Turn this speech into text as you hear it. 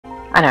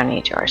I don't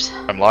need yours.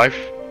 I'm live.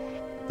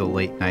 The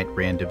late night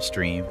random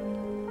stream.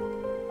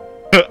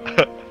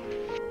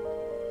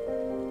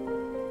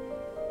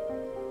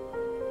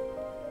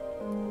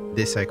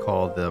 This I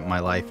call the My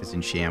Life is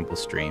in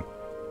Shambles stream.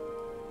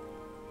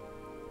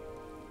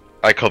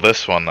 I call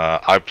this one,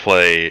 I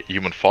play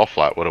Human Fall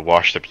Flat with a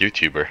washed up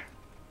YouTuber.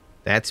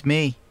 That's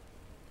me.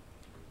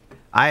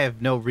 I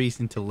have no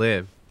reason to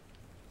live.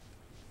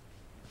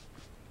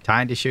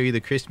 Time to show you the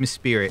Christmas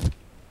spirit.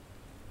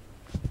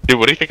 Dude,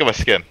 what do you think of my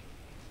skin?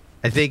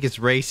 I think it's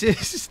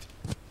racist.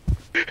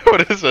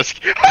 What is this?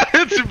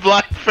 It's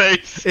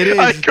blackface. It is.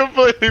 I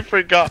completely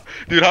forgot.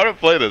 Dude, how to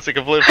play this? I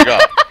completely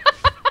forgot.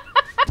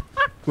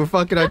 We're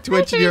fucking on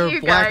Twitch and you're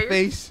You guys.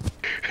 blackface.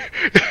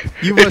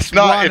 You must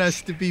want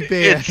us to be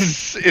banned.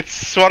 It's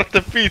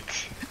Zwarte Piet.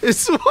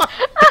 It's what?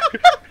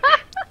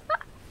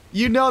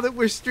 You know that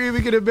we're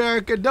streaming in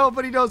America.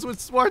 Nobody knows what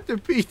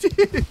Zwarte Piet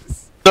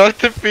is.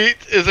 Zwarte Piet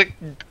is a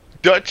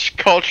Dutch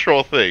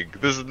cultural thing.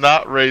 This is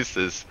not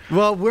racist.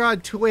 Well, we're on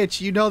Twitch.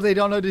 You know they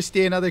don't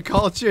understand other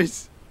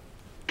cultures.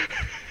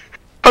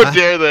 How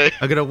dare they?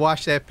 I'm gonna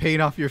wash that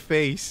paint off your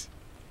face.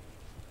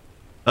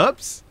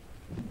 Oops.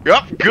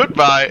 Yup,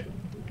 goodbye.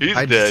 He's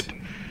I dead. just-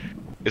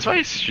 Is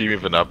my stream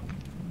even up?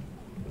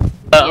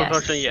 Yes.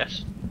 Unfortunately,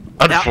 yes.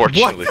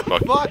 Unfortunately, Now,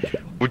 what fuck. the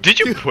fuck? Well, did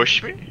you Dude.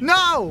 push me?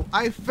 No!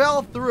 I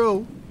fell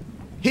through,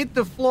 hit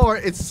the floor,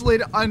 and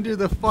slid under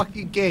the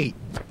fucking gate.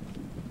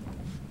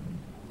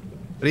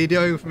 What are you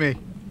doing with me?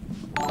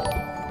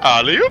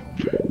 Alley-oop?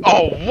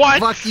 Oh, what?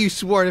 Fuck you,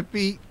 Zwarte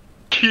Piet.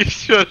 You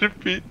should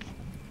repeat.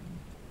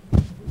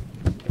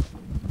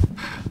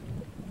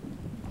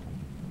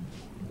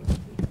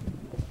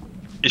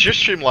 Is your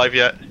stream live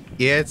yet?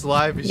 Yeah, it's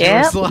live. Is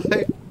Yep. yours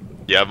live?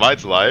 Yeah,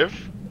 mine's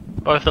live.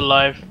 Both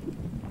alive.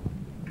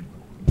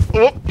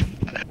 Whoop.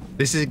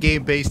 This is a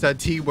game based on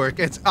teamwork.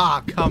 It's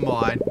come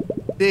on.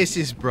 This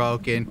is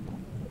broken.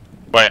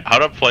 Wait, how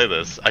do I play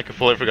this? I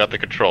completely forgot the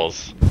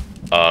controls.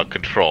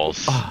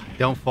 Controls.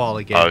 Don't fall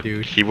again,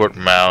 dude. Keyboard,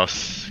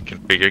 mouse,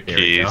 configure There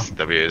we keys,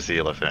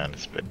 WASD, left hand,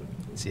 spin.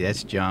 See,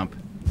 that's jump.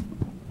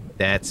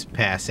 That's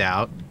pass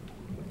out.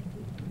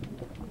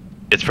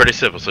 It's pretty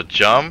simple. So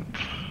jump,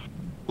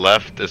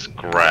 left is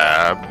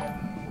grab.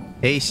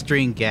 Hey,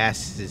 string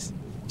gas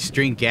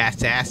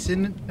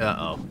assassin.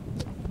 Uh-oh.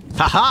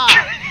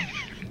 Haha!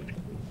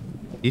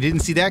 You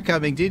didn't see that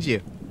coming, did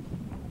you?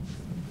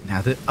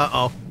 Now that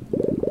uh-oh.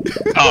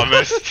 Oh,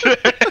 missed.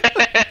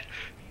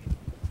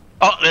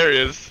 Oh, there he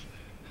is.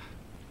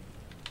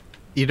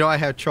 You know I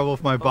have trouble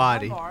with my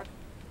body.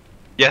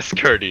 Yes,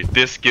 Curdy,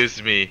 this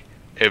gives me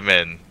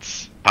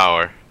immense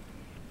power.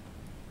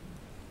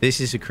 This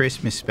is a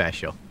Christmas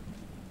special.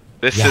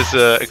 This Yes.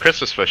 is a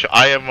Christmas special.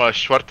 I am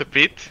Zwarte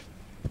Piet.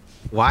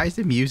 Why is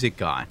the music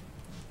gone?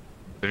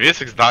 The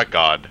music's not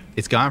gone.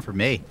 It's gone for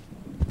me.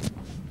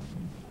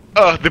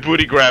 Oh, the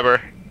booty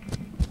grabber.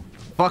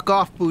 Fuck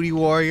off, booty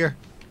warrior.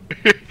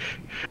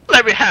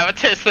 Let me have a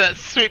taste of that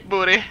sweet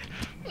booty.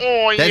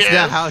 Oh, That's yes.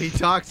 not how he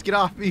talks. Get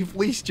off me,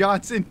 Fleece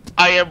Johnson.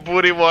 I am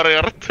Booty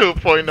Warrior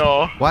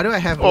 2.0. Why do I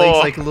have legs Oh.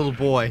 like a little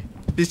boy?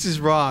 This is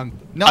wrong.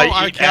 No, I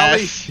R. eat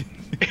Kelly. ass.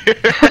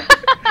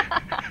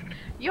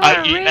 You're I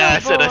a eat real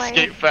ass boy. and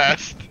escape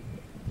fast.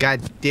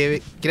 God damn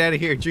it. Get out of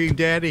here, Dream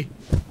Daddy.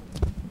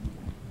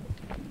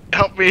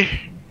 Help me.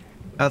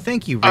 Oh,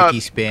 thank you, Ricky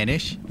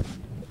Spanish.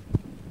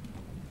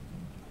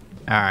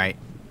 Alright.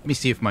 Let me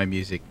see if my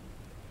music...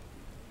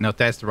 No,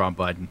 that's the wrong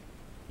button.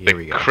 Here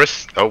we go.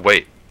 Oh,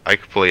 wait. I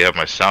completely have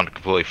my sound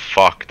completely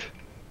fucked.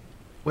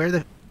 Where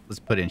the... Let's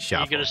put in Are you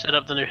shuffle. gonna set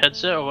up the new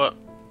headset or what?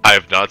 I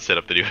have not set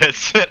up the new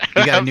headset.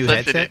 You got a I'm new such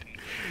an headset? idiot.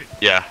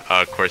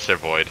 Yeah, Corsair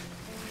Void.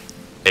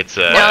 It's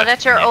No,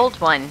 that's your old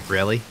one.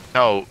 Really?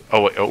 No.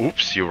 Oh, wait. Oh,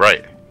 oops. You're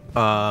right. Dude,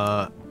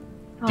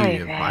 Oy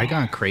have vey. I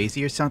gone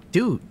crazy or something?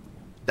 Dude,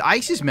 the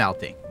ice is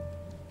melting.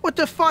 What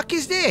the fuck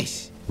is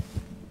this?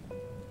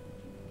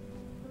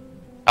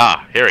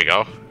 Ah, here we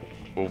go.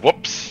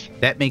 Whoops.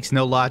 That makes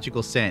no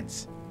logical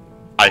sense.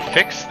 I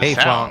fixed the Hey,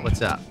 Paul, sound.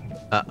 what's up?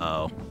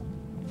 Uh-oh.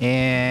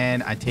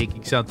 And I'm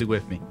taking something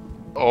with me.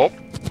 Oh.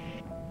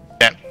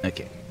 Damn.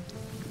 Okay.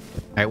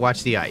 Alright,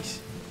 watch the ice.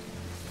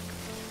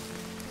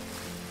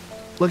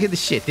 Look at the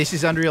shit. This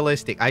is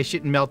unrealistic. I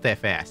shouldn't melt that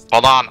fast.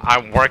 Hold on.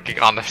 I'm working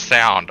on the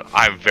sound.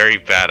 I'm very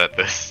bad at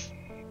this.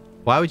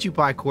 Why would you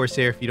buy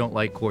Corsair if you don't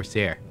like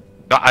Corsair?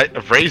 No,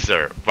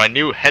 Razer. My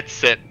new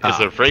headset is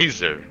a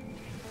Razer.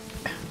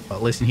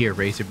 Well, listen here,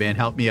 Razor Band.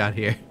 Help me out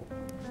here.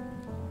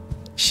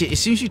 Shit, as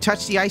soon as you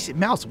touch the ice, it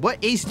melts.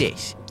 What is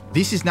this?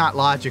 This is not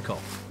logical.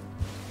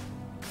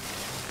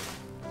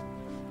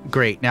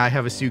 Great. Now I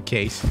have a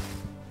suitcase.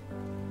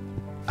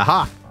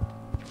 Aha.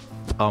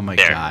 Oh my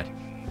There. god.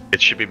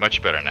 It should be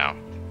much better now.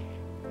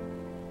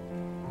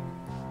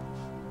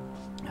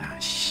 Ah,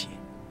 shit.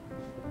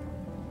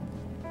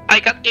 I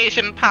got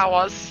Asian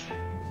powers.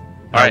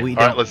 No, Alright, we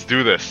alright, don't. let's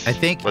do this. I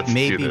think Let's do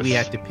maybe we this.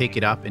 have to pick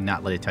it up and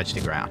not let it touch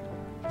the ground.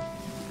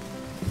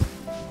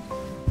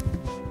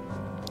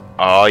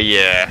 Oh,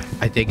 yeah.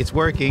 I think it's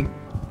working.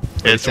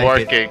 Wait a It's second.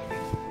 working.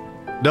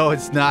 No,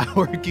 it's not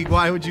working.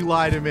 Why would you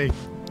lie to me?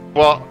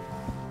 Well,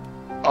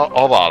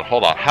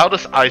 hold on. How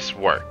does ice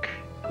work?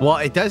 Well,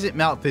 it doesn't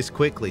melt this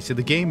quickly, so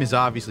the game is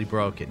obviously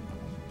broken.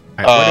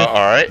 All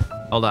right.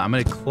 Hold on, I'm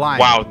gonna climb.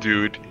 Wow,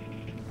 dude.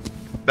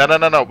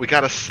 No. We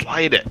gotta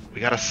slide it.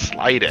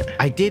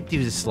 I did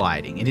do the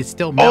sliding, and it's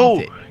still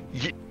melted.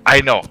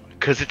 I know,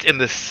 cause it's in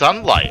the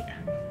sunlight.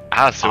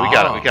 So we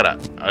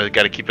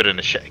gotta keep it in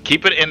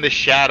the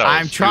shadows.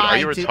 I'm Dude,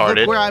 trying are you to retarded?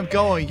 look where I'm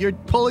going. You're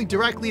pulling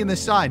directly in the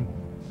sun.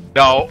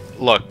 No,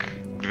 look.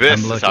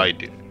 This is how you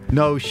do.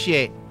 No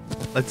shit.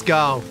 Let's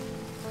go.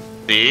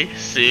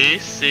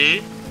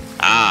 See?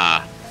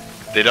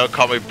 They don't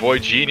call me boy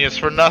genius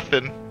for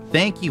nothing.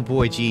 Thank you,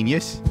 boy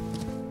genius.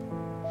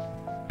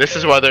 This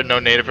is why there are no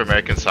Native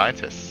American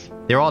scientists.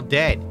 They're all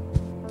dead.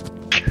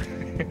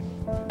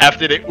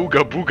 After they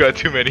ooga booga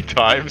too many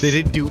times. They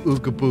didn't do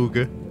ooga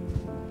booga.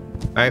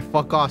 Alright,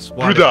 fuck off,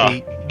 Swatter Buddha,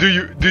 Pete.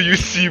 do you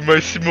see my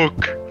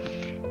smoke?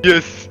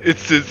 Yes, it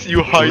says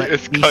you high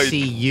as kite. Let me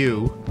see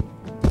you.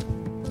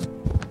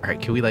 Alright,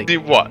 can we like See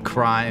what?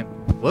 crime?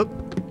 Whoop.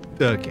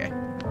 Okay.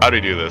 How do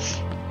you do this?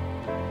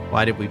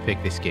 Why did we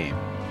pick this game?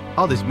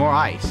 Oh, there's more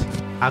ice.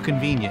 How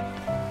convenient.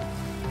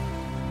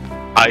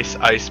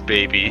 Ice,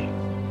 baby.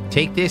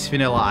 Take this,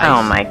 Vanilla Ice.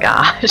 Oh my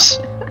gosh.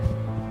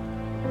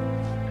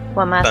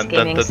 One Mouse Dun, dun,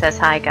 Gaming dun. says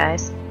hi,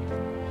 guys.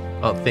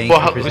 Oh, thank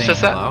Well, you for who saying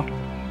says that? hello.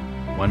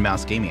 One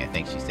Mouse Gaming, I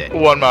think she said.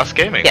 One Mouse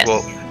Gaming. Yes.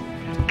 Well,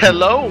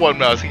 hello, One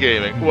Mouse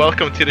Gaming.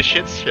 Welcome to the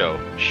shit show.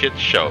 Shit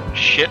show.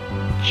 Come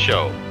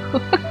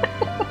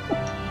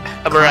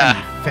on,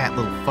 you fat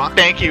little fuck.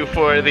 Thank you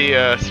for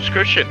the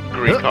subscription,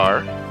 Green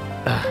Car.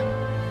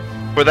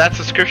 For that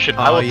subscription,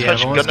 I will touch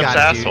I've almost Gundam's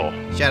got you. asshole.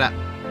 Shut up.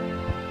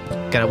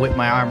 Gotta whip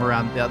my arm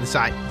around the other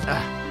side.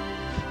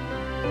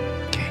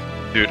 Okay.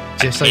 Dude,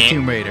 Just like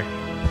Tomb Raider.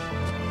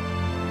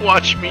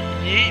 watch me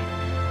yeet.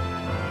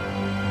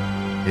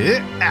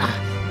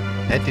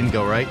 That didn't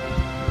go right.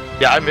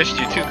 Yeah, I missed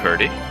you too,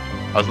 Curdy.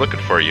 I was looking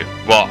for you.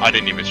 Well, I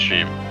didn't even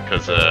stream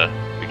because the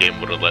game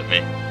wouldn't let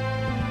me.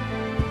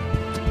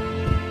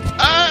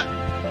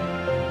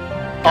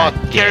 God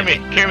Oh, carry me,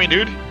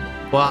 dude.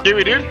 Well, Carry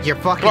me, dude. you're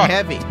fucking Come on.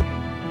 heavy.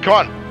 Come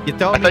on. You I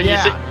throwing thought me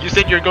down. you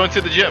said you're going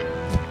to the gym.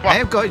 Come on. I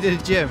am going to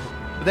the gym,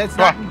 but that's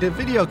Come not on. the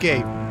video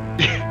game.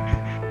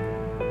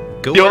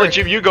 Go The only work.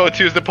 gym you go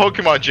to is the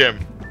Pokemon gym.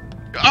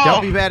 Don't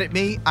Oh, be mad at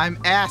me. I'm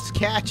ass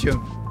catch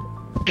him.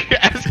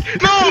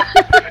 no!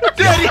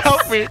 Daddy,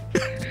 help me!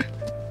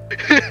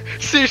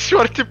 See,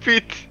 Schwarze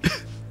Pete.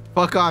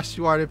 Fuck off,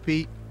 Swatter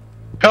Pete.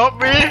 Help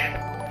me!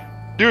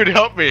 Dude,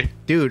 help me!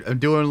 Dude, I'm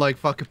doing like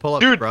fucking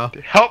pull-ups, Dude, bro.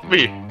 help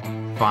me!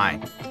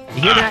 Fine.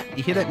 You hear that?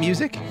 You hear that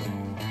music?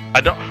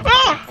 I don't.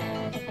 Ah!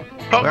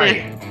 Help Where are me!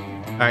 you?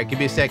 All right, give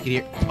me a second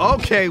here.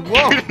 Okay,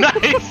 whoa.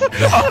 Nice!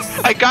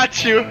 Oh, I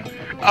got you!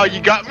 Oh,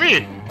 you got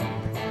me!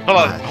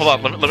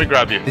 Hold on, let me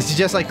grab you. This is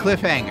just like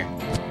cliffhanger.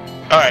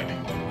 Alright,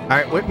 All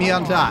right, whip me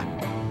on top.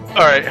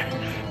 alright.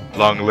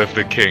 Long live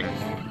the king.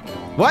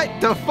 What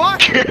the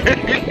fuck?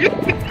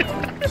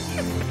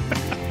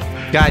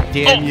 God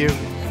damn Oh. you.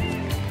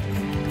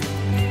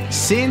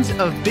 Sins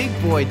of Big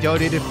Boy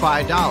donated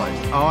 $5.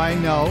 Oh, I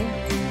know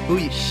who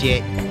you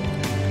shit.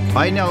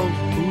 I know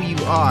who you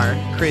are,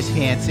 Chris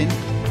Hansen,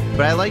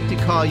 but I like to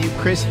call you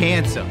Chris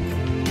Handsome.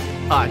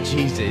 Ah,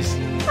 Jesus.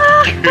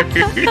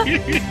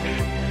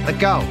 Let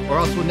go, or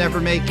else we'll never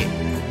make it.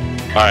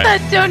 Alright.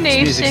 That This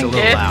music's donation a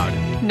little gift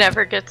loud.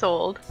 never gets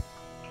old.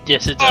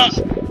 Yes, it does.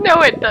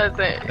 No, it doesn't.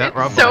 That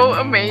rubber. It's so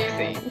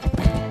amazing.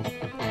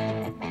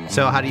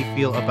 So, how do you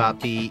feel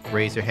about the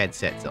Razer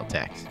headset,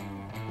 Ziltex?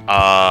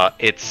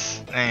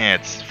 It's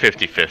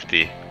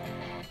 50-50.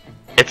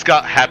 It's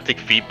got haptic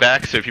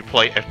feedback, so if you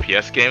play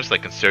FPS games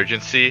like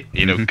Insurgency,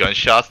 you know,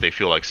 gunshots, they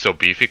feel like so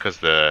beefy because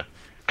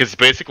it's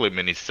basically a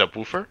mini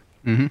subwoofer.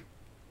 Mm-hmm.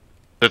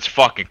 That's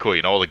fucking cool,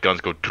 you know, all the guns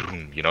go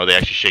droom, you know, they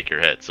actually shake your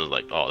head, so it's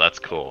like, oh, that's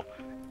cool.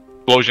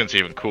 Explosion's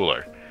even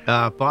cooler.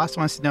 Boss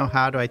wants to know,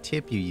 how do I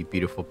tip you, you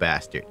beautiful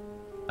bastard?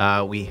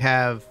 We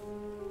have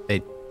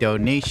a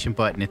donation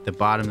button at the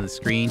bottom of the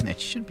screen that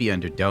should be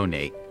under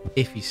donate,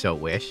 if you so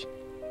wish.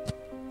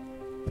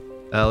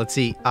 Let's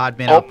see,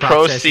 Oddman, All I'll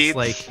process proceeds-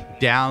 like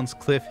Downs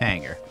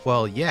cliffhanger.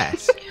 Well,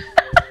 yes.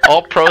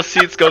 All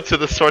proceeds go to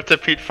the Sorta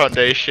Pete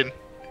Foundation.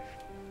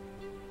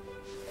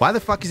 Why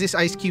the fuck is this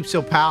ice cube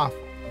so powerful?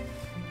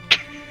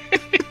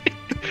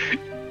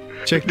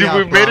 Check me Dude, out,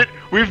 we've made it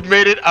we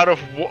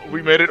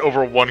made it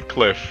over one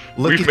cliff.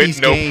 Look we've at made these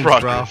no gains,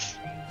 progress.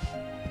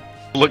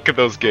 Look at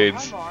those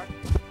gains.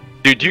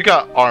 Dude, you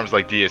got arms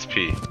like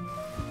DSP.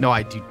 No,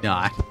 I do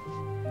not.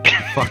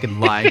 Fucking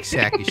lying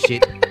sack of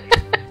shit.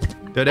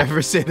 Don't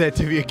ever say that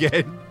to me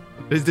again.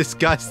 It's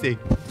disgusting.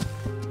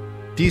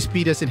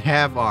 DSP doesn't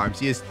have arms.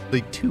 He has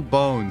like 2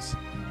 bones.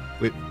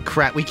 With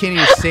crap, we can't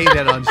even say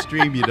that on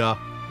stream, you know.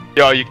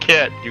 Yo, you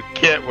can't.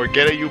 We're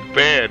getting you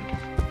banned.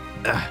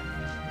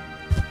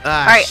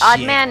 Alright, shit.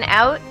 Oddman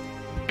Out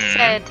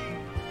said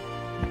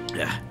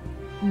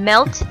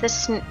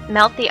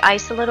melt the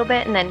ice a little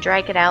bit and then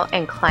drag it out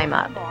and climb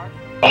up.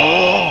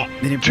 Oh,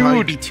 Then it'd probably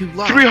dude, be too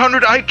low.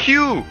 300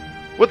 IQ.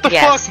 What the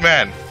Yes. fuck,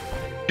 man?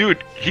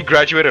 Dude, he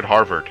graduated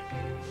Harvard.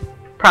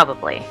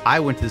 Probably. I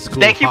went to the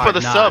school. Thank of you for hard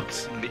the knocks,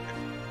 subs.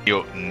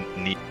 Yo,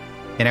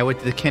 and I went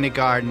to the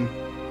kindergarten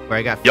where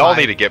I got Y'all 5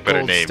 need to get better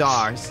gold names.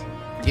 stars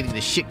for getting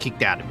the shit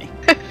kicked out of me.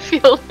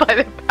 Fueled by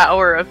the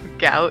power of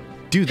gout.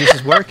 Dude, this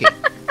is working.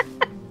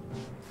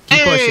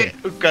 Keep pushing.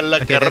 Okay,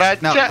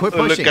 no, quit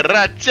pushing.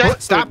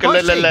 Stop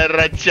pushing.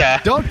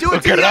 Don't do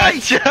it to the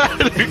ice. You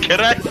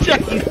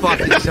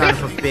fucking son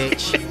of a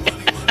bitch.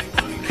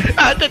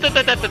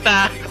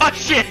 Oh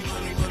shit!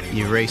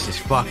 You racist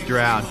fuck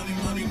drown.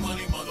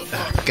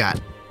 Oh, God.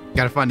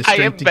 Gotta find the I am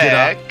strength to get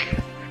up. back.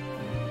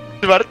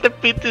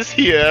 Svartepit is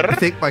here. I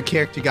think my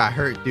character got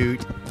hurt,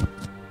 dude.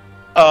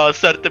 Oh,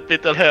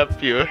 Svartepit will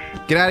help you.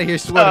 Get out of here,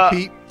 Sweater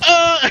Pete.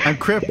 I'm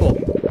crippled.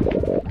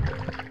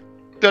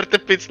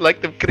 Svartepit's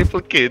like them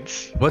crippled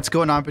kids. What's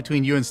going on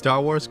between you and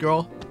Star Wars,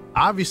 girl?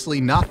 Obviously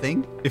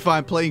nothing. If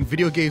I'm playing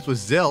video games with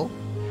Zill.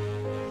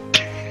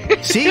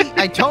 See?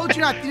 I told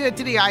you not to do that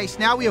to the ice.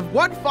 Now we have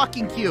 1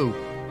 fucking cube.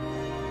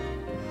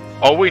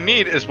 All we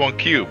need is 1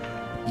 cube.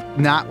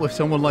 Not with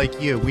someone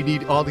like you. We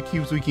need all the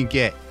cubes we can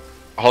get.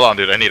 Hold on,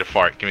 dude. I need a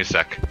fart. Give me a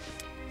sec.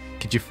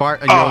 Could you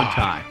fart on your own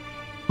time?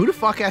 Who the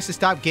fuck has to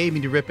stop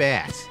gaming to rip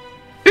ass?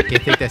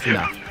 Can't think that's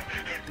enough.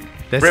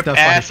 That's Rip stuff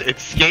ass,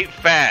 it's skate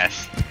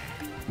fast.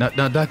 No,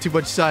 not too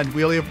much sun.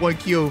 We only have 1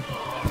 cube.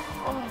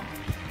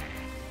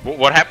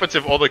 What happens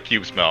if all the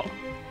cubes melt?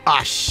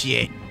 Ah,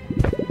 shit.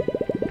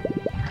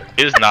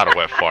 It is not a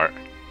wet fart.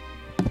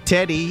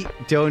 Teddy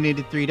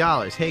donated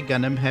 $3. Hey,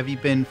 Gundam, have you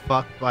been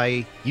fucked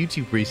by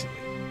YouTube recently?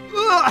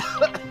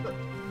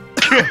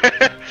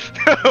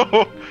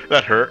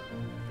 That hurt.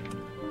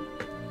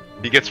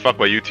 He gets fucked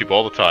by YouTube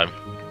all the time.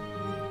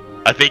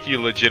 I think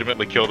you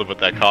legitimately killed him with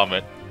that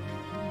comment.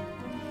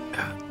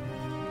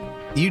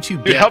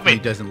 YouTube Dude, help definitely me.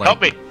 doesn't like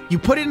Help me. You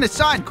put it in the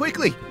sun,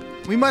 quickly.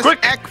 We must Quick,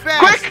 act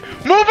fast. quick,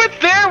 move it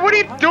there. What are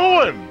you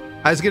doing?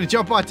 I was gonna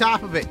jump on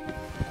top of it.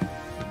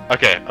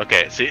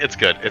 Okay. See, it's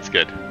good. It's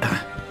good.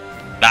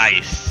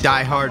 Nice.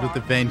 Die hard with a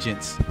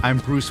vengeance. I'm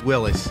Bruce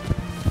Willis.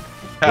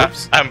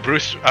 Oops. I'm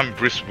Bruce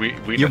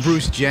Wheatus. You're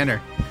Bruce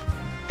Jenner.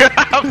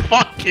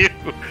 Fuck you.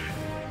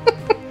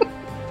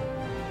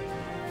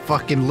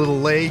 Fucking little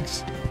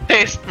legs.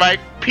 Taste my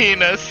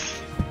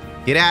penis.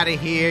 Get out of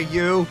here,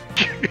 you.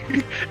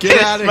 Get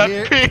Taste out of my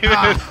here. penis.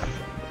 Ah.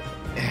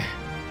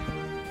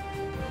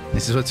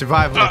 This is what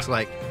survival looks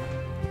like.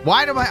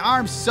 Why do my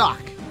arms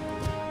suck?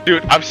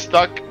 Dude, I'm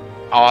stuck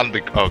on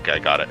the... Okay,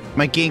 got it.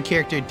 My game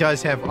character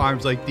does have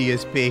arms like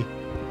DSP.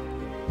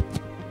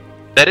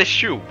 That is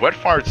true. Wet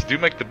farts do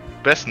make the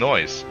best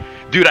noise.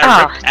 Dude,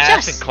 I ripped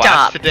ass in just class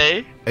stop.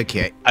 today.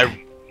 Okay.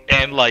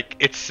 And like,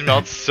 it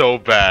smelled so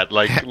bad.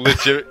 Like,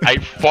 legit, I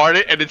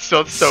farted and it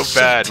smelled so Shit.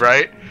 bad,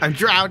 right? I'm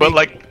drowning. But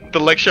like, the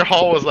lecture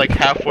hall was like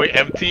halfway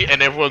empty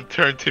and everyone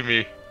turned to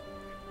me.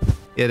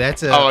 Yeah,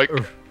 that's a... I'm like...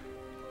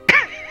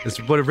 That's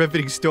what a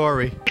riveting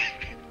story.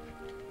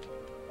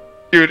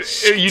 Dude,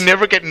 you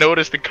never get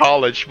noticed in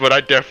college, but I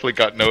definitely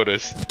got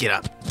noticed. Get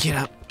up. Get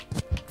up.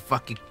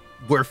 Fucking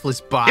worthless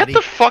body. Get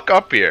the fuck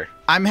up here.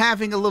 I'm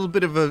having a little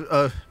bit of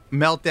a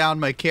meltdown.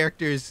 My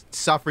character is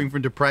suffering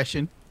from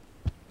depression.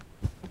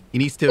 He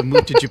needs to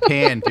move to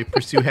Japan to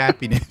pursue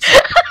happiness.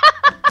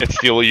 And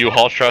steal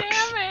U-Haul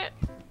trucks. Damn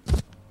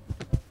it.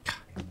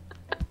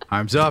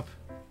 Arms up.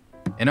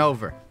 And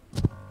over.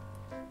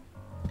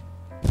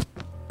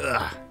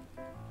 Ugh.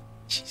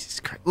 Jesus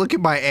Christ. Look at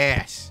my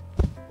ass.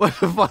 What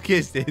the fuck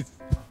is this?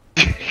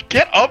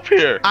 Get up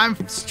here. I'm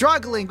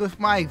struggling with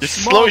my You're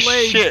small slow as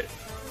legs. shit.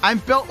 I'm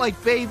built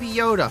like Baby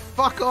Yoda.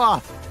 Fuck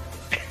off.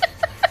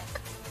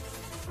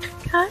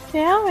 God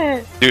damn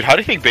it. Dude, how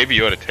do you think Baby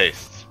Yoda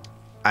tastes?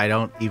 I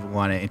don't even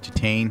want to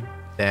entertain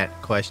that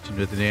question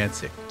with an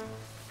answer.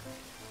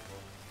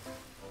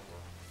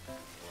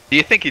 Do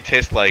you think he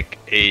tastes like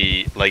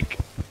a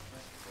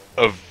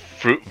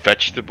fruit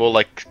vegetable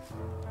like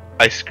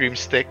ice cream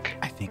stick?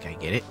 I think I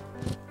get it.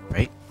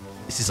 Right?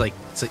 This is like,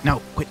 it's like,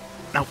 no, quit.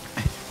 No.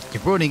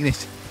 You're ruining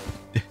this.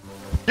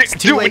 It's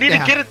too Dude, we late need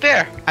now. to get it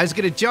there. I was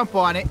going to jump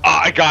on it. Oh,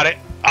 I got it.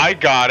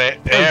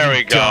 There you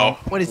we go. don't.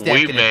 What is that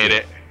We gonna made do?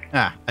 it.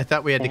 Ah, I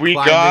thought we had to We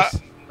climb got-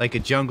 this like a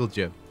jungle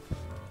gym.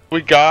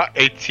 We got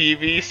a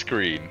TV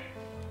screen.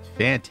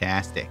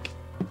 Fantastic.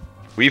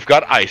 We've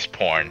got ice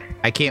porn.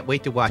 I can't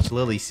wait to watch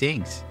Lily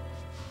Sings.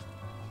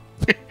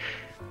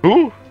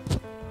 Who?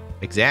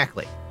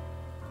 Exactly.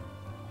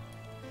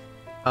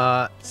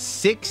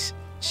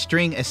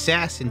 6-string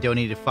assassin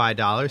donated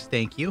 $5.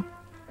 Thank you.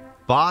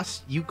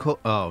 Boss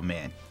oh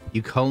man.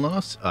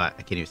 Eukonos? I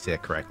can't even say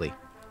that correctly.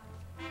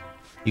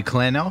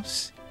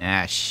 Euklenos?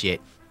 Ah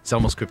shit. It's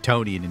almost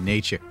Kryptonian in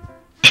nature.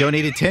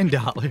 Donated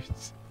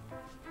 $10.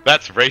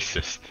 That's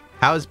racist.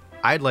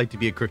 I'd like to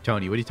be a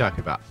Kryptonian. What are you talking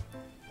about?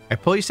 I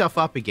pull yourself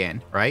up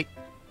again, right?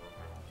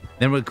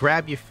 Then we'll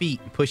grab your feet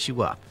and push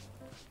you up.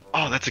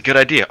 Oh, that's a good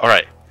idea. All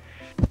right.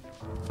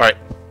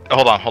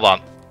 Hold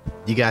on.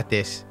 You got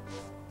this.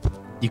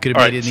 You could have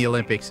All made right. it in the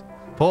Olympics.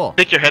 Pull.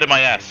 Stick your head in my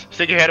ass.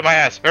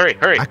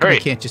 Hurry. How come I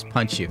can't just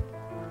punch you?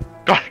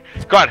 Go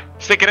on.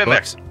 Stick it in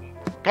Whoops. there.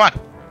 Come on.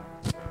 All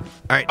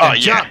right, Oh, now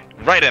yeah.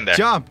 jump. Right in there.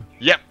 Jump.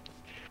 Yep.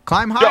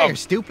 Climb higher, Jump.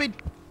 stupid.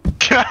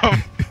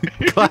 jump.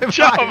 Climb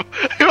Jump.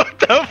 What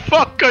the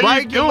fuck are Why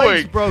you are your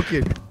legs doing?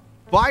 broken?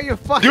 Why are you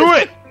fucking... Do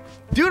it.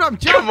 Dude, I'm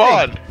jumping. Come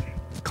on.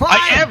 Climb.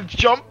 I am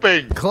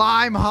jumping.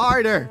 Climb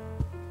harder.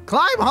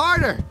 Climb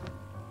harder.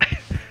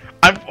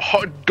 I'm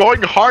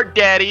going hard,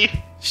 Daddy.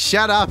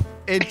 Shut up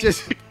and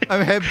just...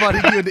 I'm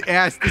headbutting you in the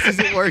ass. This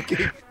isn't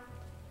working.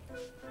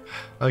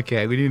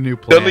 Okay, we need a new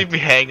plan. Don't leave me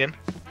hanging.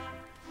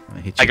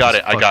 I got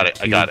it. I got it.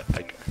 I got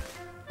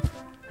it.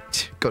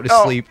 Go to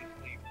No. sleep.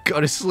 Go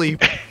to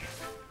sleep.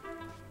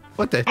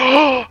 What the...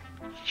 Oh,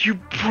 you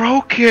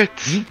broke it.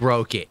 You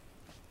broke it.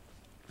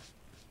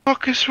 What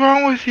the fuck is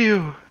wrong with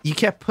you? You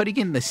kept putting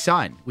it in the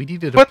sun. We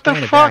needed a What the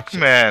plan of fuck, action.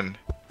 man?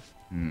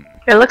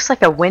 It looks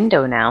like a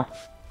window now.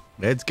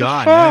 It's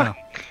gone fuck?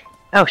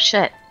 Oh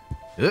shit.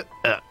 now.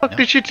 What No.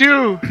 did you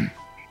do?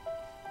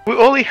 We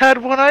only had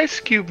one ice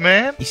cube,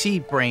 man. You see,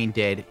 brain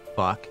dead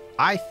fuck,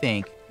 I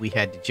think we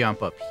had to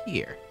jump up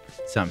here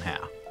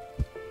somehow.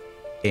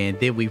 And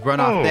then we run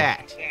off No.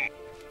 that.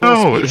 No,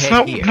 Full speed it's ahead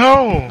not. here.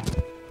 No.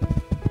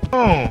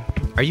 No.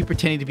 Are you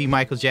pretending to be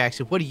Michael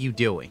Jackson? What are you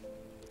doing?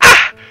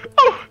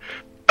 Oh.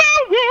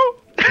 Oh,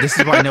 This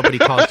is why nobody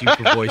calls you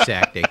for voice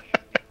acting.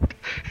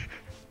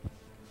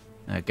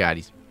 Oh god,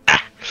 he's... I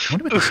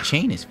wonder what this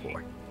chain is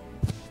for.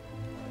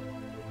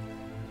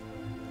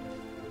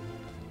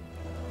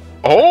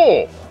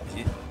 oh.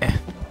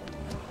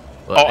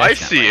 Well, Oh, I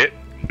that's not see right.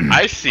 it.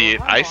 I see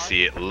it. I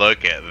see it.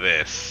 Look at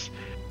this.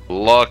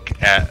 Look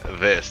at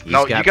this.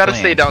 No, got you gotta plans.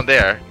 stay down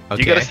there. Okay.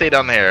 You gotta stay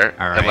down there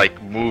All and right.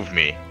 like move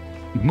me.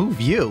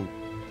 Move you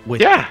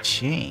with Yeah. the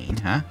chain,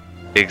 huh?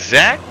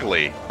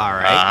 Exactly. All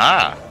right.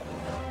 Uh-huh.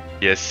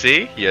 You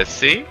see? You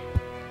see?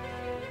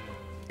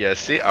 You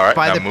see? All right,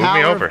 By now the move me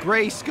power over. of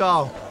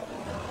Grayskull.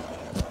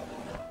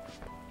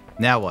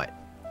 Now what?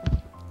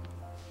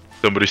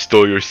 Somebody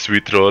stole your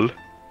sweet roll.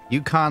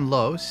 Yukon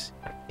Los.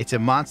 It's a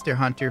Monster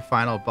Hunter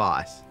final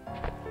boss.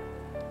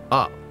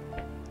 Oh.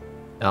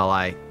 Well,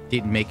 I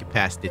didn't make it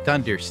past the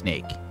Thunder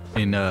Snake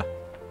in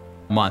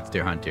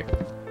Monster Hunter.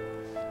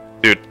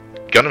 Dude,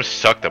 Gundam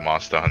sucked at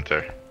Monster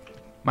Hunter.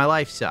 My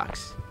life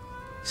sucks.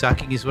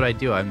 Sucking is what I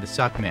do. I'm the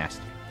suck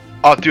master.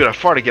 Oh, dude, I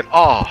farted again.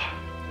 Oh.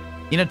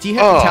 You know, do you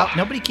have to Oh. tell?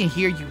 Nobody can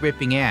hear you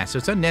ripping ass, so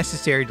it's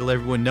unnecessary to let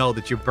everyone know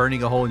that you're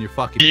burning a hole in your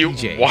fucking Do you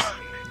PJs.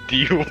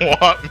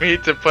 want me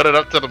to put it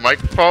up to the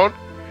microphone?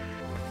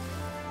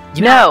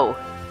 You know, No.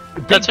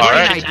 That's a All brain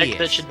right. tech ideas.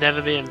 that should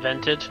never be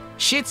invented.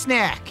 Shit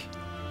snack.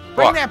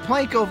 Bring What? that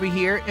plank over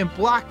here and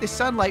block the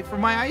sunlight from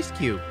my ice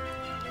cube.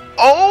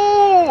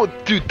 Oh,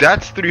 dude,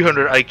 that's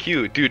 300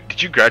 IQ. Dude,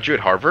 did you graduate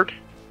Harvard?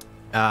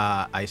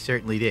 I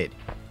certainly did.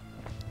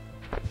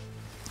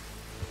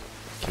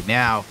 Okay,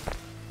 now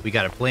we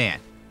got a plan.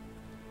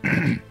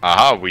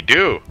 Aha, we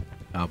do.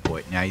 Oh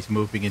boy, now he's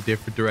moving in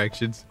different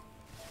directions.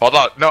 Hold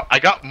on. No, I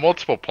got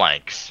multiple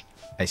planks.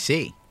 I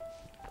see.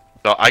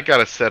 So I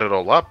gotta set it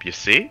all up, you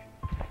see?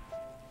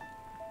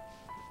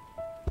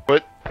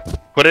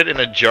 Put it in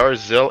a jar,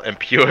 Zill, and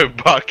PO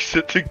box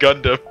it to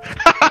Gundam.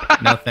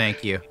 No,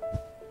 thank you.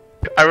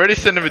 I already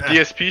sent him a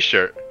DSP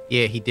shirt.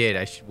 Yeah, he did.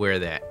 I should wear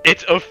that.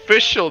 It's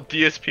official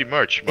DSP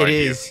merch, It mind you.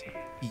 is.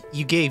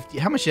 You gave.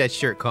 How much did that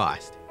shirt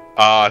cost?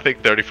 I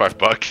think 35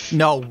 bucks.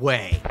 No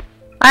way.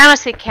 I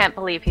honestly can't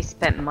believe he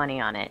spent money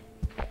on it.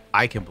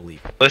 I can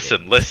believe it.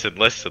 Listen.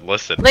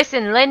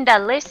 Listen, Linda,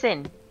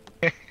 listen.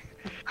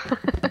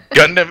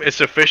 Gundam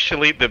is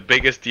officially the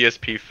biggest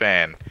DSP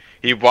fan.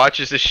 He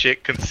watches this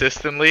shit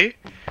consistently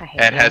I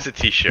hate and you. has a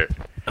t-shirt.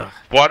 Ugh.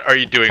 What are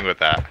you doing with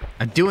that?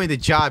 I'm doing the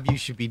job you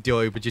should be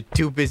doing, but you're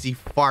too busy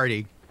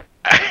farting.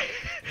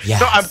 No,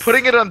 I'm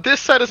putting it on this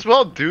side as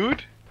well,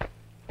 dude.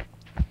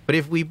 But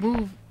if we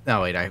move...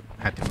 No, wait, I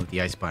have to move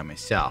the ice by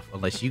myself,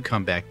 unless you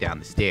come back down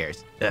the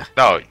stairs. Ugh,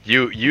 No,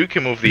 you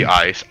can move the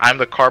ice. I'm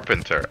the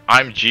carpenter.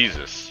 I'm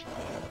Jesus.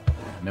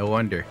 no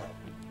wonder.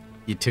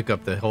 You took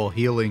up the whole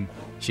healing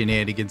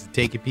shenanigans and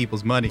taking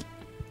people's money.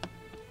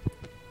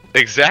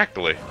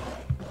 Exactly.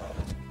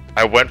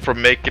 I went from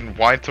making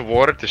wine to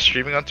water to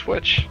streaming on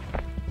Twitch.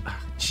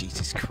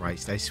 Jesus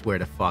Christ, I swear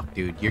to fuck,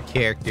 dude. Your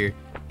character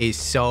is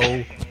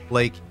so,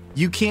 like,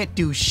 you can't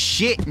do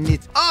shit and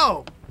it's...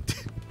 Oh!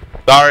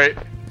 Sorry.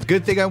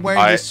 Good thing I'm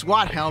wearing I- this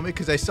SWAT helmet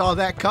because I saw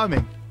that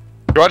coming.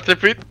 Short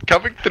Pete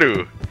coming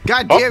through.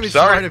 God Oh, damn it,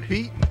 sorry. Smarter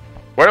Pete.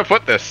 Where to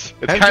put this?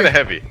 It's How'd kind you- of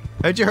heavy.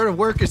 Haven't you heard of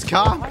workers'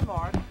 comp?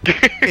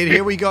 And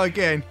here we go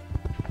again.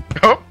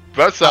 Oh,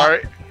 I'm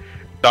sorry.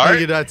 No, Sorry.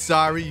 you're not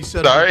sorry, you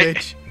son Sorry. of a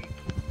bitch.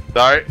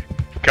 Sorry.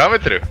 Coming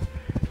through.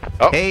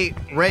 Oh, Hey,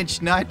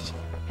 wrench nut.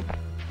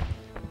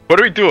 what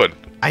are we doing?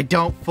 I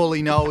don't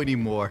fully know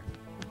anymore.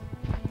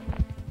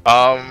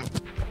 All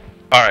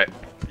right.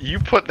 You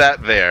put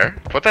that there.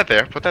 Put that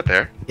there. Put that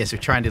there. Yes, we're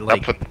trying to, Now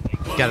like, put,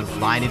 gotta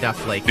line it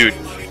up like... dude,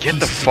 get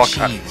the pieces of fuck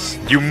out. cheese.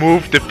 You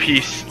moved the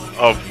piece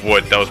of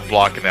wood that was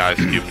blocking the ice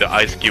cube. The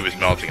ice cube is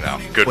melting now.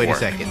 Good Wait work. a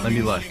second, let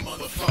me look.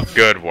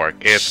 Good work.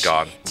 It's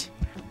gone.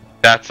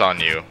 That's on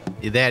you.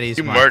 That is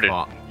You my murdered.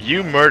 fault.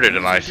 You murdered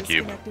an ice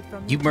cube.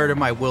 You murder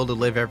my will to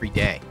live every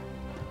day.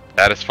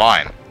 That is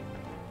fine.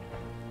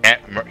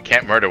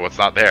 Can't murder what's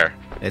not there.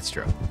 That's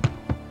true.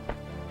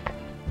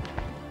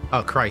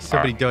 Oh, Christ.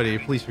 Somebody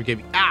donated. Please forgive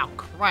me. Ow,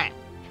 crap.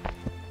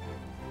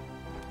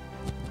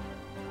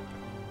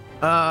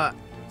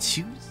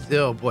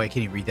 Oh, boy. I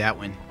can't even read that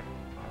one.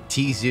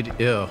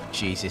 Oh,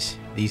 Jesus.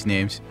 These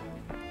names.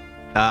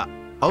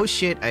 Oh,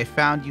 shit. I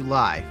found you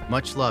live.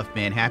 Much love,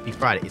 man. Happy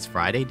Friday. It's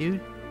Friday,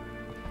 dude?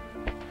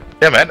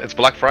 Yeah, man. It's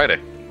Black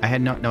Friday. I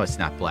had no, it's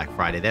not Black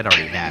Friday. That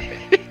already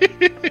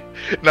happened.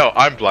 No,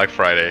 I'm Black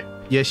Friday.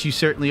 Yes, you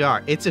certainly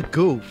are. It's a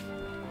goof.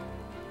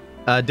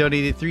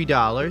 Donated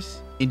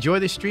 $3. Enjoy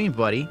the stream,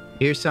 buddy.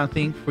 Here's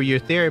something for your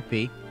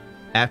therapy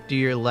after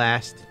your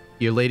latest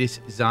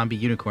zombie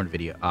unicorn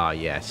video. Ah,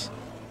 yes.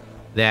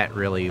 That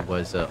really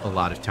was a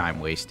lot of time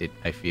wasted,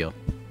 I feel.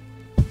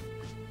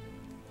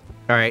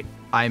 All right.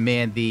 I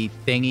man the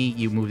thingy.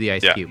 You move the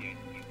ice cube.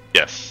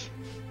 Yes.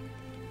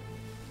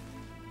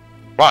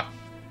 What?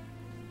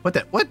 What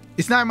the? What?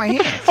 It's not in my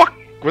hand. Fuck?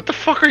 What the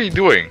fuck are you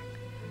doing?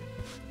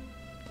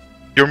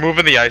 You're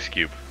moving the ice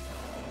cube.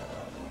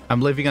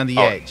 I'm living on the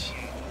edge.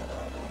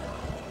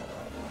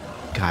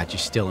 God, you're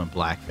still in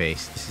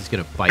blackface. This is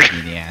gonna bite me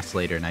in the ass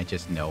later, and I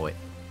just know it.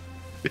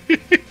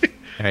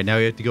 All right, now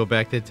we have to go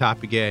back to the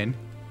top again.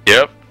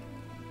 Yep.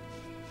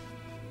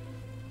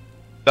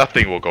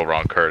 Nothing will go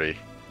wrong, Curdy.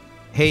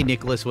 Hey,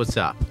 Nicholas, what's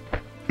up?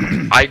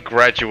 I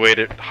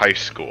graduated high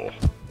school.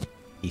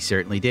 He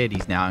certainly did.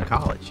 He's now in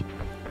college.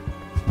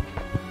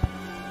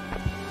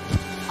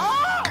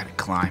 Oh! Gotta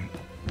climb.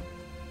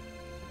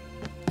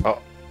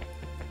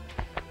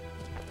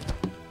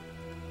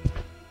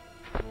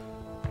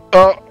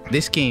 Oh.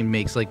 This game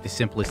makes like the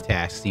simplest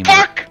task seem.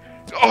 Fuck!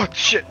 Oh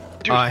shit!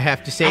 Dude. I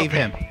have to save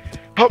him.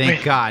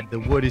 Thank God, the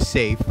wood is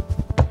safe.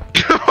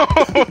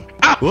 Ow,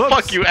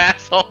 fuck you,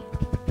 asshole!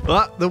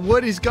 The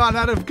wood has gone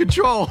out of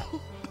control.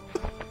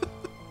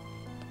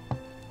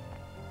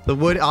 The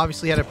wood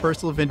obviously had a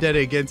personal vendetta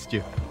against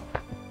you.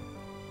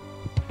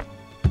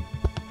 Oh,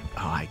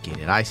 I get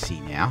it. I see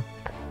now.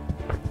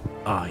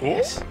 Oh,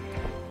 yes.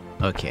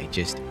 Okay,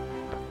 just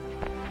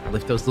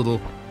lift those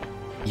little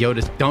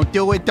Yodas. Don't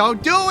do it!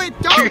 Don't do it!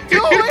 Don't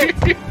do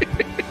it!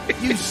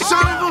 You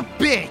son of a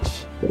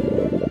bitch!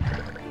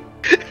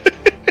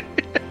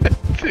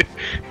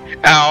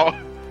 Ow.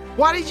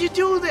 Why did you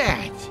do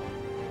that?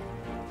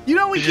 You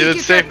know we can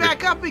get that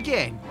back up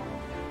again.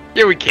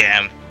 Yeah, we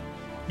can.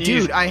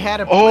 Dude, I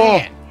had a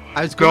plan.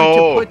 I was going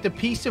to put the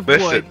piece of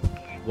wood.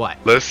 What?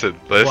 Listen.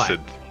 What?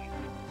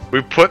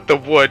 We put the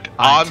wood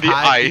on the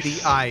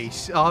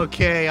ice.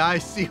 Okay, I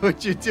see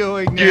what you're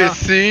doing now. You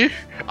see?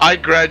 I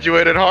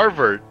graduated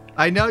Harvard.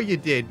 I know you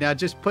did. Now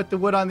just put the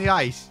wood on the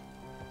ice.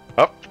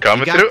 Oh,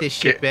 coming through. You got this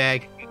shit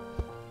bag.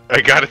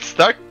 I got it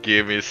stuck.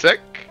 Give me a sec.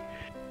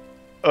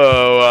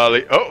 Oh,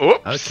 Ollie. Oh,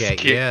 whoops. Okay,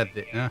 yeah.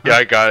 Yeah,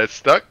 I got it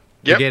stuck.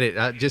 Yep. Get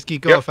it. Just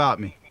keep going without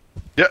me.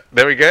 Yep,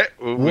 there we go.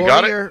 We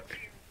got it.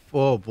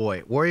 Oh,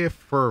 boy. Warrior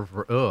for...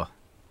 Ugh.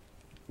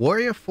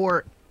 Warrior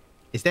for...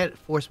 Is that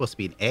 4 supposed to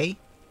be an A?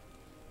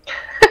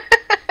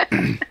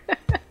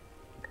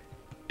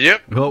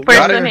 Yep. Well,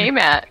 where's the name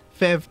at?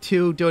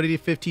 Fev2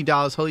 donated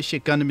 $15. Holy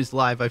shit, Gundam is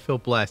live. I feel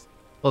blessed.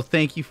 Well,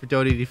 thank you for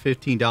donating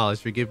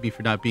 $15. Forgive me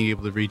for not being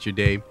able to read your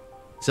name.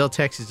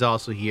 Zeltex is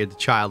also here, the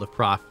child of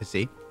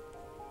prophecy.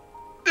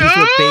 Here's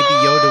what Baby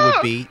Yoda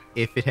would be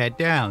if it had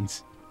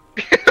downs.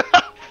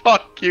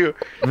 Fuck you.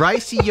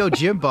 Ricey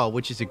Yojimbo,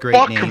 which is a great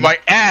name. Fuck my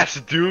ass,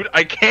 dude.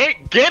 I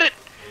can't get it.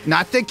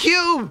 Not the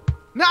cube.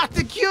 Not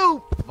the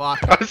cube. Fuck.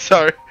 I'm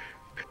sorry.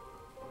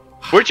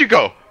 Where'd you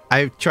go?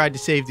 I tried to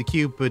save the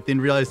cube, but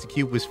then realized the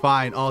cube was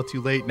fine. All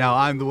too late. Now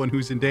I'm the one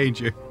who's in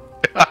danger.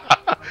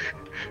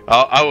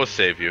 I will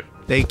save you.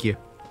 Thank you.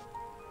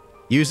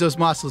 Use those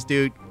muscles,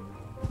 dude.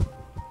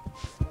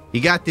 You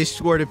got this,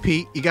 Schwarter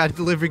Pete. You got to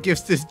deliver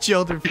gifts to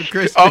children for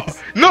Christmas. Oh,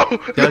 no.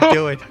 Don't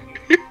do it.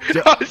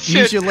 Oh, shit.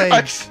 Use your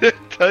legs.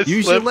 Use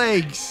your slipped.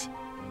 legs.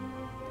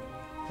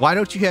 Why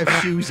don't you have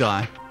shoes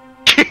on?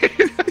 I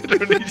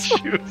don't need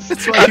shoes.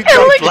 That's why you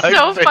It looks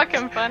so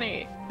fucking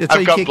funny. That's why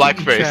I've you got can't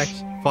keep blackface. track.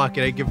 Fuck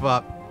it, I give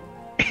up.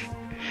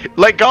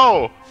 Let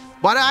go.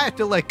 Why do I have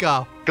to let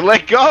go?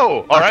 Let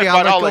go. All right, I'll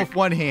fine. let I'll go let with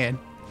one hand.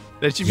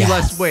 That should be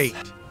less weight,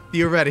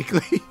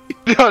 theoretically.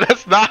 No,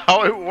 that's not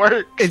how it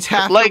works. It's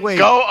half the Let weight.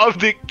 go of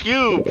the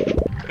cube.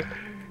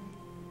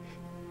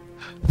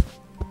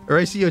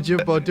 Horacio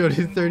Jimbo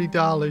donated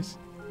 $30.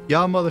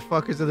 Y'all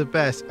motherfuckers are the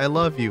best. I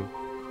love you.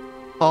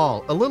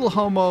 All. A little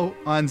homo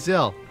on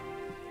Zill.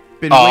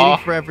 Been waiting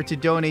forever to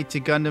donate to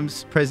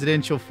Gundam's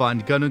presidential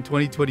fund, Gundam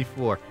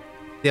 2024.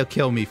 They'll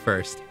kill me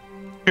first.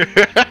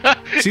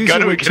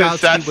 Susan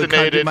Wachowski would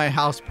come to my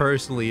house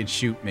personally and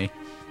shoot me.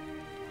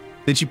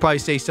 Then she'd probably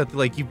say something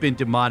like, "You've been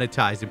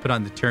demonetized," and put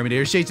on the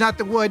Terminator shades. Not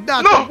the wood,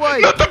 not the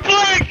wood. Not the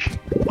blank.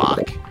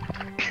 Fuck.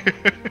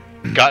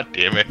 God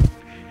damn it.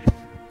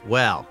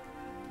 Well.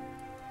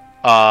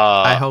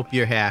 I hope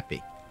you're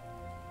happy.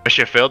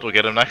 Mission failed. We'll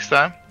get him next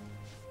time.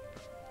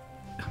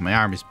 My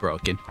arm is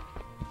broken.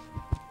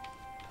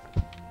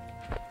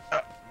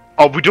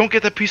 Oh, we don't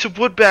get that piece of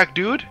wood back,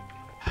 dude.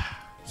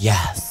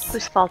 Yes.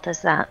 Whose fault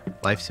is that?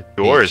 Life's a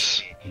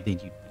Yours. bitch, and then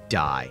you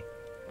die.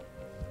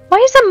 Why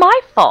is it my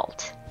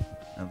fault?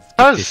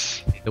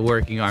 Let's get the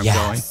working arm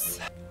going.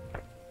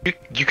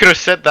 You could have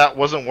said that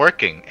wasn't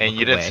working, and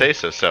you didn't away. say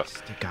so. So,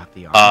 Stick out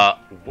the arm.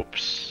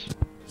 whoops.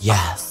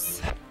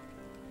 Yes.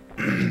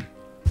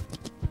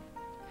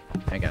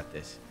 I got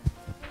this.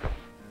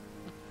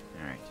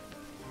 Alright.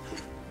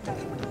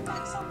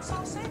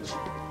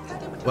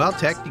 Well,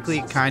 technically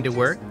it kind of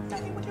worked.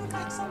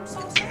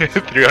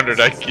 300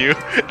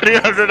 IQ.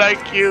 300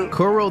 IQ.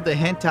 Coral, the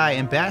hentai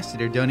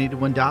ambassador, donated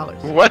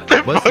 $1. What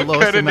the What's fuck the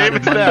lowest kind of amount name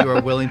of is money that? you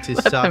are willing to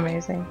That's suck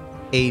amazing.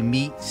 a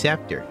meat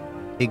scepter?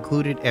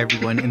 Included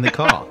everyone in the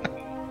call.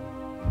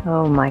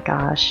 Oh my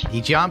gosh.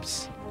 He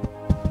jumps.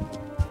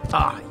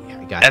 Ah, yeah,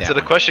 I got Answer that the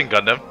one. question,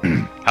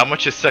 Gundam. How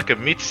much is suck a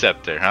meat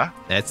scepter, huh?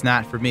 That's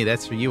not for me.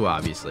 That's for you,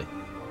 obviously.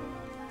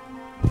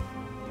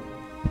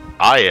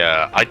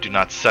 I do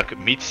not suck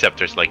meat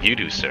scepters like you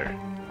do, sir.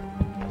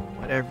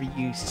 Whatever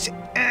you say.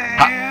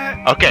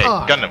 Okay,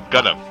 Oh. Gundam.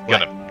 Why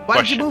did you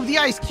Question. move the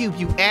ice cube,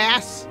 you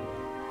ass?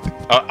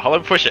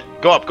 Let me push it.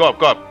 Go up.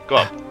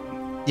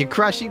 You're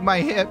crushing my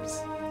hips.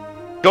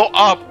 Go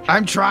up.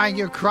 I'm trying.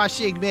 You're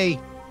crushing me.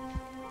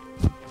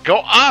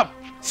 Go up.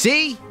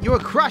 See? You were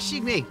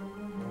crushing me.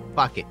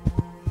 Fuck it.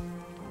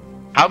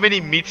 How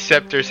many meat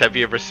scepters have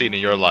you ever seen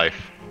in your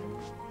life?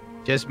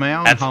 Just my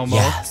own That's- homo.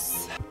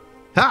 Yes.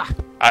 Ha!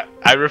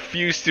 I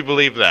refuse to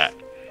believe that.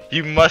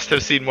 You must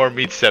have seen more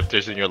meat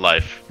scepters in your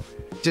life.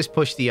 Just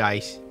push the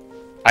ice.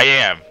 I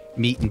am.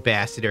 Meat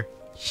ambassador.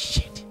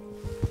 Shit.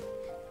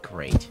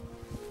 Great.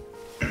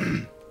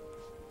 Come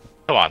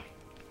on.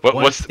 What's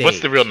One the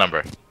stage. real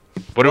number?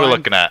 What are we One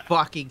looking at?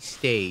 Fucking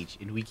stage,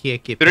 and we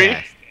can't get 3?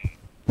 past.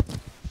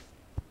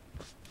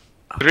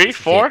 3,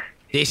 4,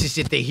 This is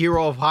it, the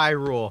hero of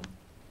Hyrule.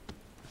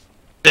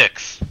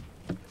 6.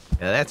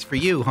 Now that's for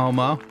you,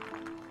 homo.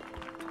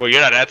 Well,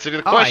 you're not answering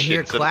the Oh, question. I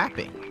hear so-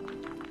 clapping.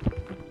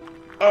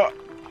 Uh,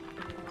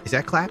 Is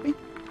that clapping?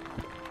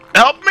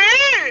 help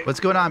me! What's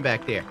going on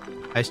back there?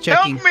 I was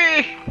checking. Help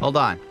me! Hold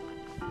on.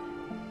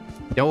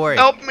 Don't worry.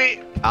 Help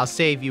me! I'll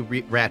save you,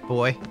 rat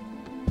boy.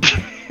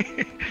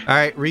 All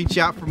right, reach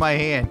out for my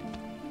hand.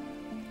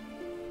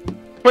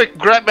 Quick,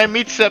 grab my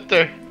meat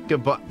scepter.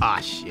 Goodbye. Ah,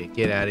 shit.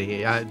 Get out of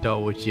here. I'm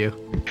done with you.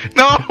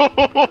 No,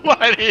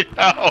 I need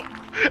help.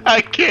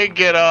 I can't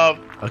get up.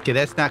 Okay,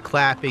 that's not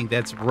clapping.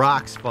 That's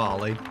rocks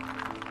falling.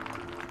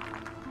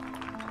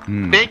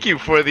 Thank you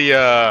for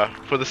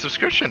the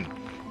subscription,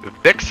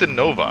 Vixen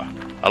Nova.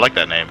 I like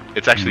that name.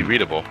 It's actually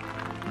readable.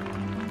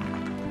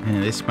 Yeah,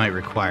 this might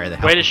require the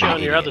help. Wait to of show an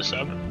on your idiot. other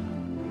sub.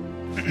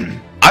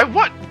 I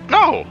what?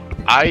 No,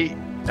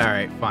 All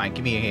right, fine.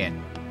 Give me a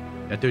hand.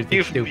 Don't do anything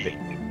You- stupid.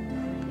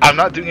 I'm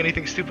not doing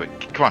anything stupid.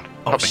 Come on,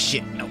 Oh help me.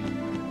 shit! No.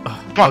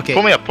 Come on, Okay.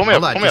 pull me up, pull me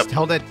Hold up, on, pull me just up.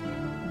 hold that.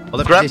 Hold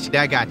that Grab- position.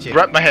 I got you.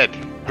 Grab my head.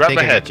 I Grab think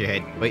my I head. got your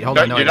head. Wait, hold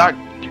No, on. No, you're I not.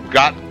 don't. You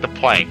got the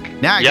plank.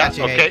 Now I yeah, got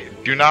your okay.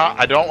 head. Do not.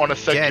 I don't want to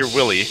suck your Just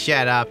willy.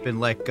 shut up and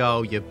let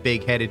go, you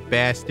big-headed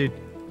bastard.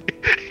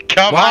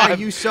 Come Why on. are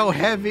you so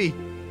heavy?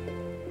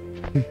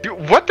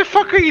 Dude, what the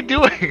fuck are you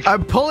doing?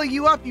 I'm pulling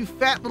you up, you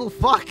fat little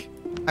fuck.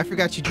 I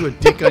forgot you drew a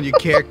dick on your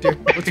character.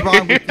 What's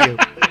wrong with you?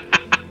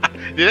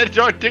 Did I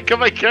draw a dick on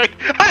my character?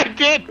 I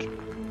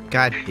did.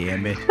 God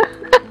damn it.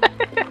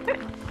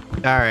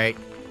 All right.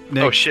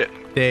 Next Oh shit.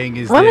 thing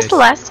is When this. was the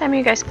last time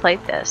you guys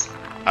played this?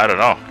 I don't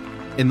know.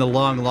 In the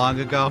long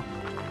ago.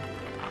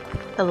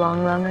 The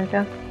long, long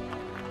ago?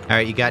 All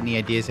right, you got any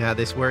ideas of how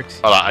this works?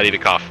 Hold on, I need a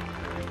cough.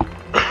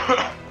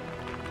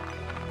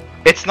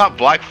 It's not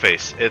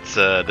blackface. It's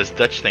this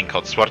Dutch thing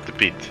called Zwarte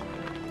Piet.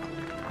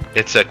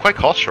 It's quite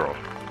cultural.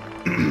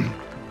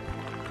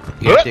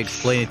 You have to Oops.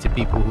 explain it to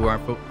people who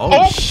aren't. Oh,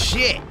 Oh.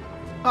 shit!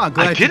 Oh, I'm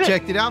glad you did it.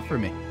 checked it out for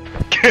me.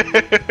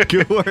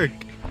 Good work.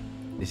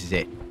 This is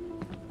it.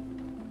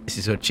 This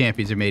is what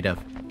champions are made of.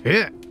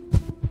 Yeah.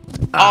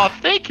 Oh,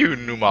 thank you,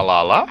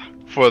 Numalala,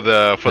 for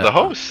the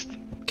host.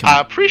 Come I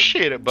on.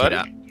 appreciate it, buddy.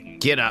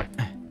 Get up. Get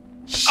up.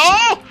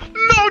 Oh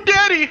no,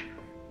 Daddy!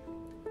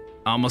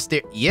 Almost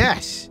there.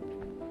 Yes.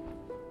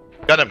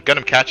 Got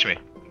him, catch me.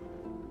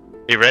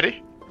 You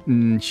ready?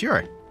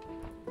 Sure.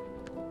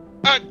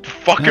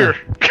 Fucker.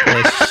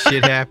 That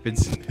shit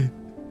happens.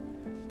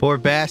 Poor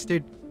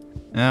bastard.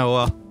 Oh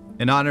well.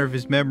 In honor of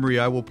his memory,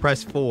 I will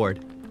press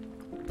forward.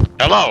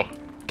 Hello.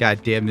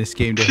 God damn this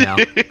game to hell.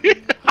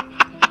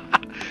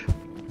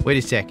 Wait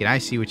a second. I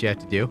see what you have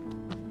to do.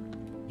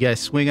 You gotta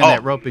swing on Oh.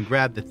 that rope and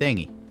grab the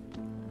thingy.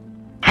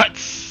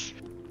 Huts.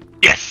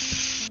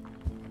 Yes.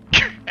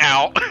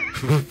 Ow.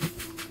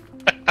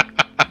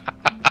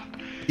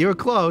 You were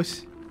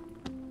close.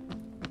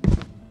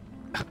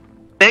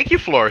 Thank you,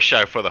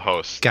 Florishy, for the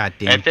host. God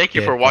damn. And thank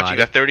you dead for watching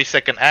body. a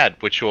 30-second ad,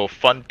 which will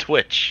fund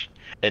Twitch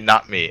and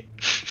not me.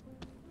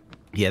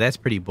 Yeah, that's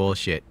pretty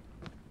bullshit.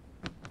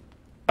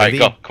 Alright, Ready?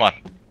 go. Come on.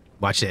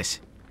 Watch this.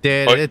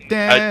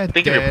 I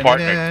think of your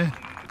partner.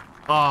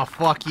 Oh,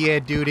 fuck yeah,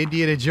 dude.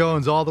 Indiana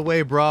Jones all the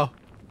way, bro.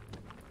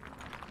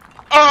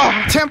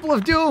 Ah! Temple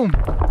of Doom.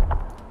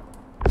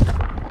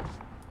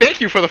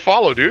 Thank you for the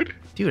follow, dude.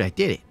 Dude, I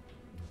did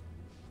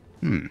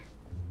it.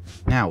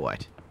 Now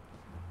what?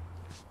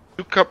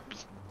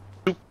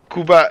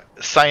 Tsukuba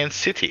Science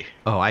City.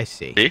 Oh, I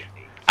see. See?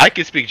 I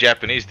can speak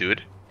Japanese,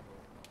 dude.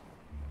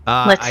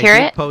 Let's hear I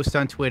did it. post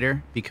on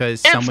Twitter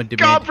because It's someone demanded.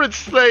 Goblin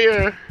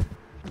Slayer.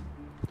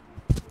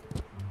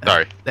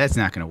 Sorry. That's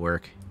not gonna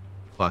work.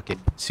 Fuck it.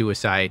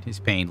 Suicide is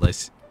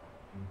painless.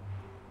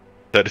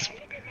 That is.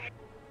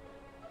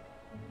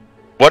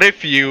 What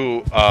if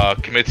you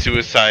commit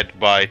suicide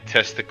by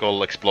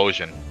testicle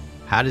explosion?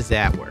 How does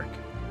that work?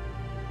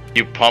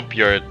 You pump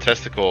your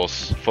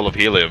testicles full of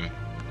helium,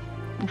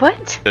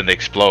 What? then they The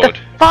explode.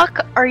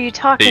 fuck are you Then you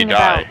talking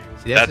about? die.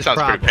 See, that's That the sounds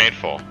problem. pretty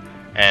painful.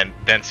 And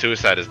then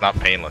suicide is not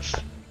painless.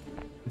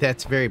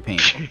 That's very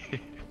painful.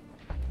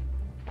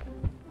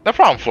 No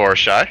problem,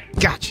 Florishy.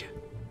 Gotcha.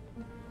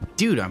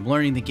 Dude, I'm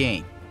learning the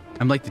game.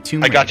 I'm like the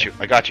Tomb I Raider. got you.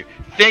 I got you.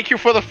 Thank you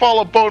for the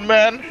follow, Bone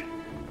Man.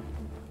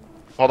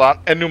 Hold on.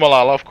 And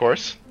Numalala, of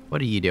course.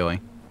 What are you doing?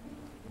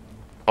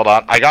 Hold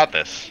on. I got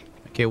this.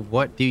 Okay,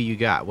 what do you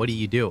got? What are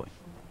you doing?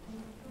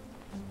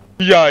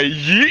 Yeah,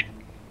 yeet.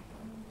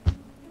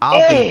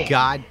 I'll be Oh!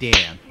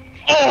 goddamn.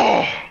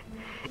 Oh!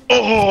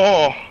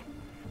 Oh!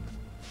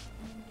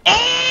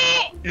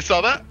 Oh! You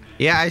saw that?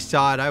 Yeah, I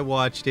saw it. I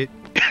watched it.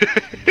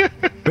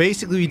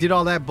 Basically, we did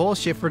all that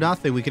bullshit for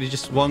nothing. We could have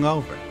just swung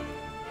over.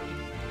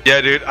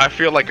 Yeah, dude. I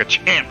feel like a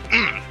champ.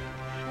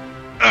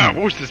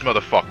 Who's this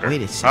motherfucker?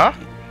 Wait a Huh?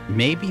 second.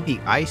 Maybe the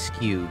ice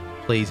cube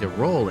plays a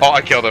role in Oh, I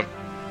this. killed him.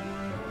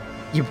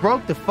 You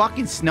broke the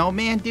fucking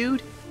snowman,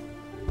 dude?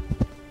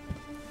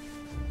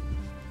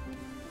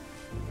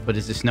 But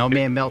does the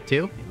snowman melt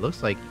too? It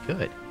looks like he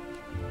could.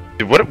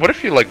 Dude, what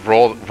if you like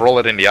roll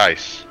it in the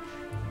ice?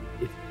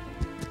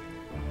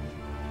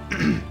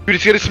 Dude,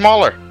 it's getting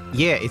smaller.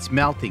 Yeah, it's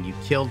melting. You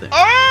killed him.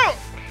 Oh!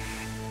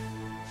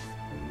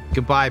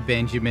 Goodbye,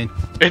 Benjamin.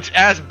 It's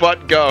ass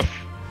butt guff.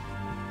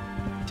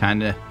 Time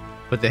to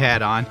put the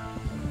hat on.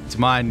 It's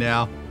mine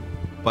now.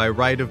 By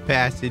rite of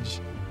passage.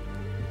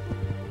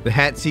 The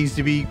hat seems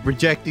to be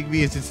rejecting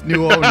me as its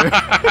new owner.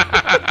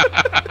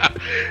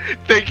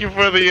 Thank you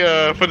for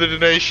the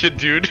donation,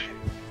 dude.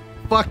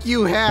 Fuck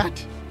you,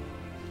 hat.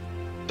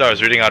 So I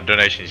was reading out a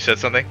donation. You said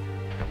something?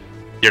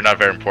 You're not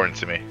very important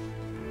to me.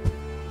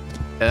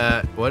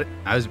 What?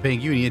 I wasn't paying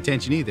you any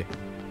attention either.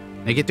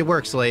 Now get to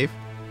work, slave.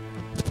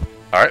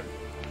 Alright.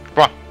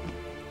 Come on.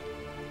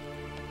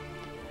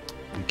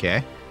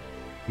 Okay.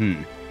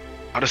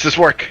 How does this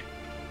work?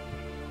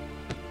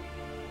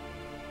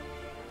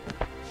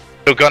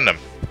 So Gundam,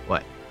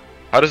 What?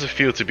 how does it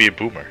feel to be a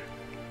boomer?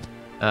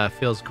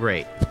 Feels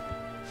great.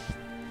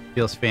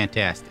 Feels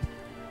fantastic.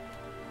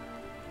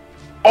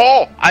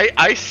 Oh,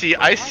 I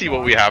see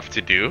what we have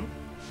to do.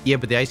 Yeah,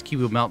 but the ice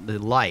cube will melt the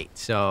light,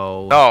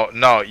 so...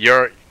 No,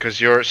 because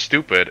you're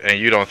stupid and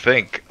you don't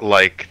think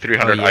like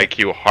 300 Oh, yeah.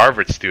 IQ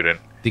Harvard student.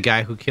 The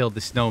guy who killed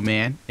the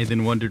snowman and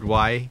then wondered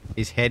why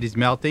his head is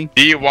melting?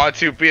 Do you want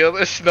to build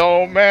a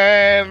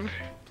snowman?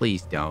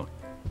 Please don't.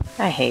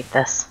 I hate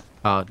this.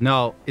 Oh,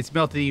 no. It's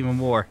melted even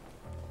more.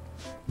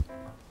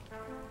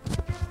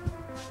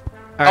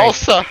 Alright,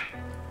 Elsa,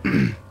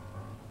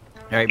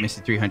 alright,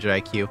 Mr.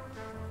 300 IQ.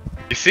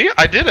 you see,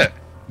 I did it.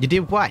 You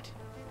did what?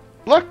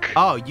 Look.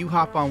 Oh, you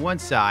hop on one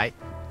side,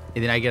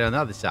 and then I get on the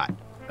other side.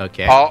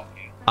 Okay. Oh,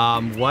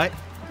 What?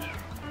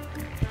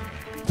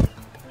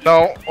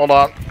 no, hold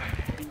on.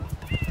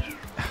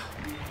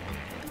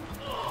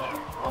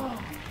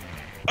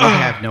 We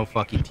have no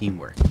fucking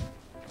teamwork.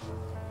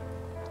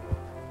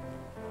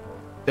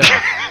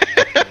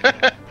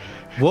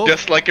 Wolf,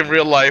 Just like in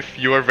real life,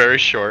 you are very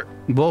short.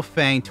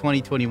 Wolfang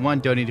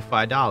 2021 donated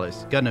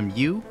 $5. Gundam,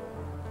 you,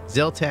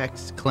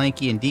 Ziltex,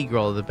 Clanky, and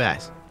D-Groll are the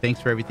best. Thanks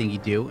for everything you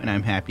do, and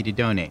I'm happy to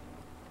donate.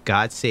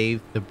 God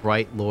save the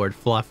bright Lord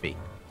Fluffy.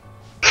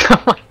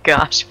 Oh my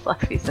gosh,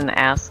 Fluffy's an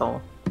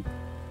asshole.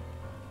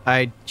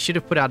 I should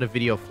have put out a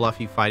video of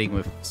Fluffy fighting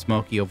with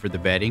Smokey over the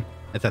bedding.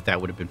 I thought that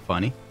would have been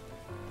funny.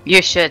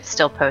 You should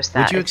still post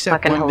that. Would you It's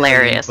accept fucking 1 million,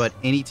 hilarious. but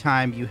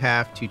anytime you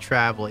have to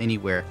travel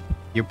anywhere,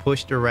 you're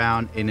pushed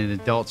around in an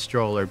adult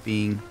stroller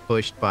being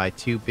pushed by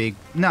two big...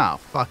 No,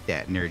 fuck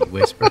that nerdy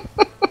whisper.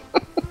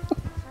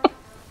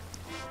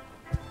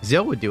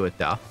 Zill would do it,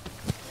 though.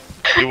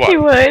 You what? He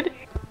would.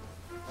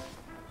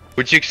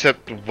 Would you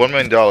accept $1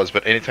 million,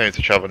 but anytime you have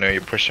to travel near, you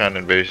push around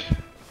in base?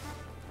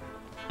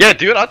 Yeah,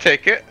 dude, I'll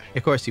take it.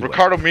 Of course he would.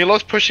 Ricardo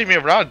Milos pushing me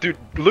around, dude.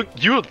 Look,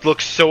 you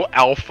look so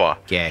alpha.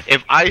 Okay.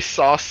 If I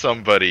saw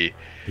somebody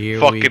Here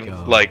we fucking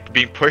go. like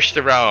being pushed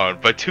around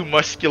by two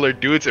muscular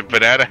dudes in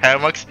banana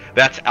hammocks,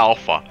 that's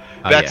alpha.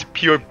 Oh, That's yeah.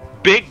 pure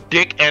big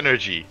dick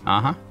energy.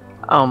 Uh-huh.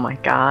 Oh my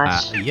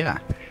gosh. Yeah.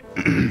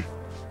 You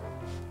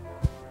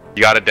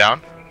got it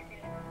down?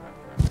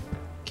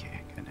 Okay,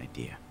 I got an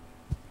idea.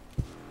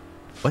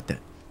 What the?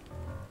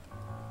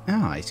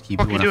 Oh, Ice Cube,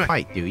 What you you want to doing?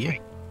 fight, do you?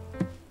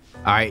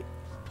 Alright,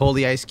 pull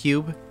the Ice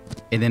Cube,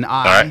 and then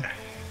Alright.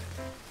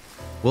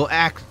 will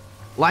act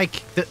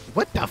like the...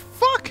 What the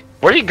fuck?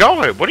 Where are you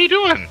going? What are you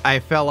doing? I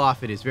fell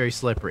off. It is very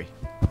slippery.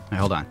 Right,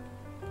 hold on.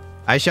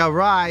 I shall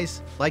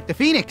rise like the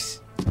phoenix.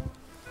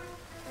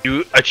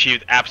 You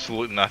achieved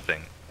absolute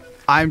nothing.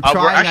 I'm We're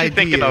trying actually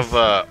thinking ideas.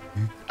 of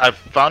I've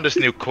found this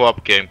new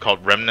co-op game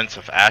called Remnants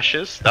of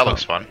Ashes. That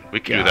looks fun. We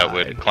can do that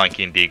with God.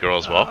 Clanky and D-Girl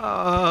as well.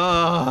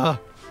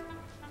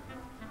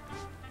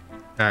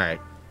 Alright.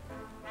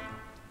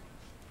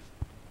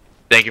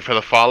 Thank you for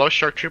the follow,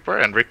 Shark Trooper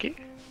and Ricky.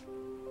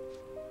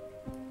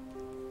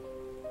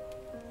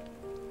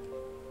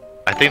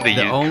 I think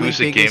the only Yakuza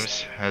biggest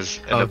games has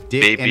of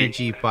Dick baby.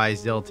 Energy by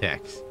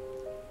Ziltex.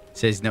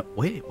 Says no.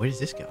 Wait, where does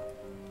this go?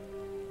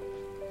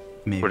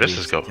 Maybe Where does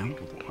this go? stumbled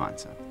upon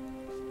some.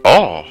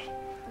 Oh,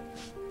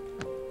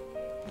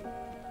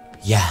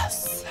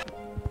 Yes.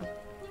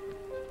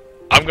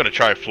 I'm gonna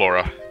try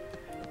Flora.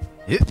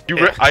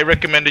 I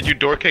recommended you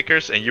Door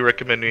Kickers, and you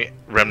recommended me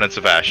Remnants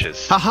of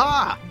Ashes.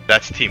 Haha!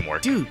 That's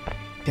teamwork. Dude,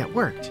 that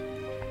worked.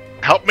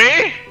 Help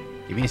me!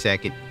 Give me a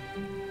second.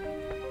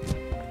 Do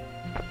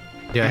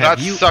I Do have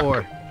not you suck.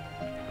 or...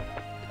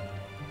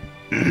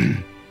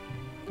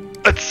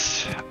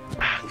 Let's.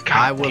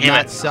 I will damn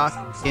not it. suck,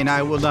 and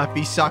I will not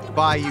be sucked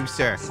by you,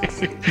 sir.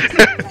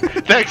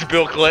 Thanks,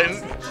 Bill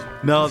Clinton.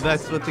 No,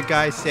 that's what the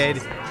guy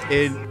said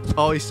in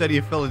Always Sunny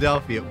in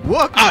Philadelphia.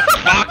 Whoop! Ah,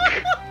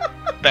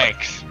 fuck!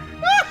 Thanks.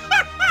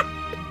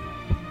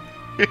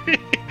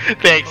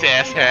 Thanks,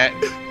 asshat.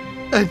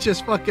 I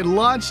just fucking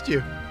launched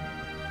you.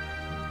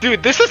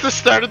 Dude, this is the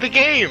start of the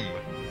game.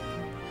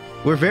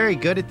 We're very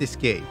good at this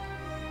game.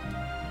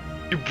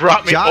 You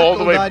brought me all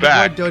the way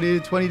back.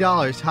 Donated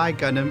 $20. Hi,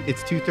 Gundam.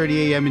 It's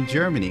 2:30 a.m. in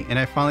Germany, and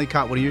I finally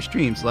caught one of your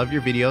streams. Love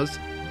your videos,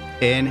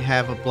 and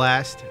have a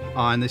blast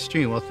on the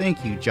stream. Well,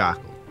 thank you,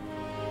 Jockle.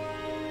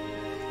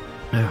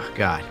 Oh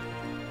God.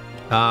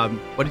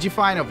 What did you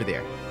find over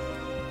there?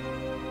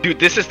 Dude,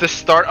 this is the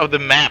start of the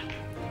map.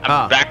 I'm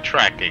Oh.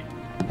 backtracking.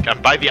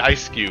 I'm by the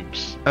ice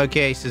cubes.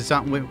 Okay, so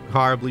something went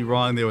horribly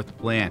wrong there with the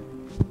plan.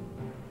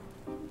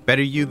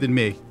 Better you than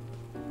me.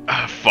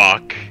 Ah,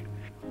 fuck.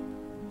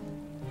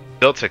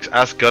 Biltix,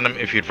 ask Gundam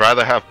if you'd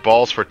rather have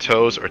balls for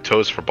toes or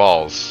toes for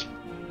balls.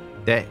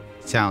 That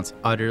sounds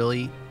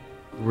utterly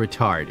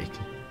retarded.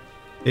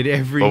 In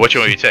every. Well, which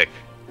one will you take?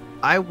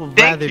 I will Thank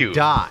rather you.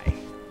 die.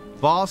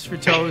 Balls for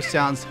toes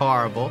sounds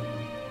horrible.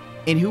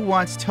 And who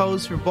wants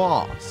toes for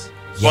balls?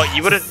 Well,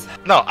 you wouldn't.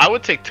 No, I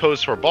would take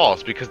toes for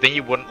balls because then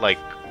you wouldn't like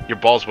your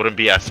balls wouldn't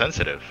be as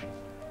sensitive.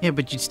 Yeah,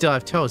 but you'd still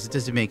have toes. It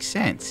doesn't make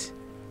sense.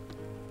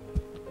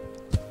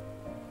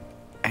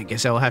 I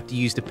guess I will have to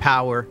use the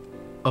power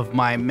of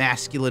my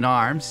masculine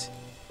arms.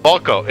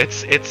 Balko,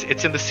 it's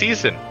in the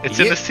season. It's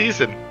in Yeah. the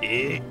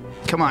season.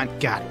 Come on,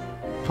 got it.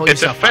 Pull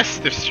It's a yourself up.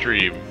 festive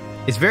stream.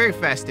 It's very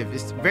festive.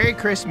 It's very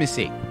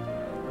Christmassy.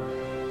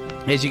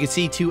 As you can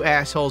see, two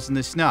assholes in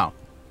the snow.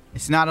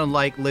 It's not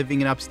unlike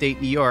living in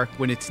upstate New York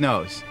when it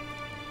snows.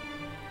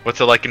 What's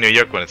it like in New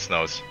York when it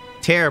snows?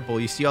 Terrible.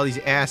 You see all these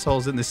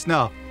assholes in the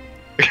snow.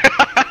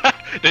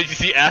 Did you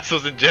see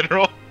assholes in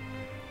general?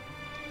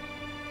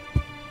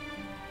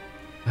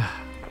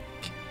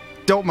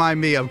 Don't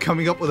mind me. I'm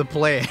coming up with a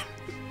plan.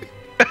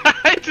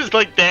 It's just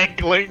like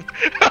dangling.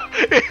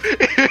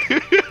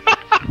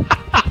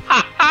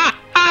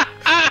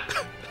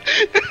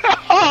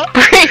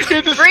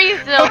 Breathe,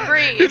 Zill,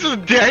 breathe. It's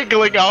just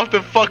dangling off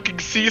the fucking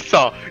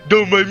seesaw.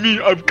 Don't mind me,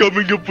 I'm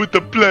coming up with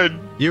a plan.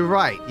 You're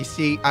right. You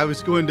see, I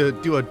was going to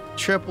do a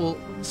triple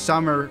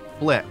summer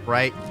flip,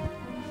 right?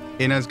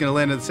 And I was going to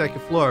land on the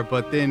second floor,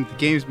 but then the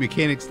game's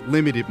mechanics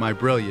limited my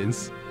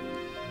brilliance.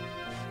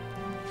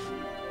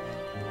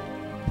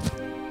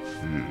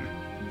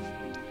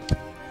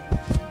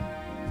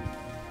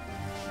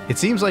 It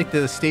seems like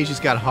the stages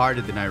got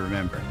harder than I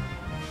remember.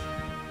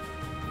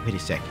 Wait a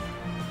second.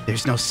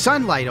 There's no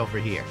sunlight over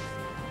here.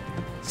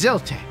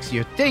 Ziltex,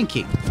 you're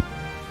thinking.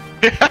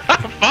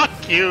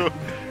 Fuck you.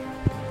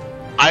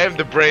 I am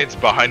the brains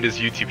behind his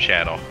YouTube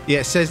channel.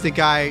 Yeah, says the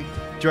guy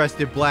dressed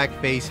in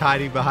blackface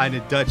hiding behind a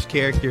Dutch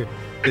character.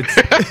 It's...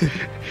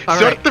 All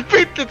Shut right, the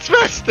beat, it's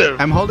festive.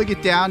 I'm holding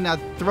it down. Now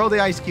throw the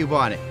ice cube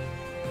on it.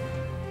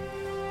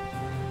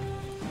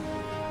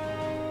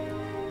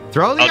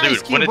 Throw the Oh, dude,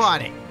 ice when cube it's-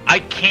 on it. I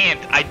can't.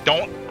 I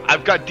don't.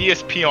 I've got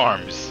DSP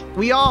arms.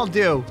 We all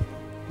do.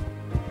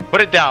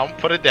 Put it down.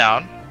 Put it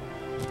down.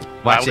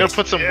 Watch I'm gonna this.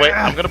 put some weight.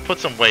 I'm gonna put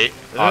some weight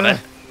on it.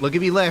 Look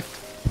at me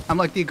lift. I'm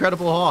like the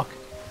Incredible Hulk.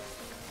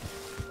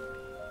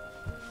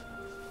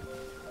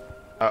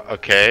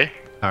 Okay.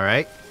 All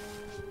right.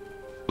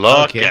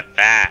 Look Okay. at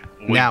that.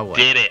 We Now what?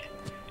 did it.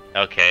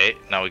 Okay.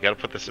 Now we gotta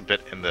put this a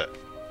bit in the.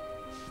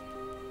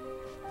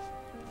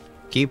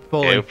 Keep Okay,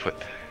 pulling. we'll put.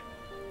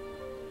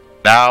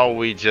 Now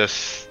we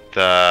just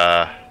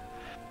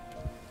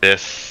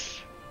this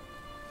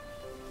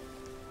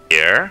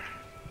here,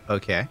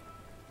 Okay.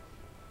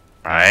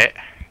 right?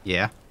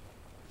 Yeah.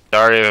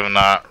 Sorry if I'm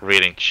not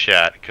reading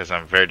chat because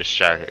I'm very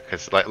distracted.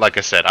 Because like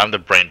I said, I'm the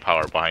brain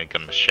power behind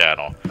Gunma's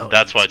channel. Oh,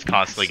 That's why it's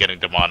constantly getting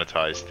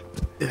demonetized.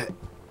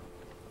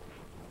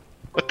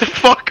 What the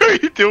fuck are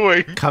you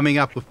doing? Coming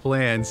up with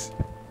plans.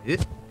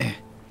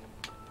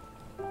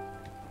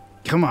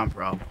 Come on,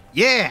 bro.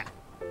 Yeah.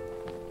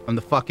 I'm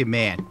the fucking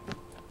man.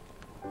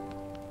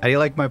 How do you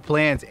like my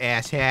plans,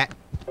 asshat?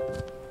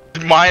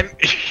 Mine.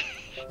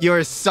 You're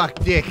a suck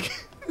dick.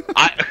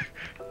 I.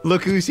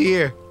 Look who's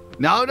here.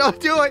 No, don't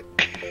do it.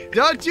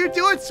 Don't you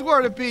do it,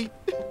 Swartapy.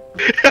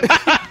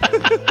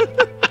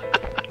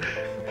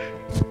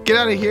 Get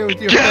out of here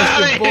with your Get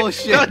out of fucking here.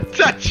 bullshit. Don't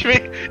touch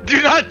me!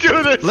 Do not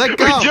do this! Let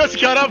go. We just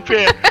got up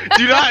here!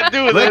 Do not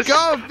do Let this.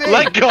 go of me.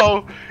 Let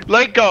go.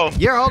 Let go.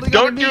 You're holding on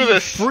Don't to me, do you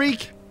this.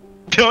 freak.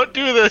 Don't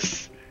do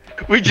this.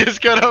 We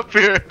just got up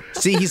here.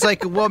 See, he's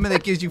like a woman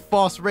that gives you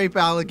false rape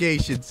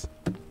allegations.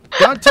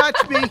 Don't touch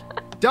me.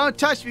 Don't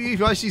touch me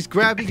while she's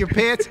grabbing your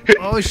pants.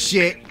 Oh,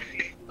 shit.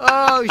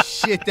 Oh,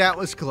 shit. That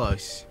was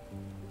close.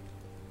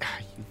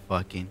 You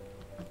fucking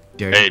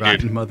dirty, Hey,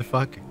 rotten dude.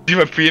 motherfucker. See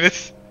my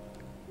penis?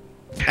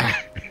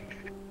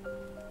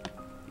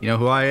 You know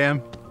who I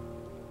am?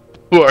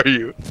 Who are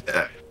you?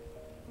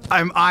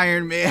 I'm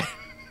Iron Man.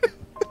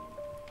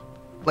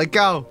 Let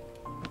go.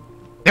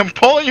 I'm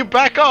pulling you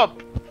back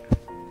up.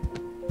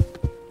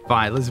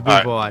 Fine, let's move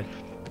Alright. on.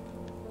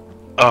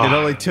 Oh. It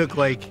only took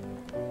like...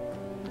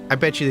 I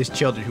bet you there's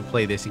children who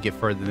play this and get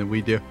further than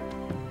we do.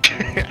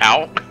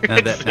 Ow. No,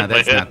 that's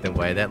not the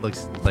way. That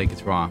looks like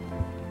it's wrong.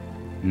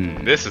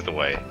 Hmm. This is the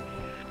way.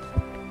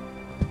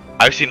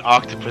 I've seen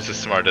octopuses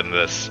smarter than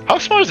this. How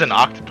smart is an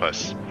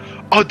octopus?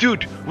 Oh,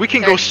 dude, we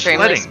can They're go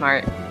extremely sledding.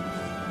 smart.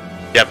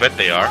 Yeah, I bet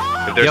they are.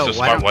 If they're Yo, so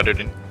why smart, don't- why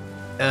didn't...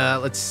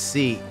 Let's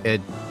see.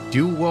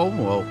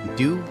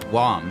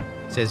 Duwom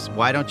says,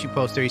 why don't you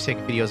post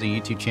 30-second videos on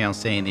your YouTube channel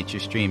saying that you're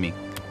streaming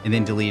and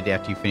then delete it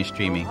after you finish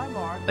streaming?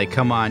 Like,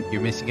 come on,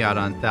 you're missing out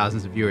on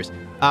thousands of viewers.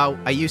 Oh,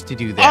 I used to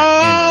do that.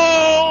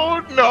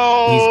 Oh,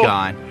 no. And he's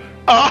gone.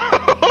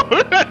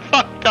 Oh, that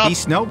fucked up.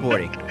 He's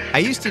snowboarding. I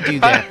used to do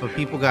that, but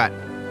people got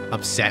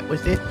upset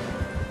with it.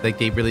 Like,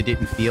 they really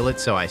didn't feel it,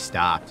 so I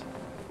stopped.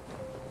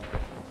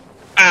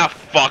 Ah,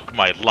 fuck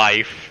my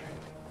life.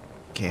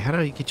 Okay, how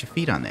do you get your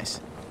feet on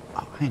this?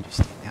 Oh, I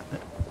understand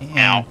that.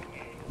 Ow.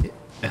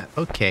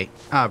 Okay,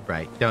 all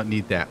right. Don't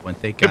need that one.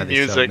 Thank God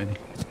there's so Music. many.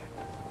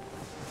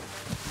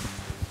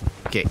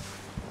 Okay,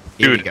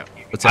 here we Dude, go.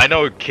 What's up? I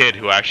know a kid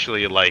who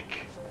actually,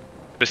 like,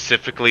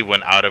 specifically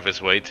went out of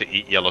his way to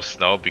eat yellow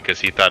snow because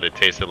he thought it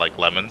tasted like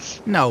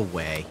lemons. No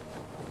way.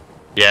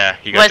 Yeah,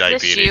 he got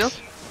Was this diabetes.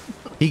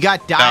 you? He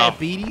got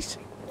diabetes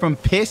from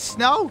piss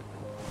snow?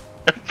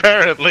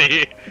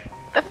 Apparently.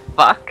 The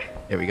fuck?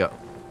 There we go.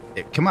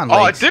 There, come on, Oh,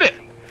 I legs. did it.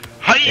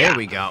 Hi-ya. There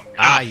we go.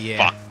 Ah,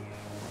 yeah. Fuck.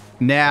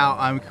 Now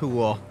I'm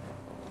cool.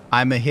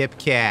 I'm a hip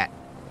cat.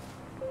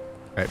 All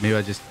right, maybe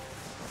I'll just...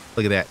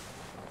 Look at that.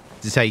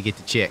 This is how you get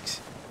the chicks.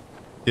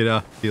 You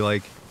know, be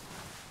like...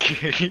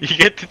 You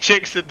get the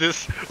chicks with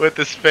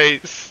this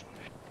face.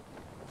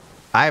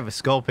 I have a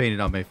skull painted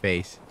on my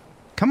face.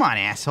 Come on,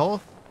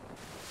 asshole.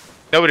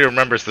 Nobody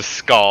remembers the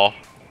skull.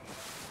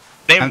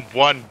 Name I'm-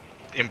 one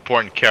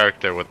important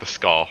character with the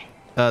skull.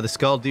 The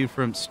skull dude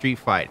from Street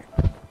Fighter.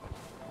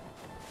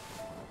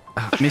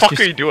 What the fuck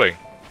are you doing?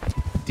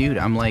 Dude,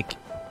 I'm like...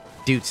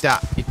 Dude,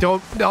 stop. You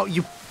don't... No,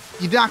 you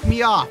knocked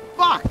me off.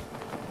 Fuck!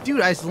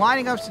 Dude, I was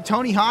lining up some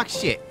Tony Hawk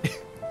shit.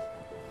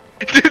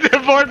 Dude,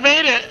 the board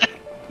made it.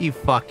 You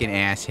fucking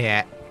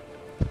asshat.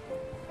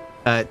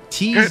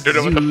 T I don't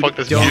know what the fuck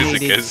this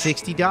music donated is.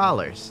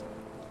 $60.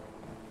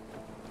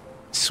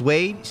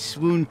 Suede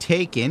swoon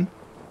taken.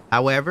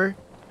 However,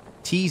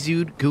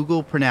 T-Zood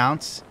Google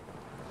pronounce.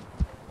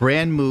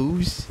 Brand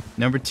moves.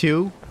 Number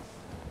 2.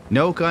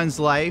 No Guns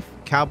Life.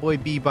 Cowboy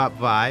Bebop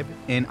vibe.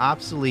 And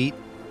obsolete.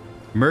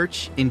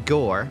 Merch and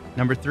gore.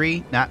 Number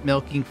 3. Not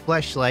milking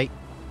fleshlight.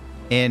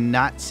 And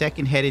not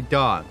second-headed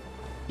dog.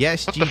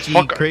 Yes, What the GG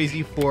fuck are-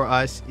 crazy for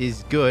us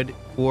is good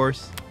for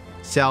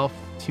self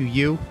to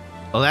you.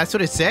 Well, that's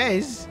what it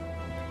says.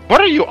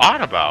 What are you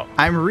on about?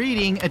 I'm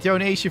reading a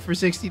donation for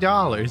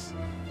 $60.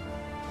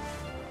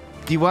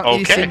 Do you want me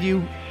to Okay. send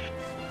you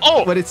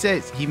Oh, what it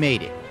says? He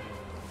made it.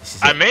 This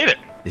is I it. made it.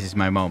 This is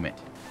my moment.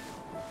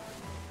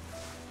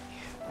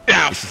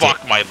 Ah, This is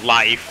fuck my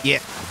life. Yeah.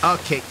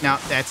 Okay. No,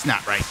 that's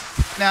not right.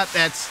 No,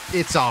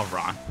 it's all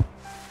wrong.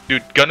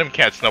 Dude, Gundam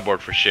can't snowboard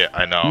for shit,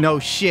 I know. No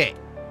shit.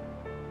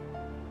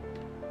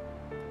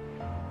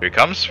 Here he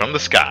comes from the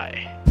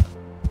sky.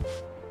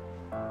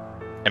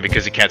 And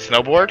because he can't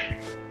snowboard?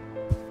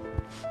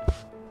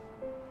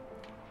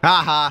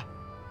 Haha.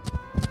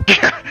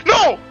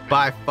 No!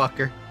 Bye,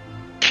 fucker.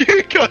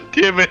 God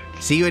damn it.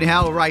 See you in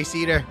hell, Rice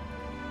Eater.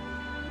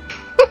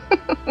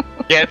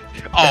 Yeah.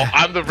 Oh,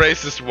 I'm the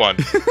racist one.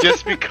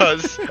 Just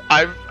because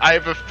I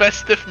have a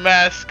festive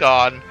mask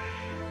on,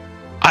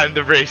 I'm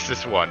the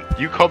racist one.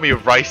 You call me a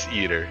rice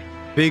eater.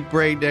 Big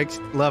brain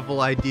next level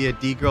idea.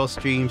 D-Girl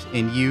streams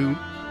and you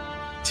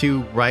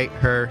to write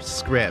her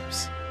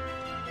scripts.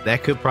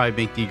 That could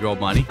probably make D-Girl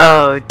money.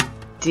 Oh,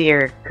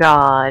 dear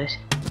God.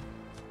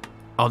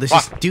 Oh, this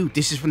What? is... Dude,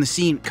 this is from the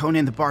scene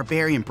Conan the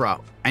Barbarian,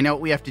 bro. I know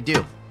what we have to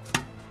do.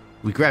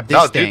 We grab this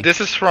No, thing. dude, this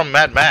is from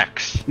Mad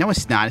Max. No,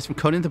 it's not. It's from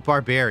Conan the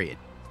Barbarian.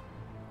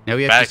 Now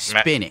we have Mac- to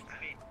spin it.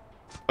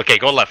 Okay,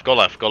 go left, go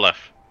left, go left.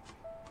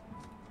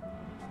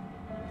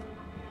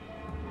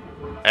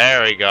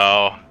 There we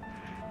go.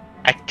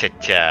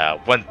 Acha-cha.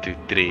 1, 2,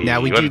 3.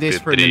 Now we 1, do this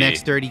 2, for the 3.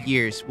 next 30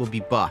 years. We'll be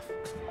buff.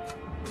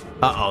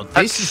 Uh-oh.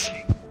 This is...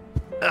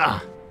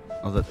 Ugh.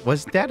 Oh,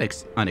 wasn't that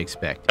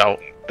unexpected?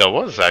 That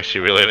was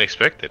actually really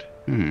unexpected.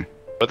 Hmm.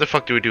 What the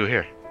fuck do we do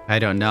here? I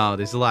don't know.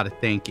 There's a lot of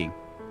thinking.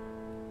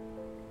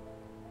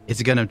 It's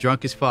a gun I'm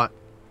drunk as fuck.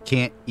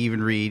 Can't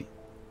even read.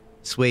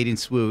 Swayed and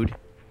swooed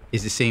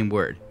is the same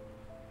word.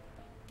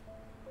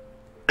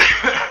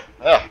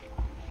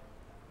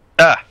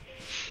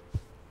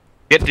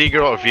 Get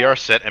D-Girl a VR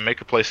set and make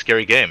her play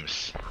scary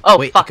games. Oh,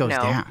 Wait, fuck it goes no.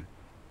 down.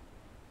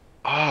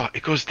 Oh,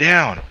 it goes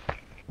down.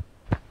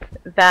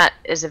 That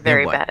is a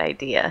very what? bad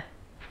idea.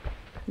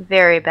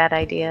 Very bad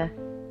idea.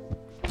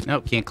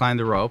 Nope, can't climb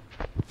the rope.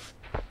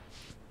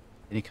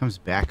 And it comes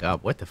back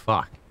up. What the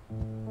fuck?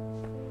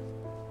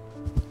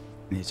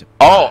 There's a...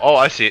 Oh,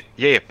 I see it.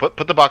 Yeah, put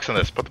the box in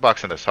this. Put the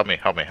box in this. Help me.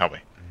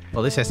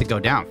 Well, this has to go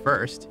down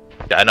first.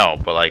 Yeah, I know,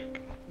 but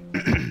like,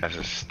 it has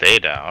to stay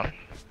down.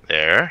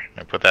 There.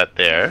 And put that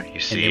there. You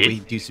And see? then we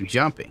do some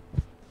jumping.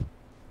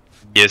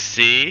 You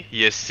see?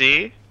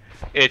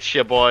 It's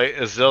your boy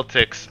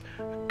Ziltix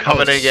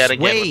coming in yet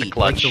again with the suede,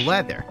 clutch. like the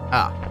leather.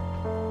 Ah.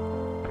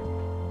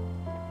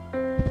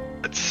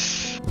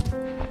 It's...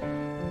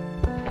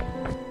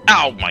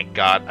 Ow, my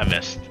God, I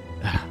missed.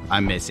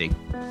 I'm missing.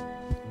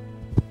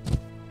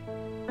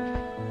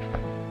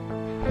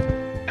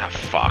 Ah,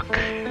 fuck.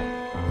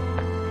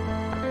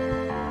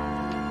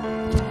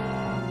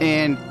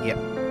 And,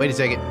 yeah. Wait a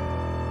second.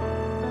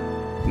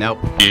 Nope.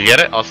 You get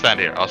it? I'll stand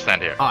here.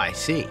 Oh, I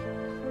see.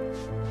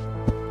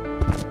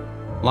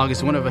 Long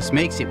as one of us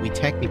makes it, we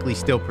technically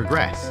still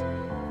progress.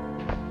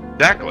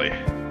 Exactly.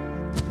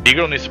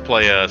 Eagle needs to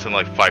play something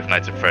like Five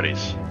Nights at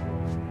Freddy's.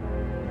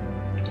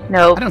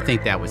 Nope. I don't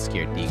think that would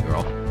scare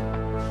D-Girl.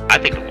 I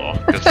think it will,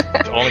 because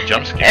it's only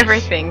jump scares.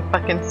 Everything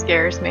fucking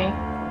scares me.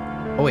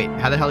 Oh, wait.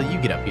 How the hell did you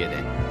get up here,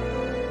 then?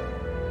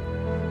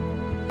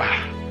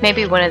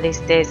 Maybe one of these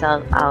days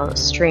I'll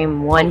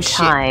stream one shit.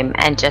 time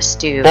and just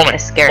do Pull me, a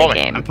scary pull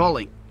me. game. I'm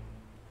pulling.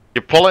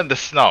 You're pulling the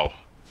snow.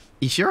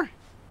 You sure?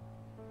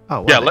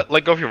 Oh, well, Yeah, then.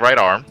 let go of your right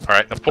arm.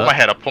 Alright, now pull my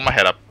head up,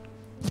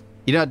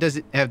 You know, it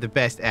doesn't have the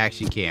best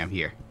action cam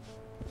here.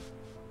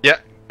 Yeah,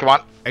 come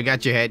on. I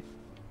got your head.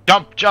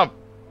 Jump!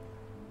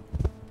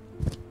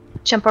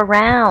 Jump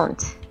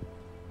around.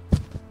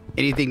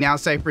 Anything now,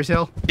 Cypress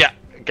Hill? Yeah,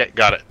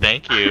 got it.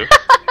 Thank you.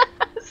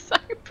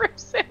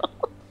 Cypress Hill.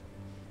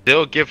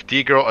 They'll give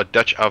D-Girl a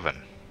Dutch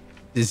oven.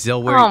 Is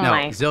Zill wearing... Oh no,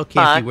 my Zill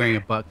can't fuck. be wearing a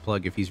butt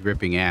plug if he's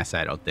ripping ass,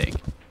 I don't think.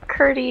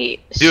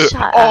 Curdy, Dude,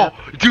 shut up.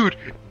 dude,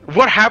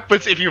 what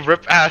happens if you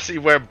rip ass and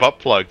you wear a butt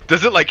plug?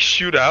 Does it, like,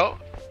 shoot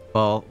out?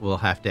 Well, we'll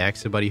have to ask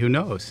somebody who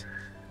knows.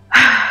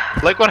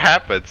 Like, what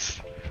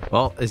happens?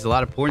 Well, there's a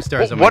lot of porn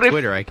stars Well, on my what if-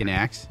 Twitter I can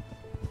ask.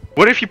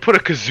 What if you put a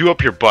kazoo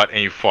up your butt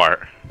and you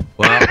fart?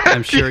 Well,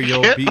 I'm sure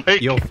You can't,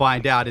 like- you'll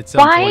find out at some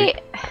Why?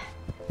 point.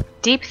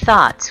 Deep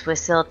thoughts with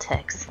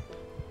Ziltix.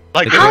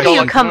 Like, How How it's do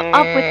you like- come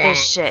up with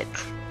this shit?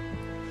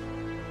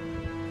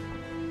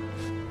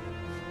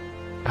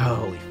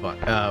 Holy fuck.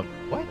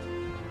 What?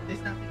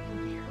 There's nothing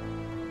in here.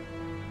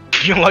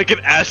 You like an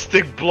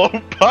Aztec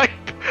blowpipe?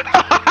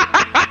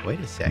 Wait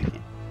a second.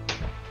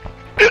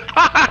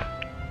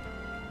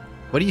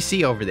 What do you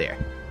see over there?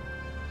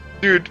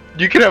 Dude,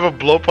 you can have a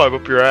blowpipe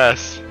up your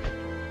ass.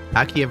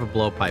 How can you have a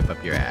blowpipe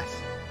up your ass?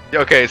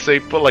 Okay, so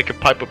you put like a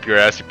pipe up your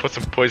ass, you put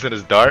some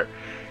poisonous dart,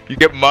 you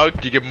get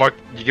mugged, you get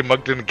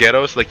mugged in the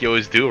ghettos like you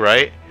always do,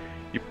 right?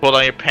 You pull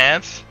down your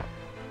pants,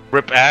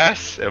 rip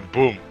ass, and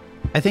boom.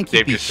 I think you'd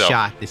Save be yourself.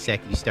 shot the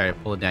second you started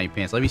pulling down your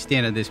pants. Let me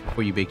stand on this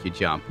before you make your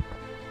jump.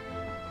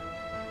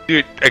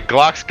 Dude, a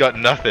Glock's got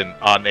nothing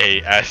on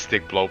a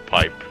Aztec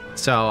blowpipe.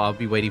 So I'll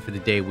be waiting for the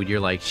day when you're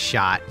like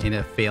shot in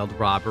a failed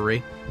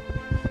robbery.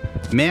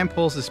 Man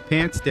pulls his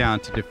pants down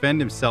to defend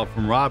himself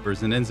from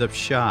robbers and ends up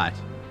shot.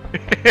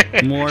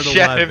 More at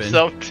Shot 11.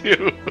 himself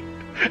too.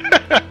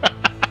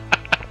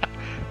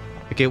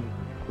 Okay,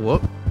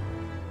 whoop.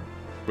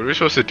 What are we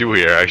supposed to do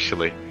here,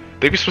 actually? I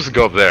think we're supposed to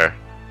go up there.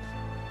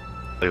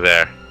 Like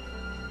there.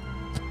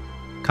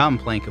 Come,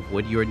 plank of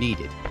wood, you are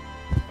needed.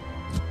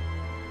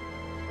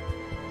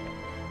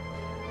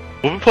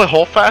 Will we play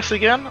Hold Fast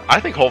again? I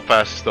think Hold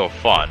Fast is still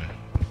fun.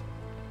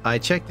 I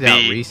checked it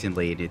out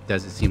recently, and it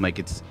doesn't seem like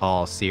it's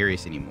all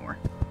serious anymore.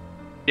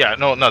 Yeah,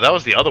 no, that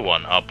was the other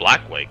one,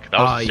 Black Wake. That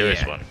was the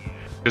serious one.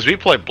 Because we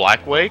played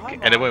Black Wake,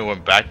 and then when we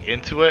went back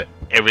into it,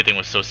 everything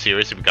was so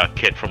serious, and we got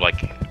kicked from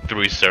like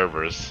 3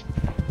 servers.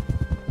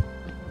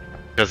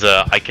 Because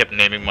I kept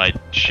naming my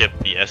ship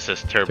the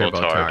SS Turbo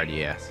Tard.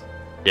 Yes.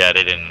 Yeah,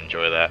 they didn't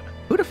enjoy that.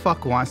 Who the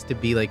fuck wants to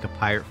be like a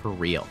pirate for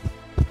real?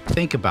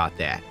 Think about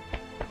that.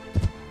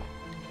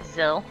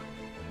 Zill.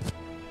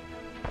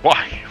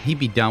 Why? He'd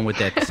be done with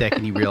that the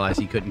second he realized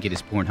he couldn't get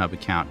his Pornhub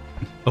account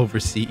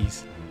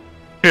overseas.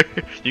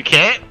 You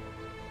can't?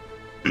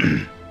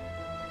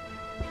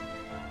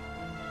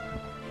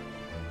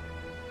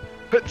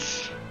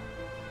 But...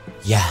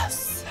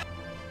 Yes.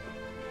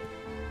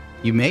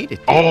 You made it.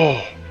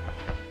 Dude.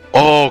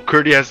 Oh,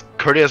 Curdy has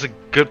a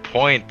good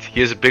point. He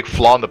has a big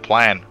flaw in the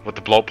plan with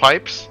the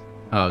blowpipes.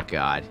 Oh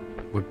god,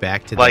 we're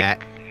back to Like,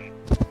 that.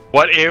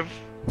 what if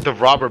the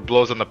robber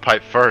blows on the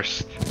pipe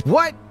first?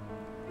 What?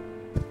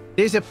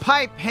 There's a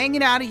pipe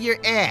hanging out of your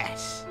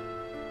ass.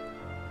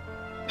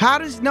 How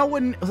does no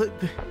one?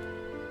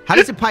 How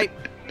does a pipe?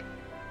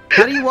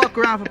 How do you walk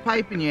around with a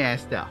pipe in your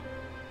ass though,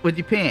 with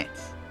your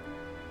pants?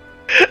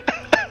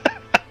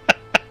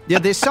 Yeah,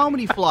 there's so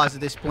many flaws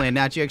of this plan.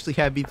 Now that you actually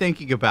have me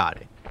thinking about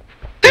it.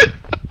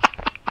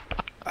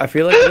 I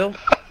feel like, Bill,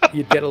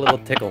 you'd get a little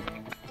tickle.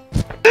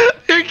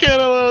 You get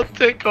a little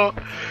tickle.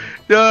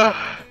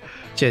 Yeah.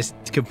 Just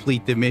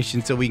complete the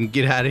mission so we can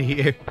get out of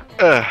here.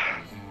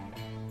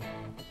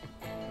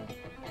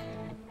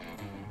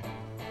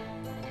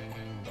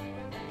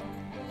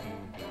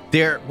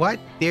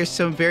 There's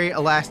some very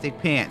elastic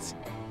pants.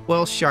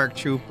 Well, Shark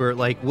Trooper,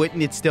 like,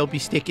 wouldn't it still be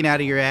sticking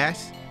out of your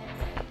ass?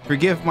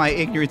 Forgive my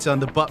ignorance on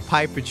the butt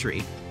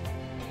pipertry.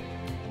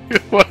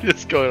 What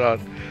is going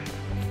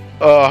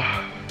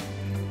on?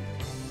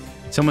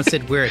 Someone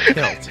said wear a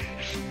kilt.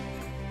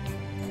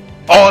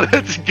 Oh,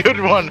 that's a good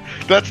one.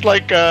 That's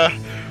like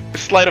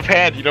sleight of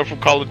hand, you know, from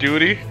Call of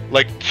Duty.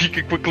 Like, you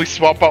can quickly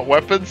swap out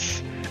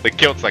weapons. The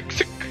kilt's like,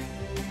 sick.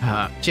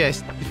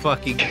 Just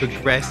fucking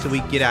progress so we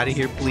can get out of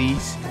here,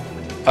 please.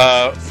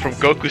 From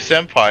Goku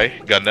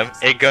Senpai, Gundam.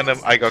 Hey Gundam,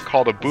 I got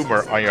called a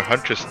boomer on your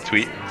Huntress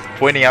tweet,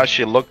 pointing out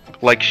she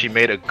looked like she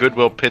made a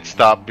Goodwill pit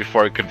stop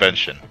before a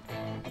convention.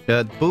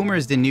 Boomer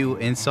is the new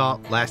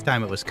insult. Last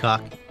time it was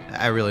cuck.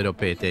 I really don't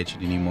pay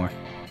attention anymore.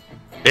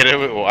 It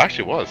well,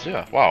 actually was,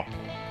 yeah. Wow.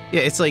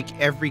 Yeah, it's like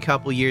every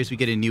couple years we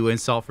get a new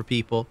insult for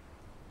people.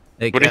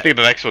 Like, What do you think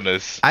the next one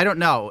is? I don't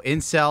know.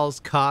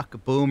 Incels, cuck,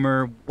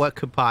 boomer. What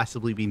could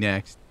possibly be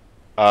next?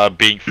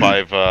 Being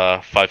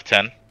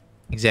 5'10".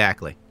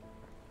 Exactly.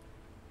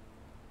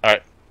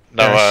 Alright.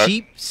 No,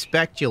 Sheep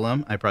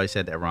speculum. I probably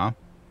said that wrong.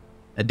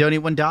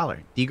 Donate $1.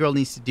 D-Girl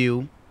needs to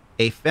do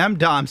a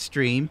femdom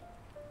stream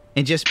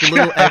and just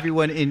belittle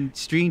everyone in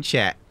stream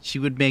chat. She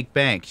would make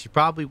bank. She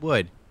probably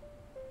would.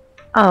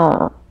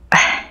 Oh.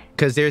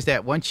 Because there's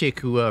that one chick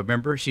who,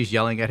 remember, she's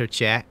yelling at her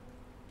chat,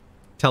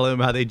 telling them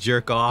how they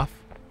jerk off.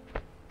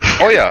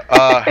 Oh yeah,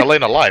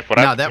 Helena Live. What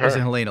No, happened that to her?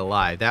 wasn't Helena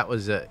Live. That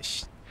was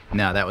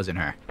no, that wasn't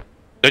her.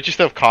 Don't you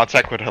still have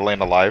contact with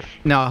Helena Live?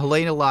 No,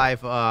 Helena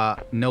Live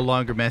no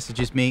longer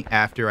messages me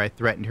after I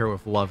threatened her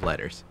with love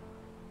letters.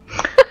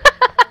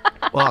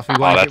 Well, if you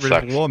want to that get rid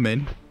of sucks. a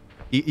woman,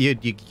 you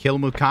kill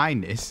them with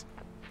kindness.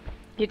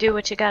 You do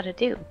what you gotta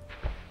do.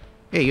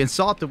 Hey, you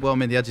insult the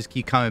woman, they'll just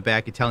keep coming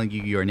back and telling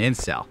you you're an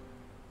incel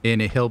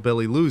and a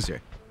hillbilly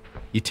loser.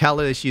 You tell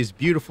her that she has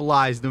beautiful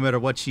eyes no matter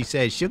what she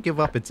says, she'll give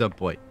up at some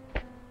point.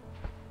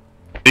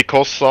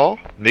 Nicole Slaw?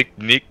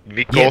 Nicole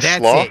Yeah, that's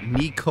Slaw? it.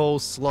 Nicole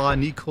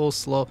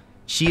Slaw.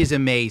 She is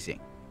amazing.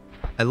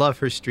 I love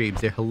her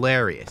streams. They're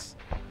hilarious.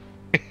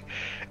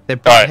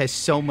 That bitch Alright. has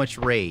so much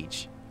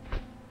rage.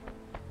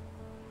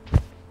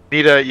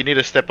 You need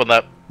to step on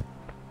that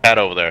pad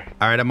over there.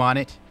 All right, I'm on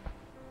it.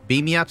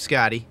 Beam me up,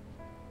 Scotty.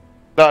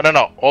 No,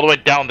 all the way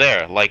down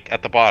there, like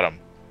at the bottom.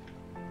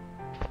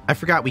 I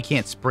forgot we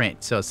can't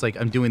sprint, so it's like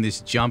I'm doing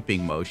this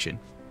jumping motion.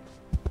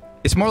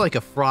 It's more like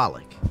a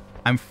frolic.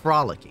 I'm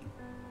frolicking.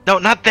 No,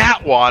 not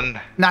that one.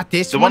 Not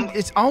this The one. one-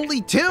 It's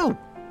only 2.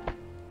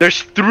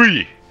 There's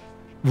 3.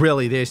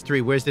 Really, there's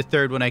 3. Where's the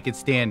third one I could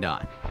stand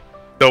on?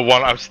 The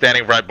one I'm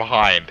standing right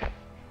behind. Do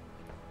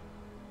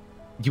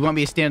you want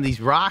me to stand on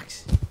these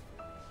rocks?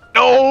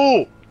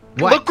 No!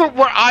 What? Look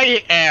where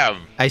I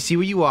am. I see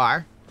where you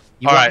are.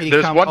 You All want right, me to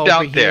there's come one over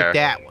down here? there.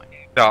 That one.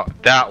 No,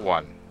 that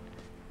one.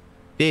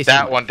 This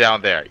That one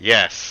down there.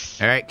 Yes.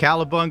 All right,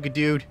 Cowabunga,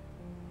 dude.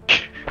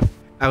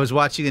 I was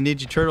watching the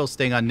Ninja Turtles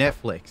thing on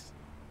Netflix.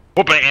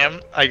 Oh, bam!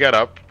 I got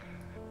up.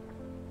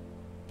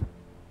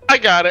 I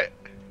got it.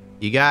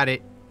 You got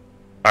it.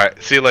 All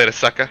right. See you later,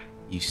 sucker.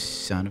 You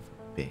son of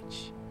a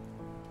bitch.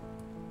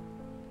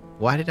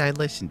 Why did I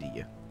listen to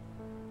you?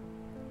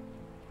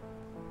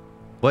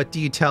 What do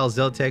you tell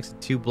Zeltex with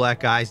 2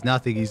 black eyes?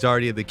 Nothing. He's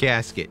already in the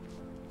casket.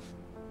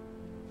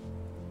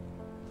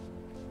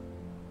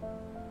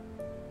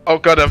 Oh,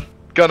 got him.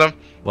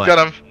 What?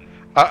 Got him.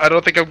 I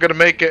don't think I'm gonna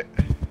make it.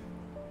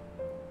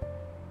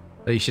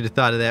 Oh, you should have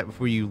thought of that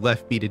before you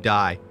left me to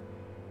die.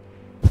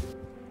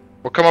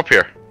 Well, come up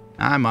here.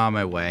 I'm on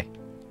my way.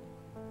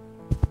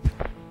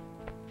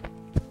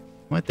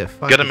 What the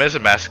fuck? Get him as a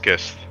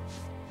masochist.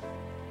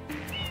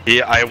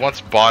 I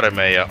once bought him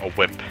a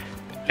whip,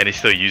 and he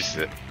still uses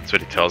it. That's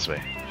what he tells me.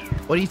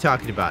 What are you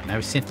talking about? And I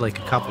was sent like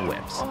a couple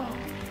whips.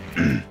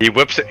 He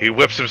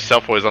whips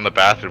himself while he's on the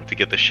bathroom to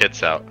get the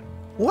shits out.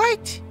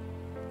 What?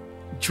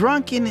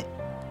 Drunken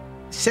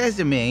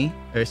Sesame,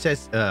 or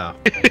says,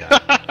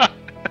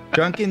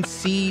 Drunken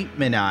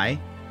Semenai.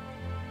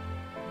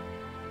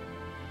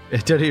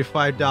 Donated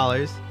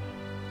 $5.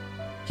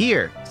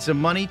 Here,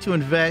 some money to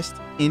invest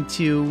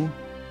into.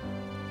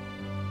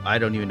 I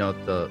don't even know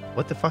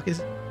what the fuck is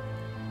it?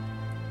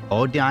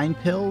 Odine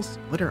pills?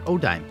 What are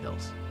Odine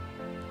pills?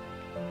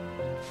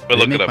 But Do they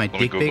look make it up. my Let me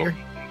dick Google. bigger?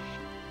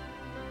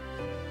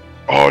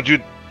 Oh,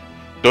 dude,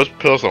 those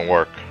pills don't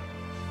work.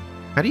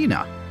 How do you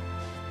know?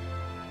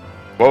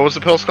 What was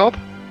the pills called?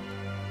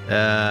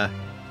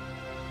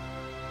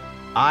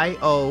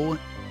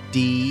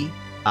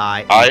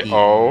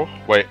 IODI.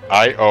 Wait,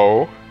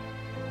 IO.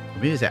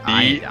 Maybe is that D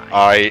iodine?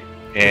 I It's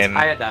N.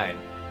 iodine.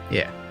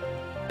 Yeah.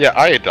 Yeah,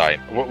 iodine.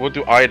 What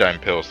do iodine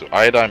pills do?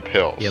 Iodine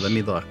pills. Yeah, let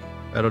me look.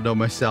 I don't know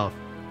myself.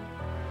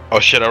 Oh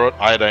shit! I wrote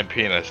iodine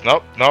penis.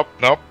 Nope.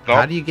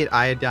 How do you get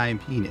iodine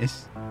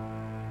penis?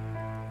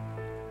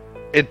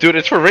 Dude,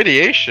 it's for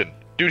radiation.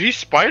 Dude, he's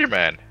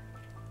Spider-Man.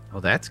 Oh,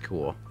 that's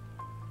cool.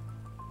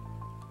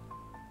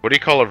 What do you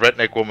call a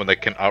redneck woman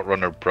that can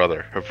outrun her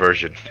brother? Her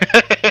version.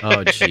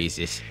 Oh,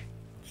 Jesus.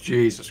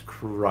 Jesus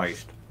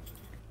Christ.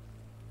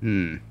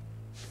 There's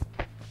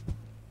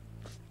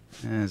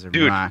a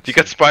Dude, rock. you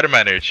got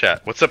Spider-Man in your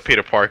chat. What's up,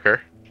 Peter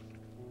Parker?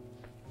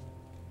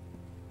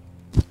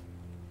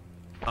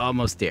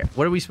 Almost there.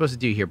 What are we supposed to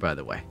do here, by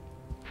the way?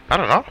 I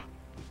don't know.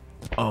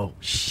 Oh,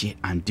 shit.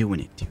 I'm doing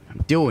it, dude.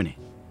 I'm doing it.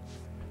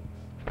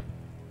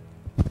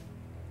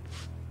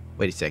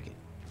 Wait a second.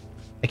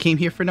 I came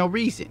here for no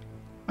reason.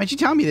 Why'd you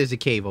tell me there's a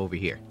cave over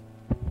here?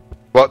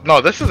 Well,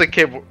 no, this is a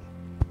cave.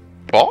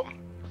 Ball?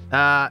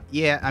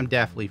 Yeah, I'm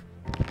definitely...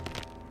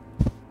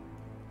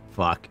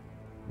 Fuck.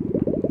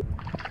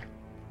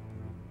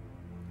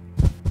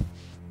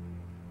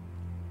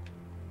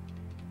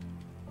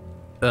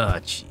 Oh,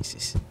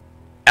 Jesus.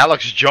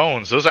 Alex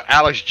Jones. Those are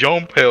Alex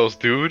Jones pills,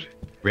 dude.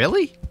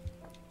 Really?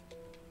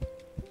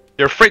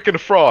 You're a freaking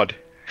fraud.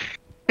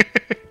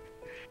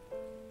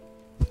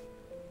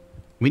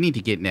 We need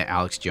to get in that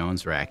Alex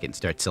Jones racket and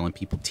start selling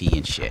people tea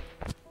and shit.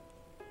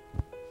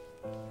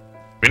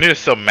 We need to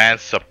sell man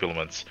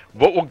supplements.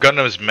 What will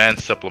Gundam's man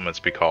supplements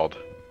be called?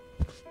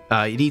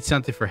 You need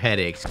something for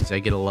headaches, because I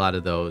get a lot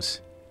of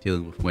those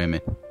dealing with women.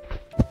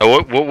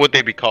 What would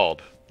they be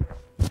called?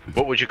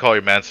 What would you call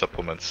your man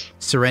supplements?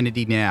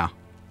 Serenity Now.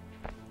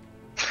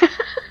 Why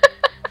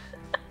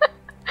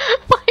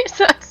is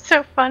that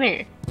so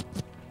funny?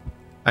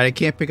 I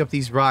can't pick up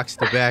these rocks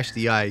to bash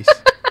the ice.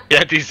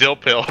 Yeah, Diesel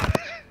pill.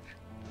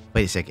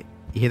 Wait a second.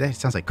 You hear that? It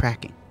sounds like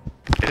cracking.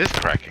 It is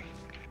cracking.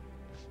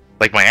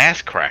 Like my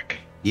ass crack.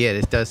 Yeah,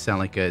 this does sound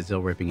like a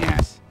Zill ripping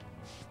ass.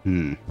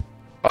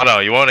 Oh no,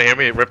 you want to hear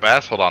me rip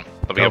ass? Hold on.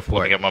 Let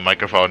me get my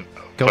microphone.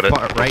 Go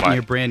fart right in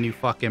your brand new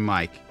fucking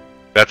mic.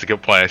 That's a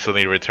good point. I still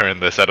need to return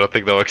this. I don't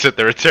think they'll accept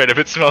the return if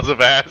it smells of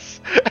ass.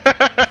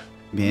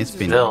 Man, it's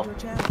been...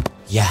 Zill,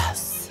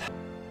 Yes.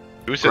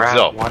 Who said grab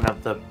Zill? one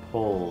of the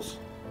poles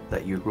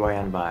that you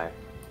ran by.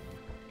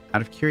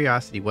 Out of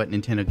curiosity, what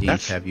Nintendo games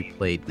That's- have you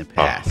played in the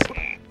past?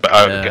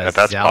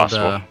 That's Zelda,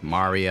 possible.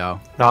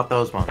 Mario. Not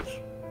those ones.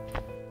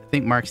 I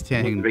think Mark's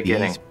telling The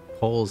beginning. these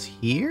poles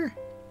here?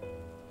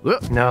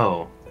 Whoop.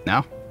 No.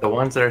 No? The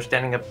ones that are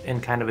standing up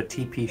in kind of a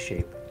TP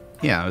shape.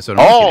 Yeah, that's what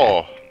I'm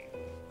looking Oh!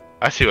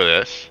 I see what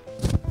it is.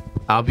 at.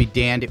 I'll be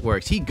damned, it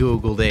works. He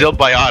Googled it.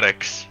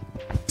 Zillbiotics.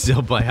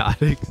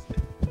 Zillbiotics.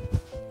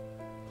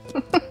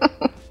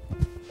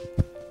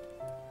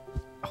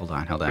 Hold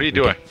on. What are you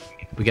doing?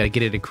 We gotta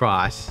get it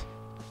across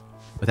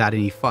without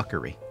any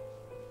fuckery.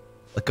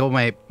 Let go of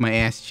my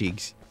ass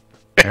cheeks.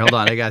 Here, hold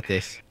on, I got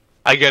this.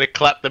 I gotta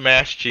clap them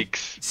ass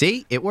cheeks.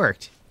 See? It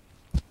worked.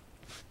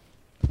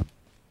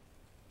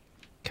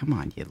 Come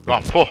on, you Come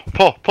on,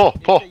 little...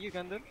 pull.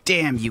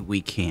 Damn you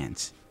weak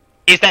hands.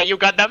 Is that you,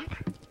 Gundam?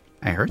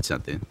 I heard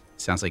something.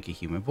 Sounds like a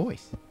human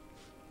voice.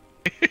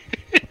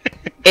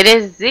 It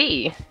is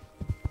Z.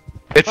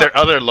 It's their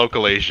other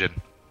local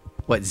Asian.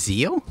 What,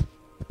 Zeal?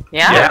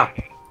 Yeah? Yeah.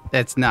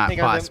 That's not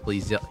possibly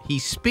Zeal. He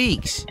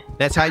speaks.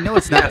 That's how I know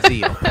it's not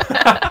Zeal.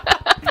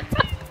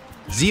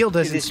 Zeal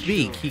doesn't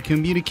speak. He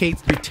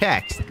communicates through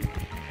text.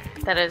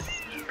 That is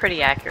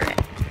pretty accurate.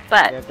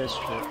 But That's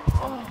true.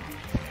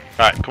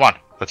 Alright, come on.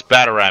 Let's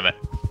batter ram it.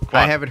 Come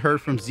I on. haven't heard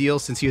from Zeal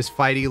since he was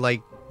fighting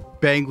like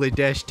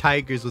Bangladesh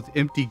tigers with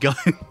empty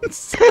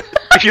guns.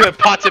 You had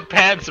pots and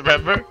pans,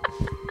 remember?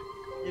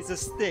 It's a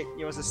stick.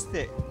 It was a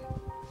stick.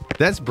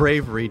 That's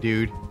bravery,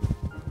 dude.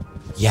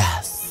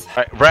 Yes.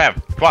 Alright,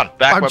 ram. Come on. I'm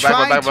Back.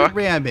 trying to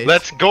ram it.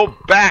 Let's go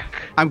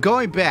back. I'm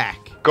going back.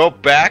 Go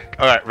back.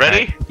 Alright,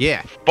 ready?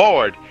 Yeah.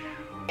 Forward.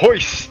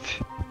 Hoist.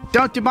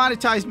 Don't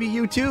demonetize me,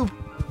 YouTube.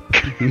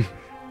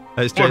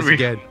 Let's try What this are we-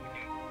 again.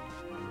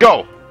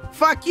 Go.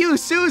 Fuck you,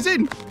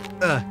 Susan.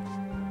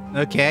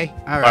 Okay.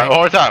 All Alright, right. one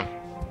more time.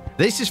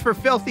 This is for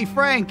Filthy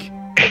Frank.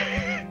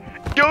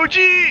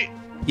 Yoji!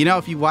 You know,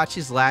 if you watch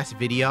his last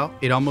video,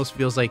 it almost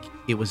feels like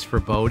it was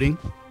foreboding.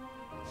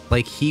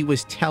 Like he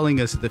was telling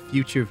us the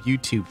future of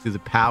YouTube through the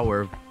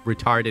power of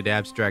retarded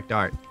abstract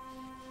art.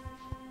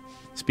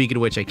 Speaking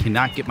of which, I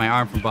cannot get my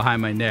arm from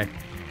behind my neck.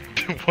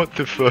 What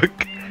the fuck?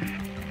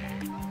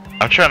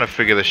 I'm trying to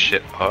figure this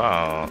shit.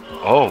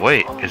 Oh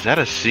wait, is that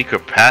a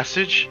secret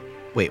passage?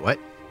 Wait, what?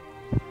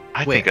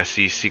 I Wait. think I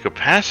see secret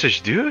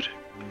passage, dude.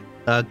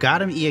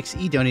 Got him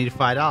EXE donated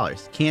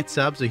 $5. Can't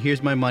sub, so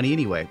here's my money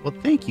anyway. Well,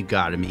 thank you,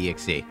 Got him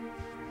EXE.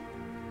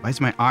 Why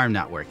is my arm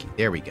not working?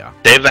 There we go.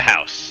 Save the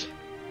house.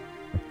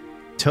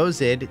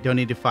 Tozid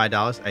donated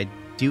 $5. I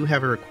do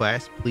have a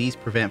request. Please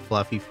prevent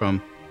Fluffy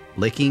from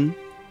licking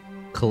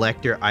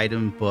collector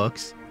item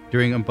books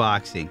during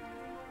unboxing.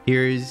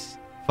 Here's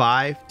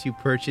 $5 to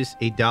purchase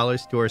a dollar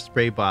store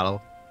spray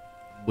bottle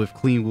with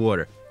clean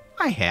water.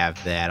 I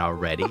have that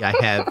already. I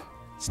have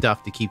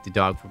stuff to keep the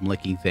dog from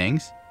licking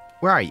things.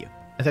 Where are you?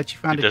 I thought you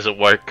found It it. doesn't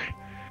work.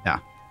 Yeah.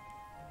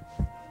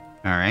 All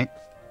right.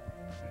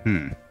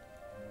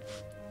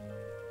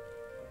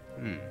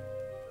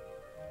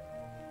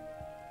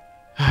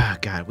 Ah,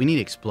 God, we need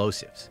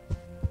explosives.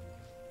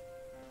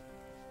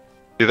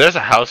 Dude, there's a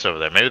house over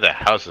there. Maybe the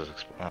house is.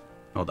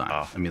 Hold on.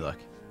 Oh. Let me look.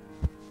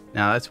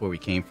 Now, that's where we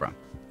came from.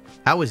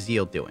 How is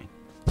Zeal doing?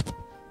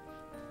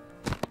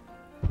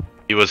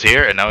 He was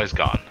here and now he's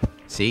gone.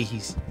 See,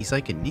 he's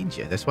like a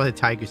ninja. That's why the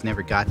tigers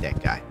never got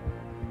that guy.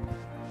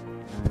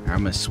 I'm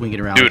gonna swing it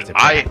around. Dude, like it's a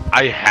bat.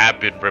 I have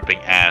been ripping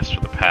ass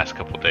for the past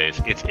couple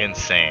days. It's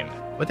insane.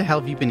 What the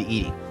hell have you been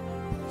eating?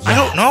 I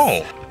don't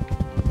know.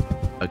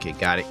 Okay,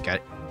 got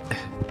it.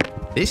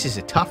 This is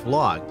a tough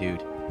log, dude.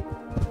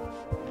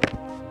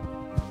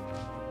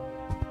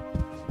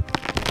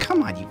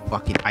 Come on, you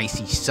fucking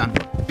icy son of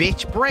a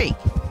bitch. Break!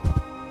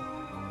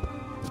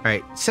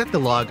 Alright, set the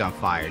log on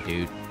fire,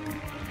 dude.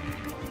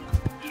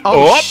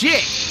 Oh, Oops.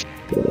 shit!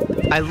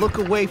 I look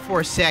away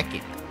for a second.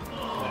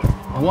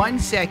 1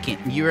 second,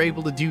 and you're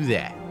able to do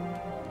that.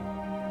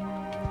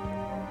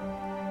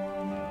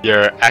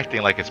 You're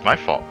acting like it's my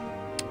fault.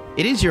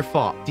 It is your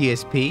fault,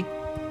 DSP.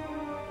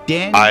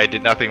 Dan... I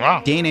did nothing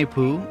wrong. Danny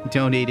Poo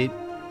donated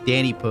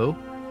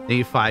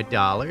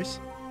 $5.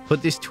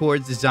 Put this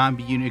towards the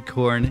zombie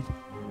unicorn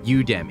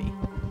Udemy.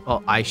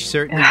 Well, I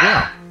certainly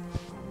will.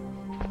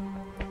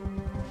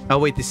 Oh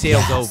wait, the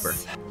sale's over.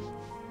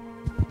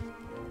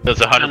 That's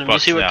 $100 You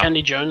see what now.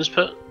 Candy Jones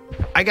put?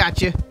 I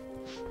got you.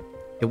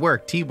 It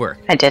worked. Teamwork.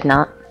 I did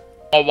not.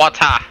 Oh,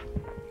 water.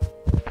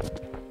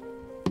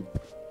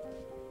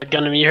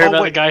 Gunham, you heard Oh,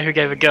 about wait. the guy who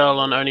gave a girl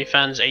on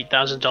OnlyFans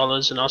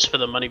 $8,000 and asked for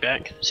the money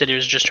back? Said he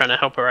was just trying to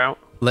help her out.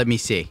 Let me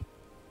see.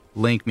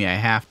 Link me. I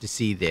have to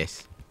see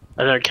this.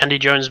 I know Candy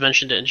Jones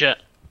mentioned it in chat.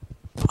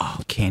 Oh,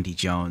 Candy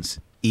Jones.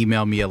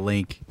 Email me a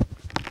link.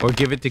 Or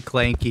give it to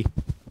Clanky.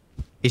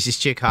 Is this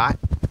chick hot?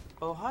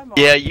 Oh, hi, Mom.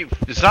 Yeah,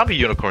 zombie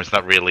unicorn's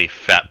not really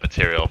fat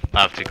material.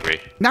 I have to agree.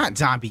 Not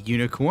zombie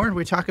unicorn.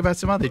 We're talking about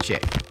some other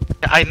chick.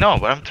 I know,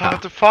 but I'm talking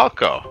to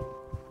Falco.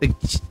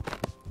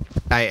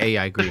 I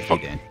agree with you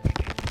then.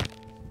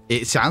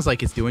 It sounds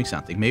like it's doing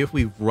something. Maybe if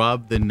we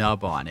rub the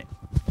nub on it.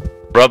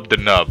 Rub the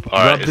nub.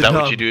 All Rub right, is the that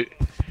nub. what you do?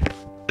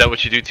 Is that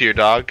what you do to your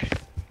dog?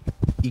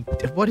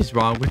 What is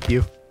wrong with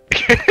you?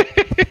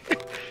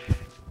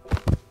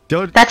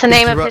 Don't That's the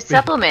name of interrupt his me.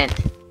 supplement.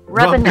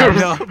 Rub the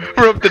Rub-a-nubs. nub.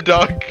 Rub the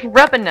dog.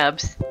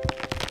 Rub-a-nubs.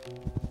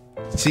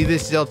 See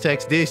this,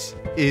 Zeltex? This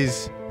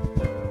is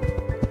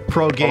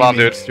pro on, gaming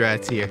dude.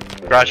 strats here.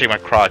 Scratching my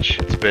crotch.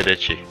 It's a bit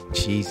itchy.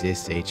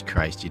 Jesus H.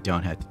 Christ, you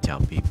don't have to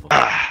tell people.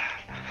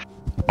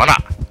 Why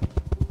not?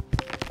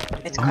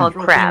 It's Oh, called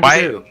What crab.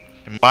 can you Why-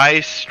 do? My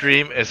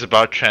stream is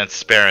about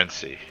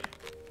transparency.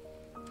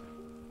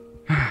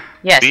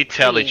 Yes. We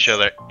tell please. each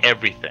other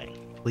everything.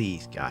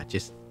 Please, God,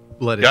 just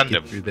let us Gundam.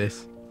 get through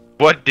this.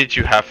 What did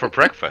you have for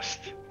breakfast?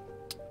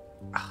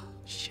 Oh,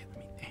 shit,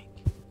 let me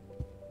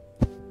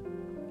think.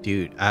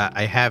 Dude,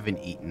 I haven't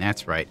eaten.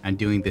 That's right. I'm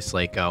doing this,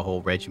 like,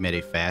 whole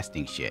regimented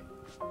fasting shit.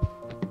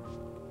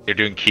 You're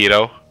doing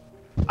keto?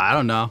 I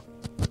don't know.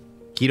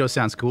 Keto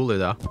sounds cooler,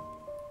 though.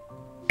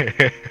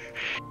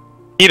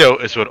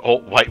 Keto is what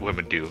old white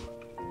women do.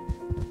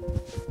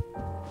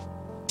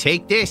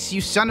 Take this,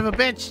 you son of a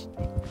bitch!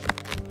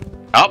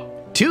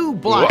 Up. 2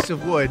 blocks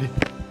of wood.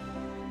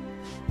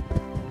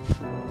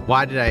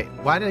 Why did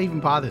I even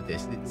bother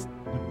this?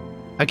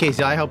 Okay,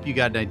 so I hope you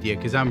got an idea,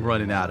 because I'm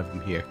running out of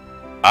them here.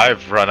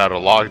 I've run out a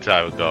long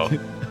time ago.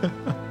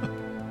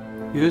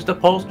 Use the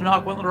poles to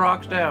knock one of the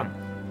rocks down.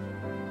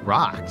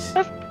 Rocks.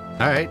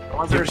 Alright. The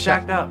ones that are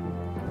stacked up.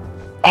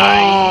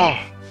 Oh,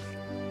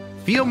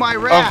 Feel my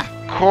wrath!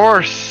 of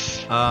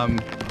course. God,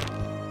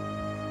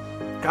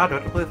 do I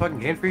have to play the fucking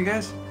game for you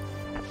guys?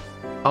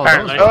 Oh,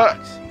 Apparently. those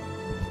rocks.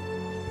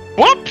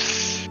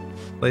 Whoops.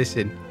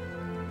 Listen.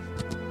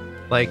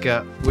 Like,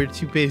 we're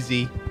too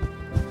busy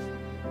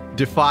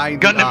defying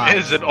the Gundam odds.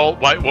 is an old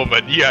white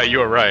woman. Yeah,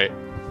 you're right.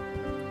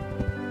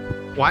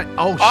 What?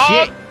 Oh,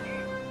 Oh! shit!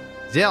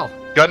 Zill.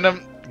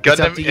 Gundam up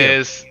Gundam to you.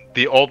 is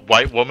the old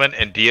white woman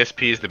and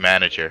DSP is the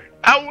manager.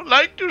 I would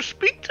like to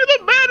speak to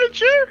the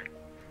manager.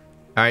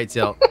 Alright,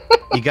 Zill.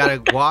 You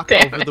gotta walk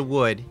Damn over it. the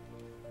wood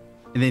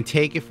and then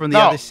take it from the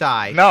other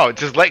side. No,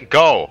 just let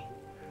go.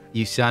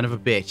 You son of a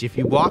bitch. If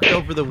you walked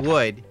over the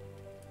wood,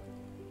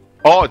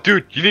 Oh,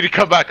 dude, you need to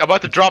come back. I'm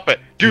about to drop it.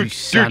 Dude, You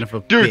son dude, of a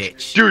dude,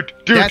 bitch. Dude,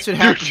 that's what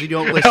happens dude, if you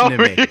don't listen to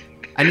help me.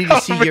 I need to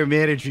Help see me. your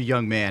manager,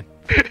 young man.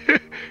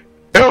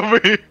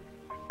 Help me.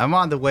 I'm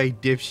on the way,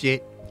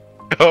 dipshit.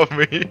 Help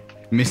me.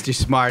 Mr.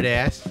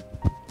 Smartass.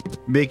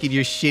 Making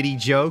your shitty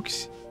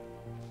jokes.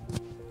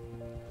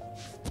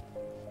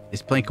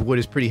 This plank of wood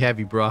is pretty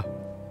heavy, bro.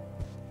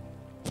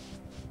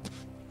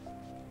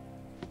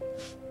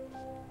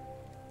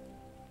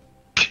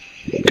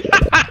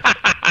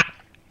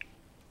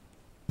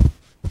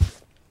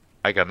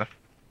 I got enough.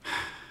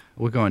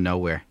 We're going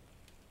nowhere.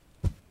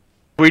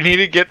 We need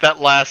to get that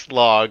last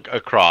log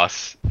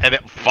across. And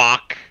it,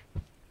 fuck.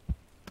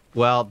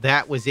 Well,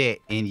 that was it,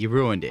 and you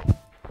ruined it.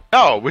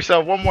 No, we still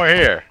have one more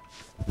here.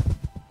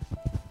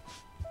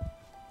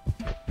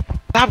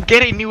 Stop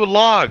getting new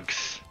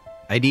logs.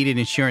 I need an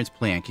insurance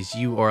plan, because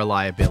you are a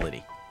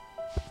liability.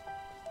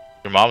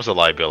 Your mom's a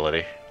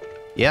liability.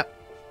 Yep.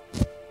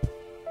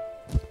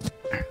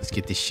 Alright, let's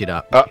get this shit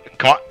up.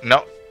 Come on.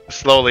 No.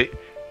 Slowly.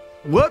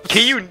 Whoops!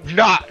 Can you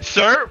not,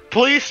 sir?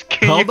 Please?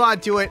 Can Hold you? on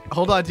to it.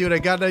 Hold on to it. I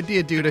got an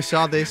idea, dude. I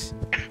saw this.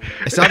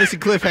 I saw this in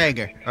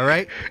Cliffhanger. All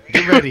right?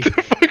 Get ready. What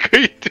the fuck are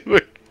you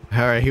doing? All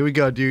right, here we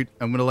go, dude.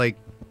 I'm gonna like,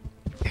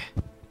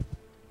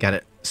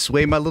 gotta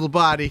sway my little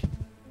body.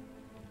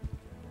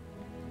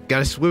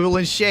 Gotta swivel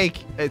and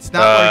shake. It's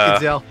not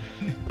working, Zell.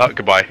 Oh,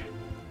 goodbye.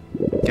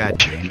 God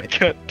damn it.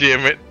 God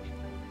damn it.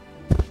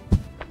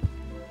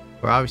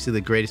 We're obviously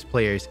the greatest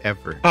players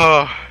ever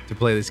Oh, to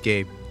play this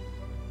game.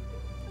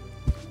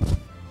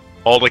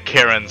 all the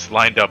Karens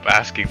lined up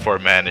asking for a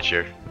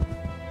manager.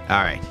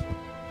 All right.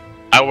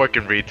 I work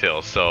in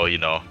retail, so, you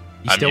know,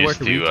 You I'm still used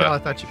work in to, retail? I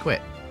thought you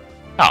quit.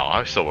 No,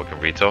 I still work in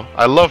retail.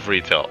 I love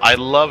retail. I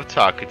love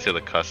talking to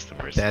the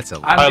customers. That's a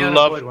I'm I the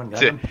love unemployed one,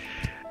 to. Devin.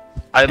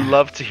 I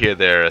love to hear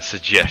their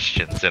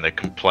suggestions and their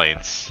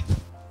complaints.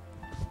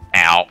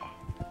 Ow.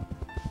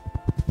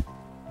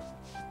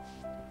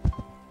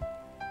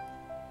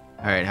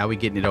 All right, how we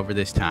getting it over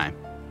this time?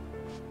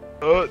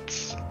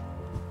 Oops.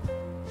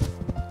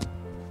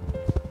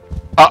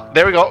 Oh,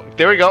 there we go.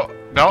 There we go.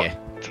 No. Okay.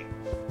 To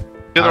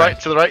the All right,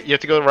 right. to the right. You have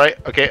to go to the right.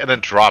 Okay, and then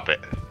drop it.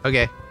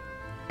 Okay.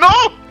 No!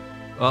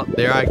 Well,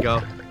 there I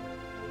go.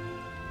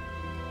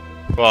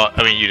 Well,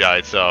 I mean, you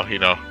died, so, you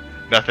know,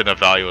 nothing of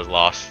value was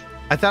lost.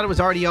 I thought it was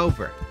already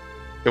over.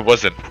 It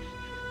wasn't.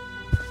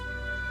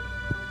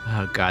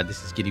 Oh God,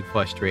 this is getting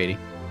frustrating.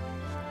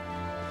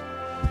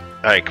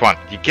 Alright, come on.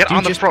 You get Dude,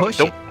 on the just front. push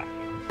Don't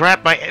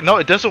grab my... No,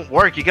 it doesn't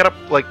work. You gotta,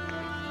 like...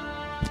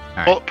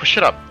 All Pull, right, push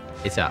it up.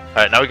 it's up.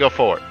 Alright, now we go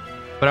forward.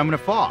 But I'm gonna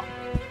fall.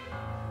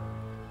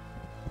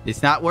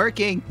 It's not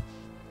working.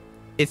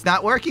 It's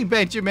not working,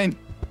 Benjamin.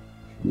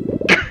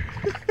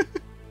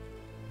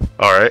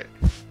 Alright.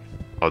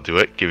 I'll do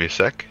it. Give me a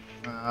sec.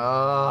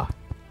 Why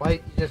you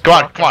just Come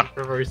on, walk come on. out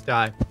the first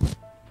time?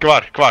 Come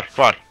on, come on,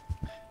 come on.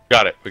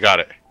 Got it. We got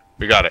it.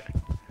 We got it.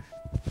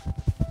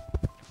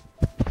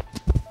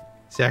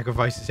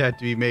 Sacrifices had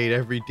to be made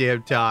every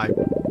damn time.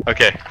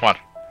 Okay, come on.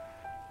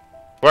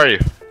 Where are you?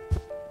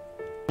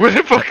 Where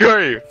the fuck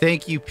are you?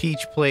 Thank you,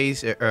 Peach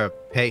Plays,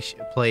 Peach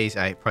Plays.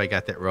 I probably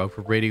got that wrong.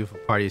 For rating for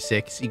Party of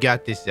 6. You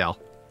got this, Zell.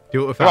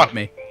 Do it without on.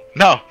 me.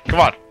 No, come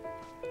on.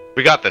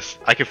 We got this.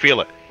 I can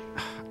feel it.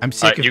 I'm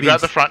sick Alright, of you being...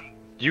 grab the front.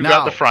 You No.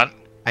 grab the front.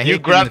 I hate You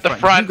being grab in the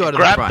front. You go to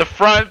grab the the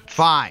front. front.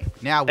 Fine.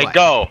 Now what? And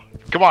go.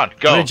 Come on,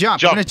 go. I'm gonna jump.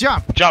 Jump. I'm gonna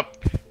jump. Jump.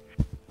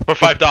 For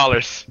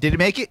 $5. Did it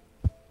make it?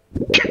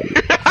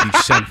 You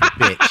son of a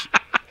bitch.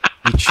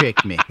 You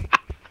tricked me.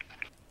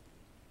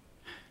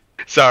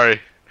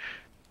 Sorry.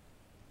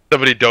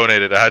 Somebody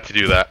donated. I had to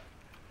do that.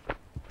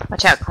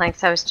 Watch out,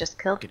 Clanks. I was just I'm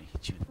killed. gonna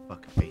hit you in the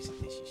fucking face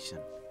with this, you son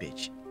of a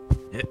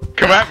bitch.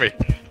 Come at me.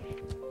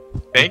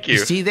 Thank you. You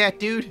see that,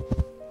 dude?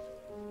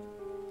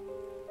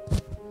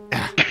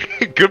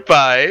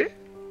 Goodbye.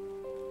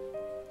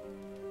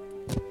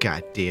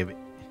 God damn it.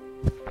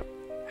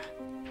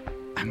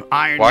 I'm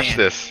Iron Watch Man.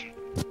 this.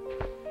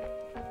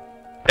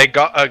 Hey,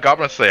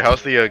 Goblin Slayer,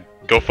 how's the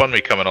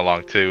GoFundMe coming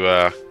along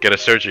to get a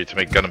surgery to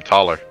make Gundam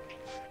taller?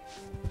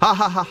 Ha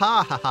ha ha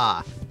ha ha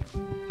ha.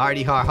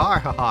 Hardy har har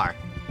ha har.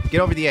 Get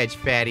over the edge,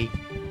 fatty.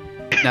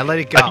 Now let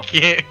it go. I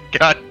can't.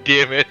 God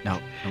damn it. No,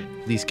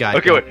 please, God.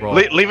 Okay, don't wait. roll.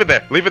 Leave it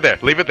there. Leave it there.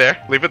 Leave it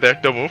there. Leave it there.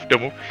 Don't move.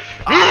 Don't move.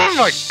 Oh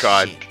my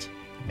god. Shit.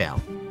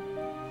 Fell.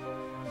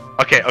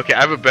 Okay, okay.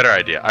 I have a better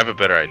idea. I have a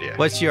better idea.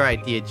 What's your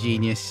idea,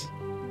 genius?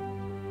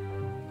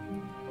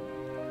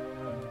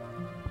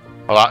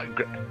 Hold on.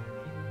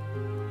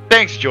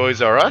 Thanks,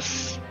 Joys R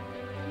Us.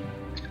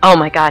 Oh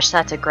my gosh,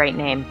 that's a great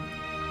name.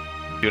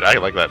 Dude, I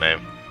like that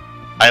name.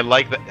 I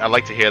like that. I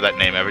like to hear that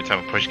name every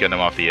time I push Gundam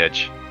off the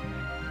edge.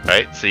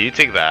 Right. So you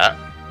take that.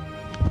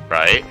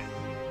 Right.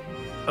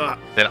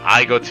 Then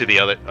I go to the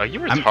other. Are you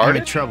retarded? I'm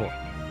in trouble.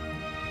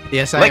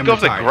 Yes, I Let am go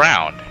of the retarded.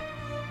 ground.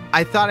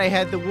 I thought I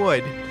had the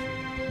wood.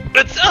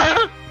 It's.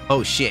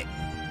 Oh shit.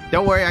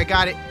 Don't worry, I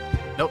got it.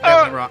 Nope,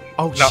 that went wrong.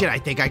 Oh No. shit, I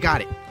think I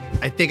got it.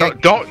 I think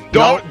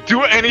Don't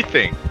do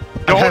anything.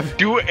 Don't have-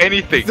 do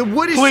anything. The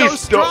wood is Please so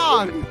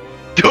strong.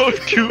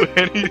 Don't do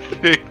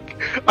anything.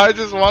 I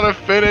just want to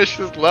finish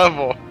this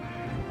level.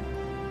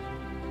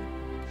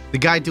 The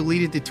guy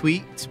deleted the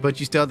tweets, but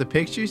you still have the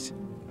pictures?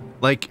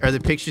 Like, are the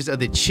pictures of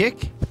the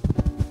chick?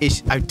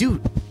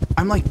 Dude,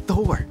 I'm like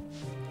Thor.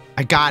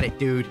 I got it,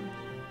 dude.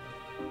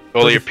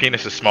 Only your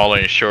penis is smaller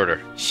and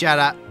shorter. Shut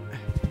up.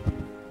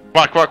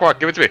 Come on, come on, come on.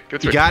 Give it to me. Give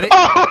it to You me. got it?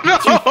 Oh, no!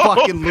 You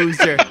fucking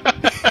loser.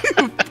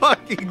 You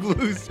fucking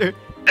loser.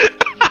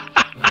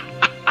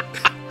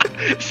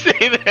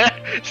 Stay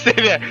there. Stay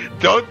there.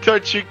 Don't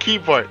touch your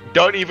keyboard.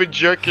 Don't even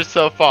jerk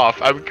yourself off.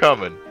 I'm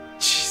coming.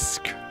 Jesus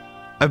Christ.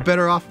 I'm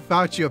better off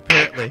without you,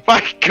 apparently.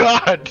 My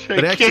God.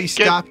 But actually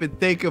stop and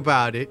think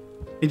about it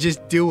and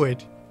just do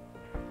it.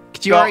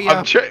 Could you hurry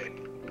up?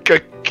 I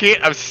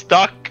can't. I'm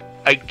stuck.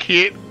 I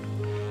can't.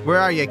 Where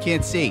are you? I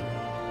can't see.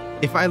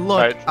 If I look,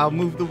 Alright. I'll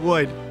move the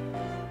wood.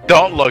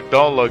 Don't look.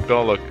 Don't look.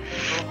 Don't look.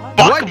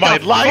 What Fuck my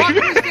the life. fuck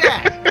was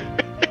that?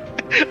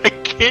 I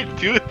can't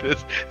do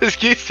this. This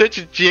game's such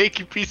a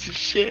janky piece of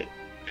shit.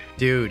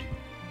 Dude.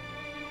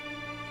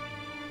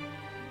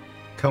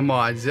 Come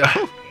on, Zoe.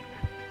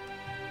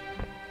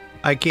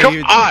 I can't Come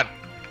even. on.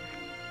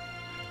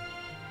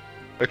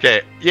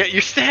 Okay. Yeah,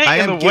 you're staying I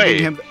in am the way.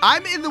 giving him.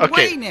 I'm in the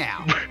Okay. way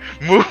now.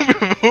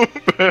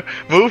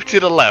 Move to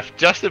the left,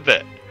 just a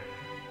bit.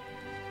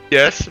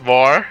 Yes,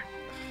 more.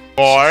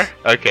 More.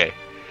 Okay.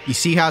 You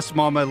see how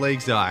small my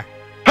legs are?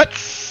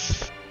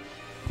 Huts!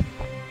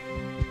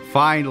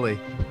 Finally.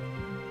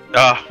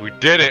 Ah, we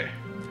did it.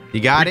 You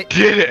got it?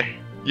 Did it.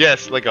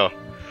 Yes, let go.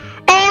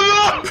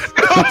 Oh no!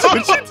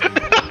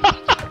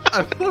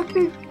 I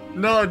fucking...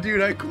 No,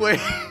 dude, I quit.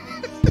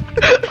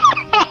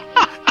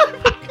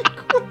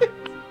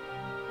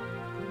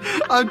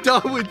 I'm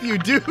done with you,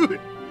 dude.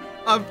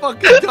 I'm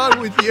fucking done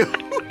with you.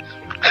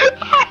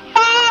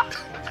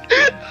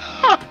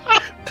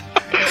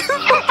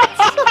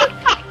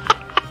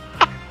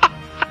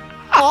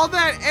 All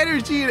that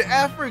energy and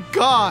effort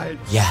gone.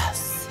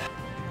 Yes.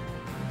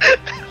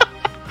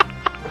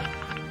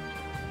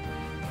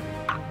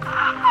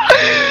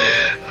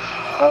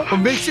 What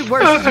makes it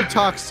worse is you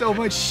talk so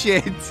much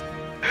shit.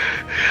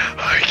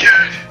 Oh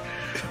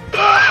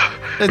god.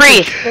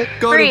 Breathe.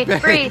 Go to Breathe,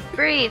 bed. breathe,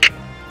 breathe.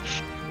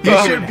 You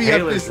Oh, shouldn't be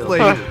up this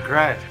late.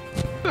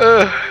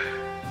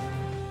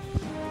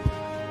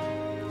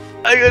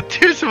 I got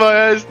tears in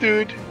my eyes,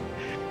 dude.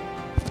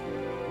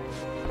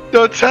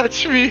 Don't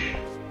touch me.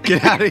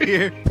 Get out of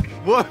here.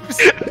 Whoops.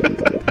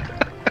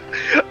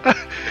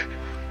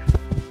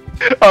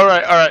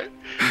 Alright.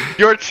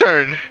 Your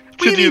turn What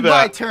to do you do mean my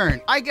that.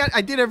 turn? I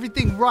did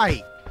everything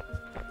right.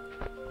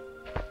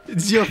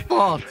 It's your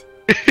fault.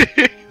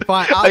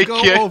 Fine, I'll I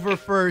go can't- over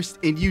first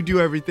and you do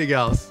everything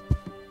else.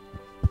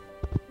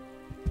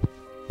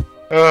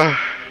 Hold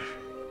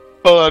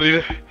on,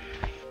 dude.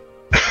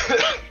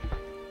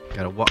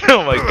 Gotta walk.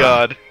 Oh my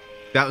god.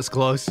 That was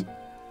close.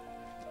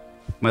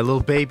 My little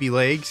baby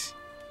legs.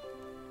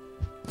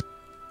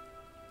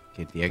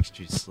 Get the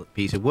extra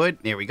piece of wood.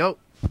 There we go.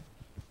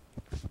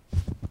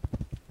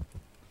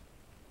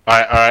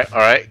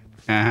 Alright.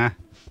 Uh-huh.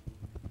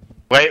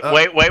 Wait.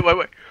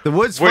 The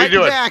wood's What are you fighting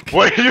doing? back.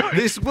 What are you doing?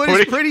 This wood What is are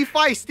you- pretty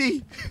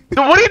feisty.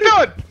 What are you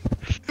doing?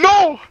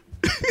 No!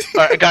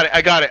 Alright,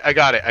 I got it.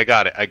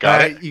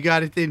 Alright, you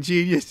got it then,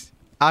 genius.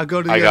 I'll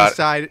go to the I other got it.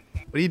 side.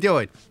 What are you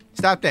doing?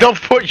 Stop that. Don't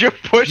put. You're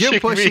pushing, You're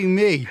pushing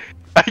me.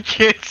 I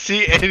can't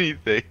see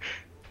anything.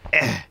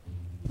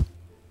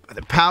 By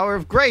the power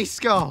of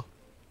Grayskull.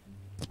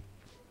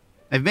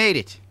 I've made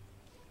it.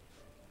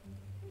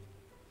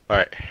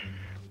 Alright.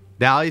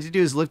 Now all you have to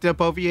do is lift it up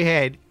over your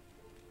head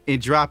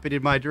and drop it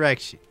in my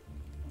direction.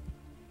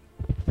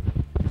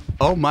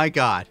 Oh my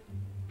god.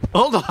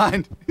 Hold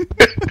on.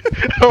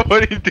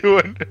 What are you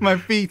doing? My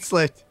feet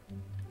slipped.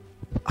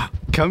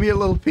 Come here,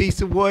 little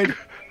piece of wood.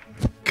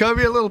 Come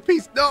here, little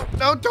piece. No,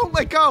 don't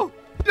let go.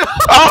 No.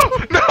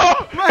 Oh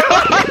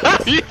no!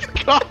 He's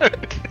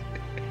gone.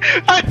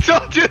 I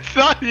told you it's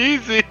not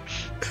easy.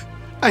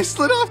 I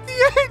slid off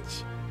the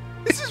edge.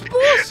 This is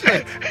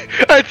bullshit.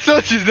 I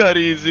told you it's not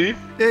easy.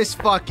 This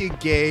fucking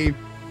game.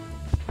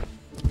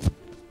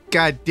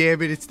 God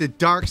damn it, it's the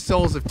Dark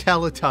Souls of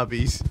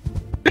Teletubbies.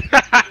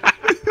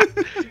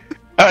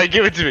 Alright,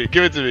 give it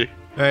to me.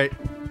 Alright,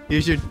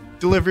 here's your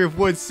delivery of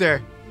wood,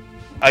 sir.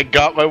 I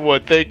got my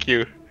wood, thank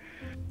you.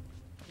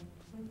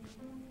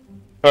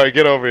 Alright,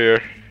 get over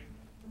here.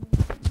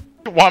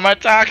 Why am I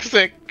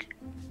toxic?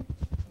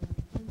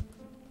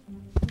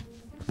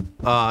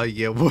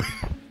 Yeah, wood.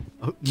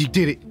 Oh, you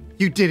did it.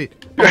 You did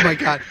it. Oh my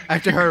god, I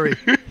have to hurry.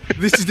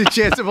 This is the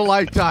chance of a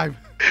lifetime.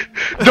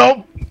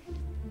 Don't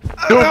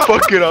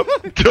fuck it up.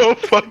 Don't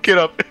fuck it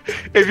up.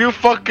 If you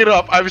fuck it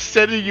up, I'm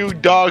sending you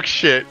dog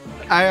shit.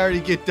 I already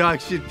get dog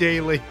shit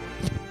daily.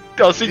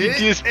 I'll send you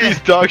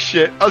DSP's dog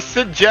shit. I'll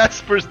send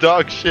Jasper's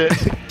dog shit.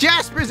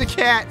 Jasper's a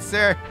cat,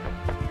 sir.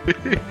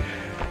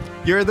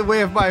 You're in the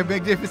way of my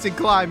magnificent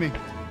climbing.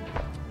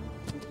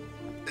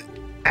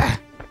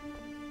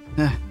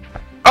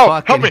 Oh,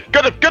 Fucking- help me!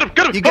 Get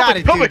him! You got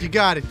it, help me. dude. You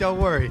got it. Don't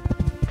worry.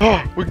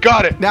 Oh, we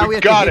got it. Now we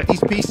have got to it. hit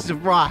these pieces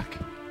of rock.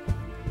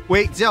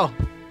 Wait, Zill.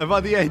 I'm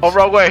on the edge. Oh,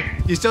 wrong way.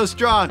 You're so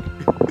strong.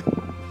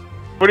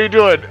 What are you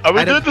doing? Are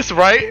we I don't- doing this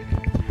right?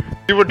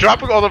 Dude, we're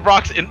dropping all the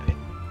rocks in.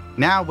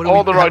 Now, what do All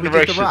we the how wrong do we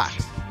get the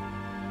directions.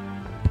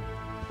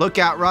 rocks? Look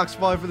out, rocks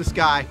falling from the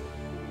sky.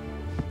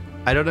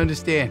 I don't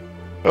understand.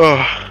 Oh,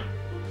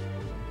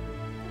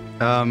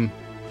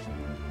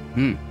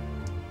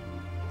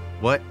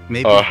 What?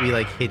 Maybe if we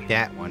like hit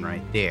that one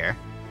right there,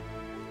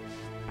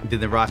 then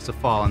the rocks will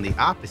fall on the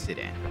opposite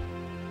end.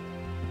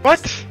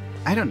 what?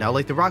 I don't know.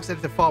 Like the rocks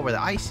have to fall where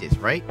the ice is,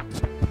 right?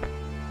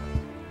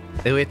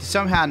 Then we have to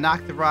somehow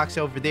knock the rocks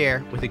over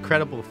there with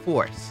incredible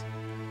force.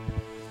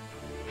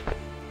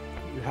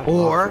 You have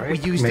Or blocks, we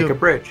right? use Make the- a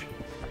bridge.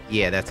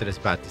 Yeah, that's what I was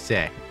about to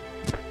say.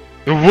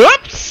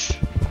 Whoops!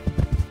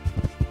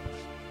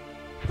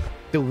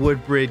 The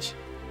wood bridge.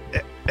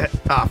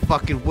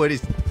 Fucking wood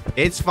is.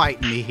 It's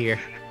fighting me here.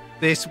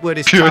 This wood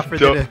is Dude, tougher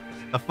than don't-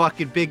 a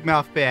fucking big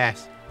mouth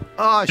bass.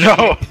 Oh shit!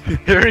 No!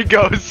 Here he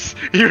goes!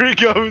 Here he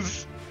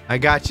goes! I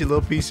got you,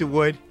 little piece of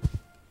wood.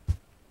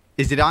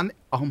 Is it on?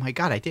 Oh my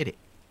god, I did it.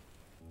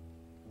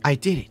 I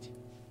did it.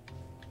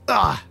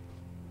 Ah!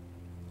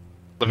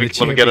 Let me The get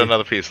champion.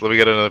 another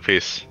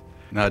piece.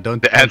 No,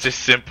 don't. The answer's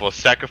simple.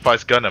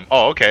 Sacrifice Gundam.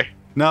 Oh, okay.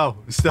 No,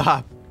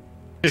 stop.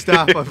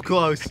 Stop, I'm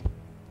close.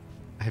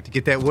 I have to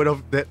get that wood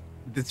over that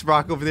this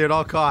rock over there at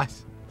all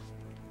costs.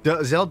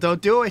 Zell,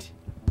 don't do it.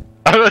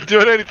 I'm not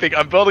doing anything.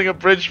 I'm building a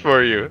bridge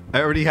for you.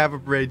 I already have a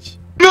bridge.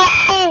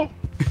 No!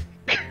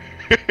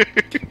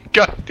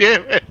 God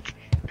damn it!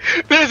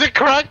 There's a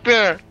crack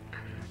there.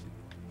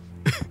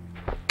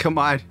 Come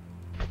on.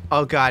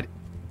 Oh god.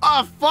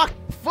 Oh fuck!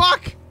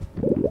 Fuck!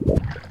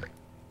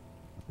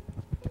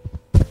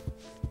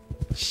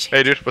 Shit.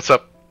 Hey, dude, what's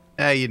up?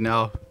 You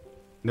know.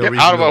 No Get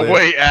reason out of to my live.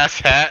 way,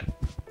 asshat.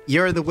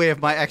 You're in the way of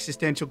my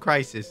existential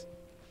crisis.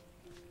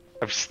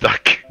 I'm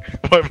stuck.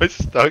 Why am I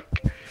stuck?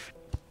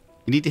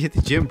 You need to hit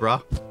the gym,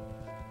 bro.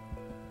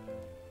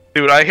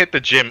 Dude, I hit the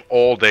gym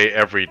all day,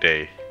 every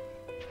day.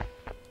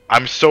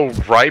 I'm so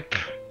ripe.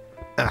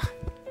 Ugh.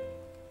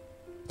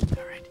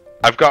 Alright.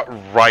 I've got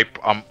ripe,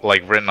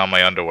 like, written on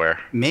my underwear.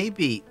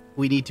 Maybe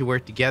we need to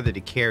work together to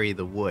carry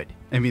the wood.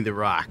 I mean, the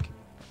rock.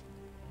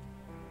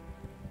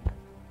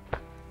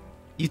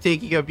 You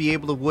think you're gonna be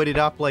able to wood it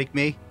up like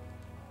me?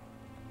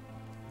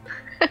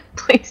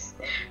 Please.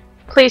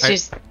 Please Alright,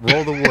 use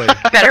roll the wood.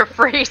 better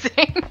phrasing.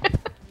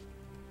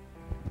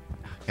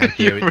 God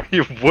damn it.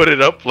 You wood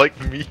it up like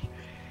me.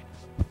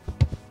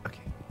 Okay.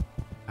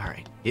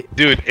 Alright.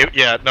 Dude,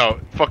 yeah, no,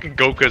 fucking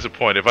Goku has a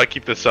point. If I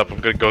keep this up, I'm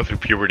gonna go through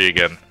puberty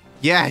again.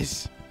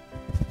 Yes!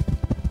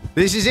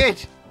 This is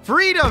it!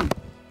 Freedom!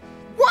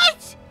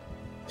 What?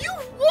 You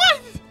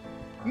what?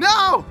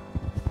 No!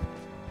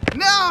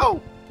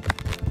 No!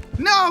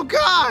 No,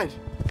 God!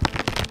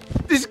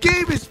 This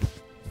game is...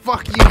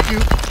 Fuck you,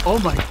 dude. Oh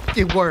my...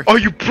 It worked. Oh,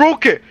 you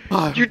broke it!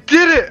 Oh. You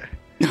did it!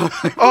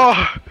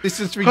 Oh! This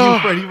is for you,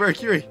 Freddie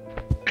Mercury.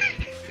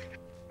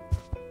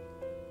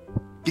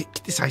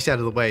 Get this ice out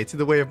of the way. It's in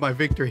the way of my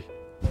victory.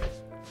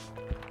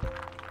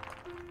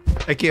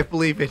 I can't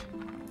believe it.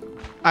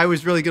 I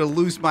was really gonna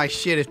lose my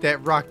shit if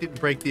that rock didn't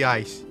break the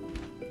ice.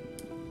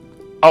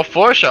 Oh,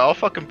 Forsha, I'll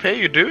fucking pay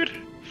you, dude.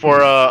 For,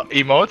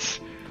 emotes.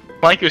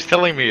 Mike was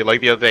telling me, like,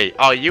 the other day,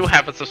 oh, you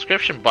have a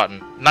subscription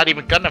button. Not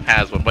even Gundam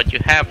has one, but you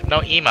have no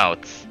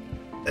emotes.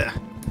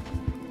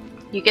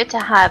 You get to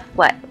have,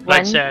 what,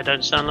 Like one, say I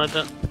don't sound like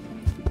that.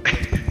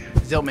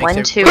 Zell makes one,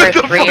 it- two, What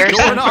or the three, or fuck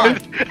going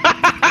something?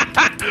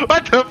 on?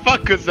 What the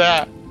fuck was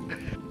that?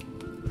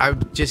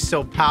 I'm just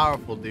so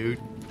powerful, dude.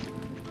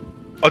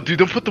 Oh, dude,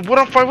 don't put the wood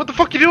on fire. What the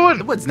fuck you The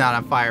doing? wood's not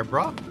on fire,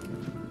 bro.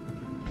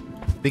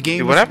 The game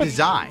Dude, was what happened?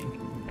 designed.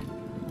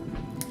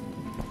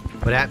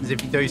 What happens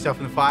if you throw yourself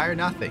in the fire?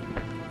 Nothing.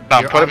 No,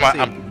 I'm You're putting my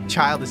obviously a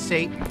child of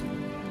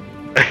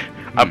Satan.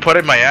 I'm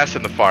putting my ass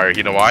in the fire.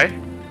 You know why?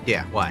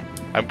 Yeah, why?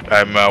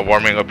 I'm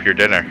warming up your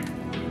dinner.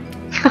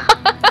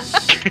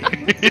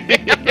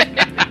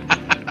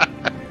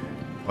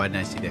 Why didn't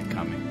I see that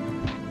coming?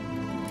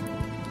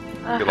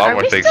 A lot Are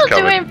more we things still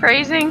coming. doing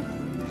phrasing?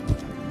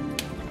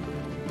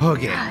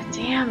 Okay. God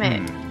damn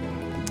it.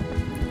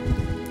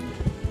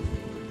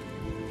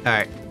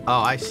 Alright.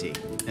 Oh, I see.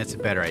 That's a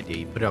better idea.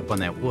 You put it up on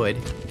that wood.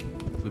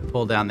 We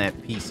pull down that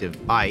piece of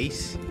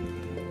ice.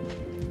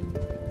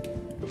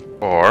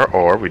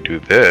 Or we do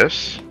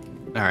this.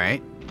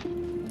 Alright.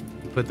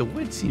 But the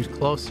wood seems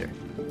closer.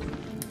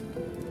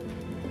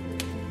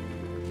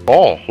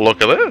 Oh,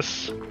 look at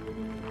this.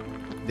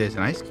 There's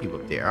an ice cube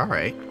up there.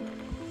 Alright.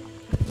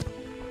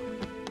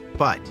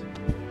 But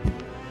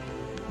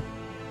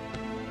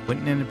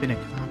wouldn't it have been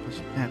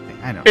accomplished that thing?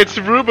 I don't It's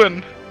know.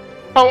 Ruben.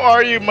 How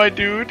are you, my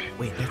dude?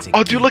 Wait, that's a Oh,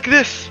 key. dude, look at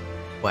this.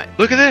 What?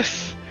 Look at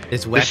this.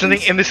 There's There's something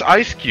weapons? in this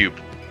ice cube.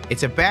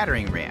 It's a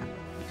battering ram.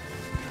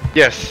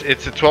 Yes,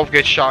 it's a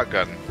 12-gauge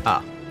shotgun.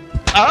 Oh.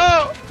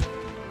 Oh!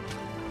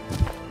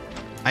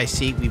 I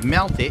see. We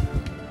melt it.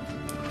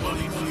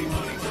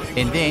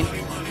 And then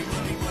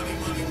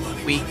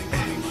we...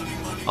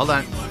 Hold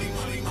on.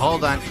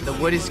 Hold on. The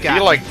wood is got...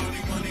 You like...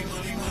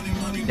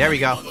 There we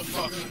go.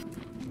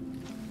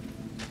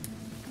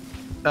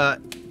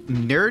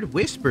 Nerd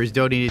Whispers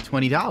donated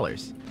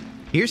 $20.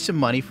 Here's some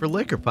money for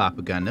liquor,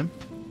 Papa Gundam.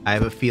 I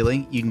have a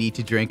feeling you need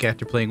to drink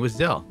after playing with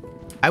Zell.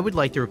 I would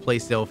like to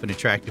replace Zell with an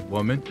attractive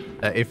woman.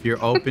 If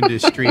you're open to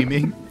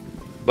streaming,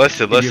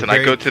 Listen, And you're I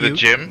very go to the cute.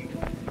 gym.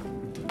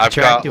 I've got,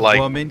 attractive like...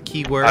 woman,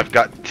 keyword, I've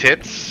got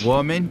tits.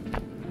 woman.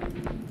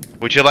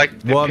 Would you like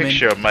a Woman.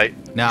 picture of my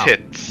No,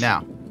 tits?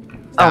 no.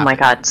 Oh Stop my it.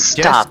 god,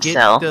 stop, Just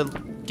Cell.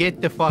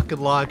 get the fucking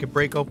lock and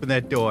break open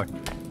that door.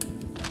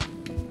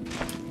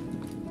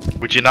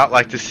 Would you not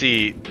like to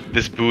see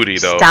this booty,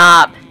 though?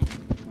 Stop.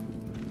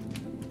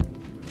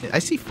 I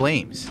see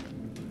flames.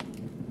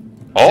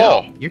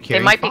 Oh! Zell, you're They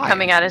carrying might be fire.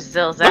 coming out of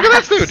Zill's Look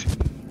ass. at this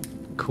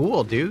dude!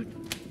 Cool, dude.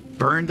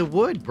 Burn the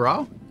wood,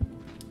 bro.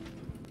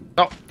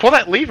 No, pull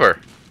that lever.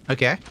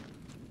 Okay.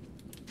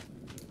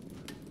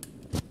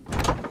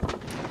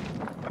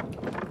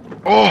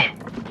 Oh!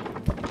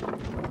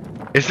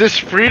 Is this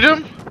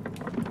freedom?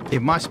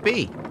 It must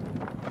be.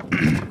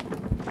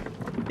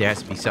 There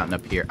has to be something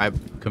up here. I'm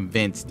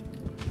convinced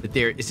that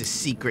there is a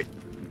secret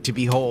to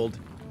behold.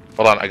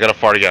 Hold on, I gotta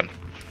fart again.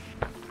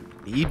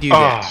 You do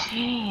that.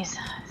 Jesus.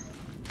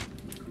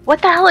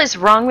 What the hell is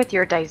wrong with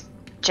your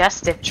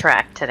digestive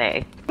tract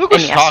today? Look and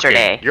who's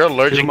yesterday? talking. You're Too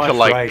allergic much to,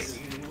 like... rice.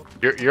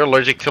 You're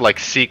allergic to, like,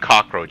 sea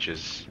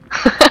cockroaches.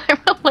 I'm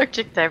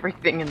allergic to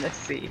everything in the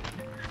sea.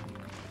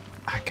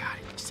 I got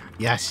it. Just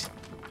Yes.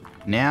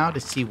 Now to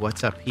see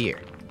what's up here.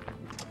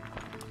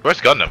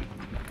 Where's Gundam?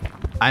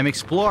 I'm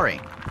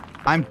exploring.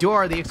 I'm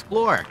Dora the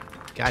Explorer.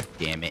 God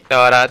damn it.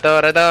 Dora,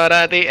 Dora,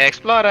 Dora, the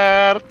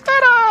Explorer.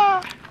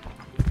 Ta-da!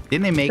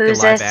 Didn't they make Who's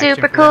the live as action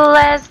super for cool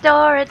as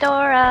Dora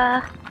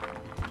Dora?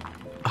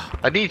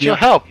 I need Yeah. your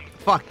help. that?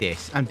 Fuck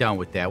this. I'm done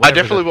with that. I Whatever's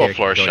definitely up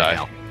will, there can go to Florshy.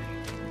 hell.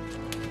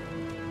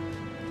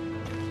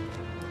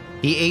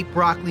 He ate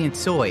broccoli and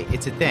soy.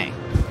 It's a thing.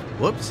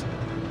 Whoops.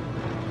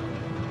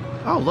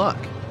 Oh, look.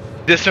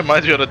 This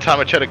reminds me of the time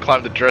I tried to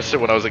climb the dresser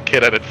when I was a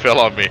kid and it fell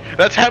on me.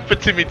 That's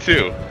happened to me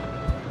too.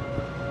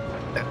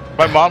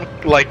 My mom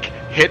like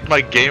hit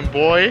my Game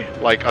Boy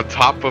like on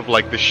top of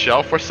like the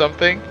shelf or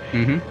something,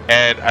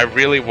 and I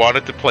really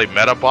wanted to play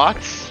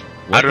Metabots.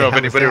 What I don't the know if hell was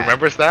anybody that?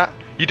 remembers that.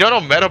 You don't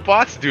know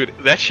Metabots, dude?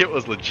 That shit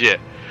was legit.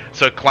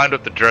 So I climbed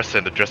up the dresser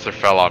and the dresser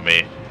fell on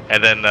me,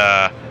 and then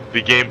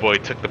the Game Boy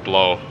took the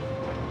blow.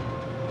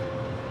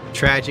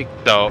 Tragic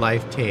So-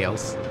 life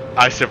tales.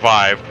 I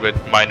survived with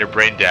minor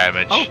brain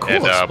damage, Oh, cool,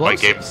 and my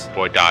Game explosives.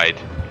 Boy died.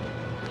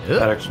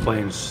 That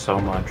explains so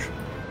much.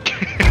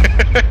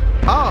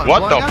 Oh, I'm What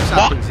blowing the up fuck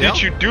something, Zil.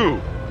 did you do?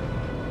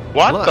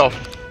 What Look. the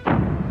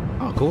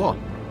Oh, cool.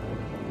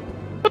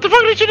 what the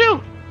fuck did you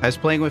do? I was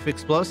playing with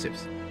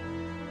explosives.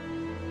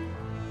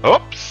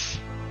 Oops.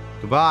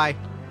 Goodbye.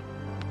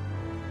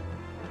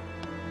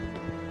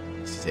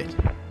 This is it.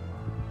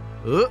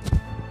 Oop.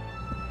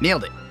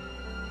 Nailed it.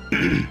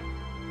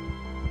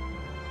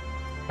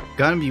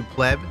 Gundam, you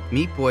pleb.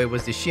 Meat Boy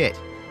was the shit.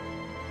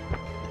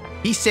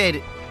 He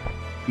said,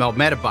 well,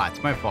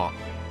 Metabots, my fault.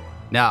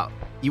 Now,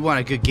 you want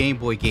a good Game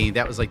Boy game,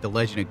 that was like the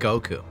Legend of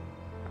Goku.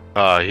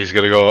 He's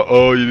gonna go,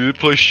 oh, you did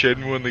play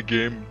Shenmue on the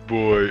Game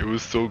Boy. It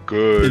was so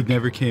good.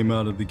 never came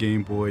out of the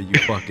Game Boy, you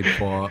fucking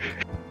fuck.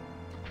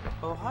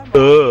 Oh, hi,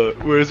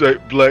 Mom. Where's my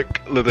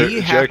black leather Do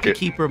you have to jacket?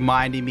 keep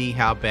reminding me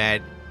how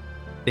bad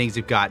things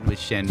have gotten with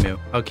Shenmue?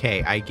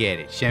 Okay, I get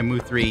it.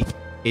 Shenmue 3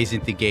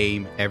 isn't the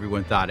game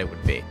everyone thought it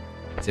would be.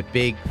 It's a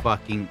big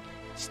fucking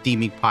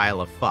steaming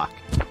pile of fuck.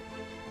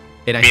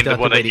 And I You mean still the have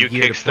one to wait that you a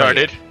year to play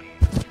kickstarted?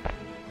 it.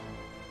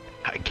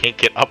 I can't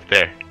get up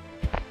there.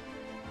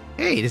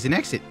 Hey, there's an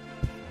exit.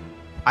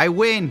 I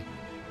win.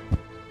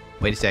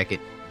 Wait a second.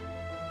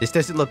 This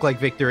doesn't look like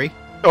victory.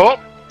 Oh!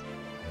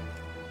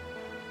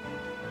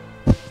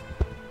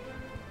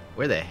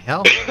 Where the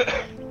hell?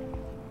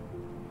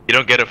 You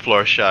don't get it,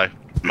 Florshy.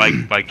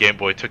 My Game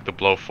Boy took the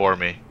blow for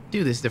me.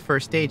 Dude, this is the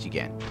first stage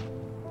again.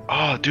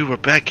 Oh, dude, we're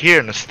back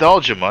here.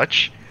 Nostalgia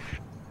much?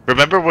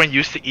 Remember when you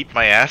used to eat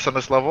my ass on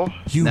this level?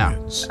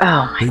 Humans.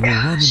 Oh They my will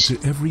run gosh.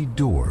 into every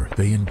door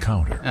they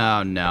encounter.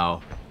 Oh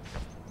no.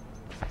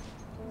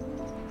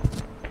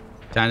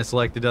 Time to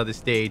select another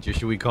stage, or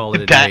should we call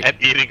it a That night?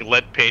 and eating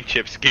lead paint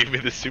chips gave me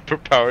the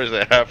superpowers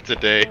I have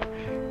today.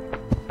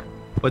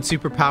 What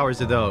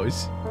superpowers are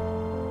those?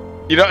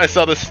 You know, I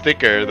saw the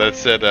sticker that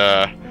said,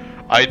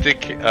 I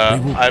think, They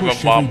will I'm a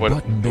push mom every with...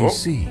 button they Oh.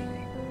 see.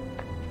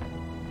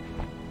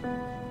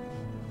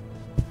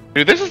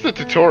 Dude, this is the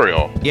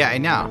tutorial. Yeah, I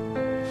know.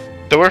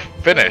 So we're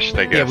finished,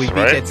 I guess, Yeah, we beat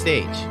right? that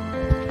stage.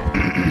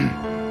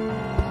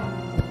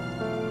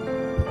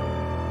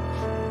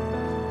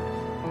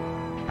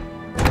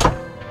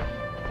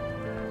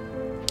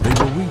 They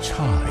will reach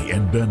high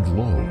and bend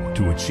low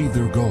to achieve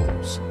their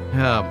goals.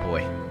 Oh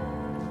boy.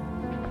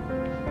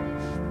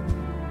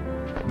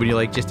 When you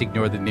like just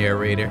ignore the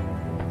narrator.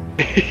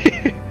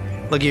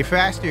 Look, you're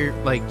faster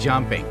like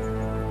jumping.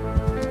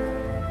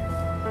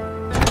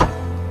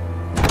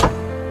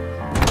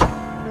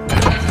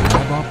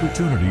 Grab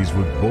opportunities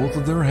with both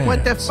of their hands.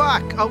 What the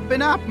fuck?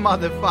 Open up,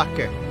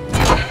 motherfucker.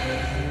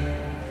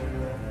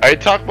 Are you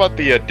talking about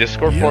the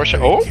Discord Yet portion?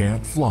 they Oh?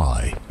 can't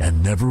fly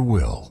and never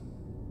will.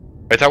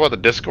 Are you talking about the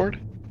Discord?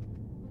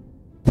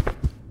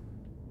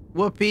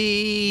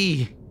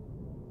 Whoopee!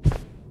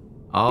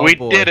 Oh We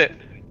boy. did it!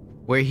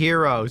 We're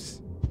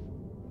heroes.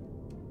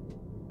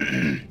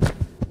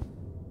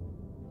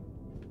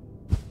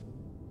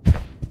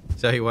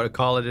 So you want to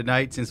call it a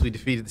night since we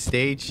defeated the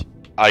stage?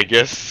 I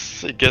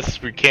guess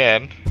we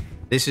can.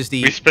 This is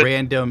the We spent-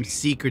 random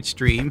secret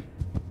stream.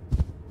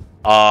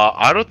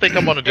 I don't think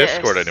I'm on a The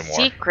Discord anymore.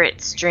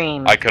 Secret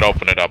stream. I could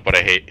open it up, but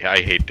I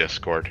hate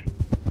Discord.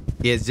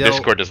 Yeah, Zil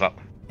Discord does not.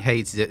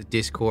 hates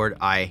Discord.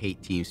 I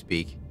hate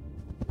TeamSpeak.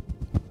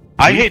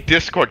 I hate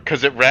Discord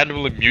because it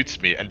randomly mutes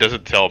me and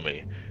doesn't tell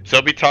me. So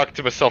I'll be talking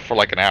to myself for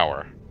like an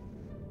hour.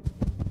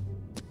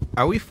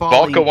 Are we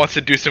falling? Valka wants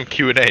to do some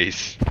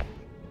Q&As.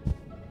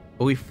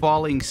 Are we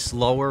falling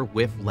slower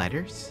with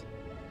letters?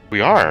 We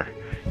are.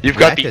 You've That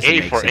got the doesn't A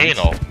make for sense.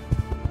 anal.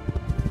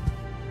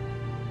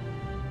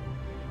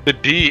 The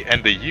D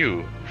and the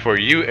U. For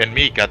you and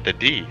me got the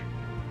D.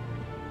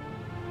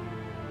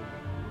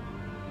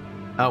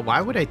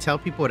 Why would I tell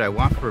people what I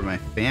want for my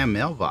fan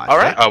mailbox? All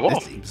right, I will.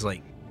 That seems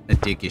like a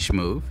dickish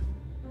move.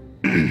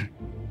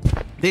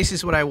 This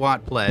is what I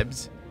want,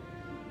 plebs.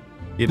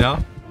 You know?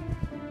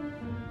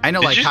 I know,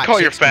 Did like, you just hot call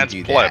your chicks can fans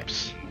do that.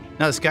 plebs?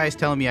 No, this guy's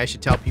telling me I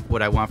should tell people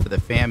what I want for the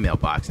fan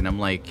mailbox, and I'm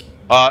like,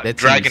 that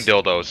Dragon seems-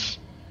 dildos.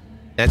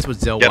 That's what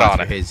Zil Get wants on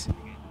for it. his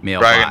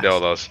Dragon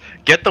Mailbox. dildos.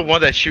 Get the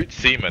one that shoots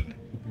semen.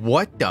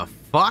 What the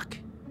fuck?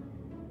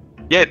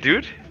 Yeah,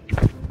 dude.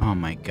 Oh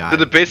my They're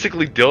god.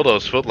 basically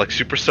dildos filled like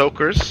super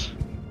soakers.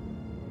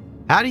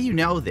 How do you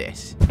know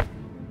this?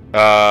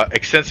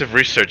 Extensive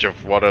research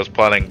of what I was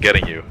planning on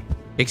getting you.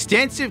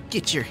 Extensive?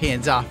 Get your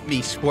hands off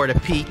me, Sport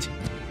of Pete.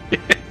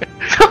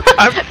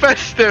 I'm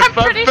festive. I'm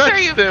pretty sure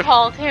festive. you've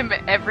called him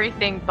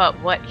everything but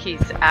what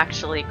he's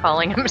actually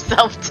calling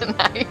himself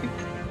tonight.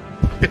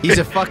 He's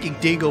a fucking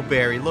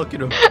dingleberry. Look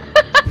at him.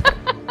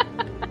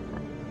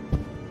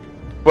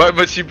 Why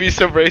must you be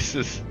so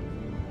racist?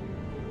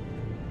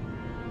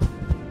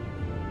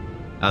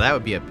 Now that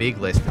would be a big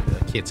list of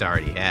the kids I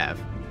already have.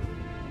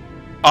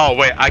 Oh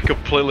wait, I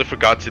completely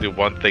forgot to do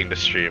one thing to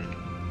stream.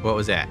 What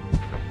was that?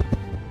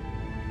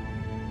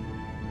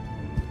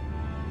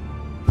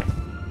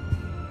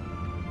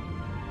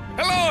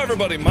 Hello,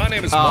 everybody. My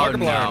name is Oh, Markiplier,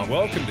 no. and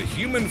welcome to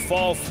Human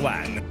Fall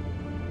Flat.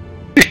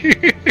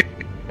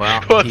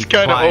 Well, Well, it's he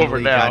kinda finally over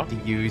now. got to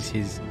use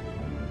his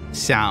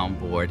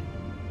soundboard.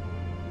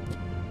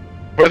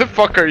 Where the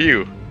fuck are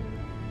you?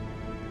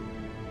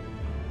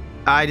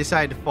 I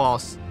decided to fall.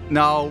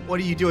 No, what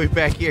are you doing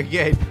back here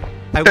again?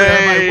 I went out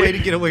of my Hey. way to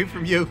get away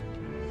from you.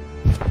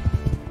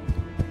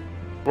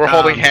 We're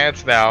holding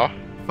hands now.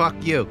 Fuck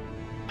you.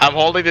 I'm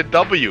holding the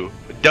W.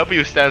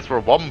 W stands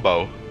for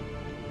Wumbo.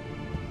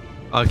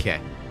 Okay.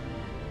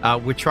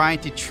 We're trying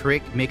to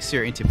trick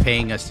Mixer into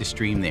paying us to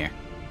stream there.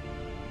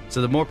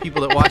 So the more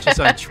people that watch us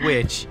on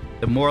Twitch,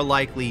 the more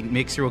likely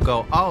Mixer will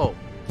go, oh,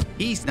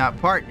 he's not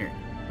partnered,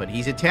 but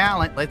he's a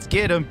talent. Let's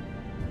get him.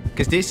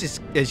 Because this is,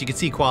 as you can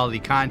see, quality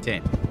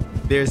content.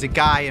 There's a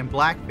guy in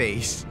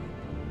blackface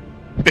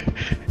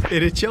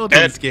in a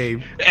children's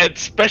game. And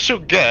special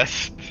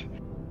guest,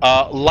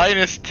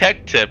 Linus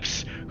Tech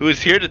Tips, who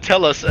is here to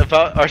tell us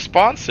about our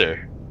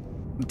sponsor.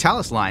 Tell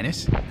us,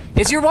 Linus.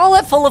 Is your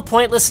wallet full of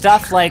pointless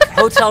stuff like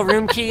hotel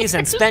room keys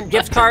and spent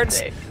gift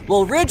cards?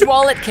 Well, Ridge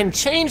Wallet can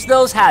change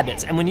those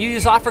habits, and when you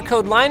use offer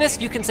code Linus,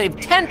 you can save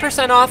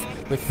 10% off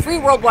with free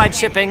worldwide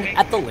shipping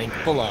at the link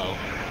below.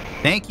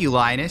 Thank you,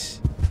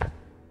 Linus.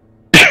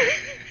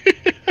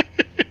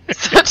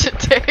 Such a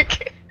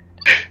dick.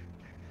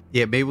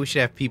 Yeah, maybe we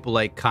should have people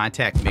like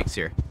contact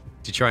Mixer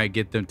to try and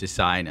get them to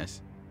sign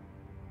us.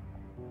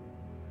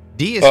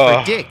 D is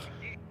for dick.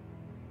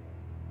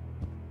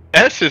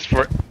 S is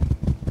for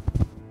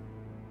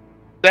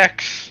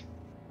sex.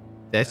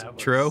 That's That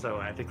was true.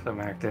 So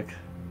anticlimactic.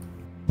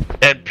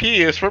 And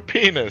P is for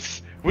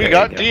penis. We There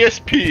got you go.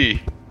 DSP.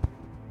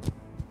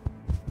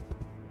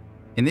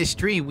 In this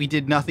stream, we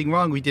did nothing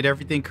wrong. We did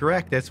everything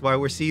correct. That's why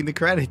we're seeing the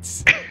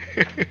credits.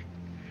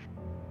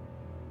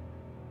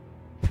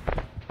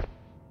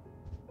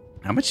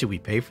 How much should we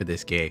pay for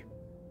this game?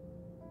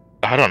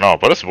 I don't know,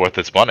 but it's worth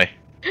its money.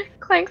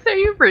 Clanks, are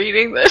you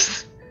reading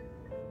this?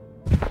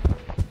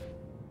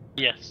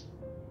 Yes.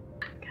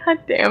 God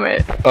damn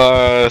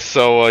it.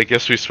 So I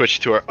guess we switch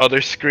to our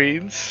other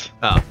screens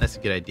Oh, that's a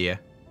good idea.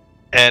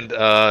 and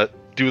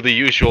do the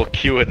usual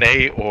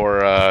Q&A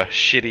or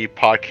shitty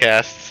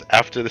podcasts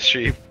after the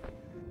stream.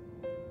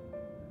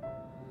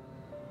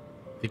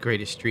 The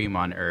greatest stream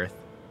on Earth.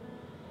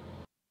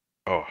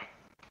 Oh.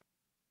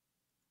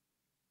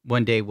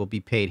 One day we'll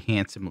be paid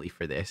handsomely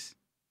for this.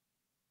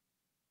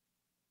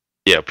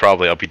 Yeah,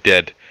 probably. I'll be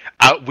dead.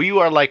 We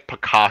are like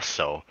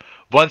Picasso.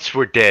 Once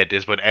we're dead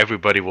is when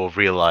everybody will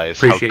realize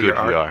Appreciate how your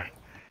good we art. are.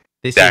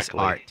 This Exactly.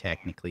 is art,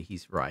 technically.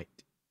 He's right.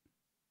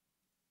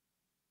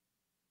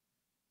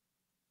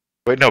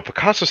 Wait, no,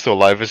 Picasso's still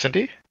alive, isn't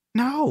he?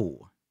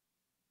 No.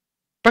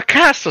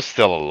 Picasso's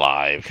still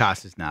alive.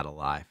 Picasso's not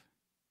alive.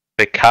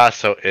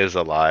 Picasso is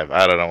alive.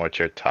 I don't know what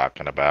you're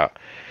talking about.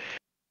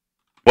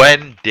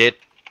 When did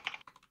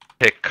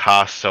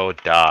Picasso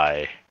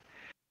die?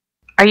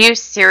 Are you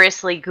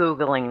seriously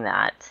Googling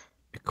that?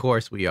 Of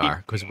course we are,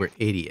 because we're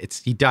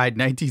idiots. He died in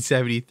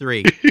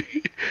 1973.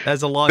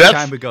 That's a long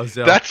That's- time ago,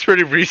 Zil. That's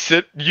pretty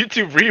recent.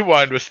 YouTube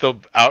Rewind was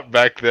still out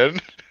back then.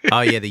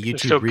 Oh, yeah, the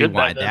It's YouTube so good back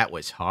Rewind. then. That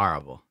was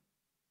horrible.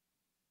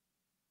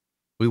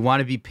 We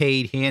want to be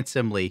paid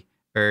handsomely,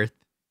 Earth.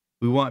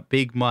 We want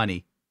big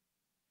money.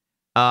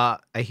 I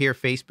hear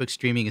Facebook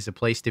streaming is a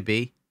place to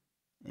be.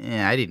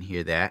 Yeah, I didn't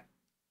hear that.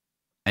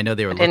 I know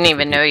they were I looking didn't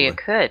for even know people you to-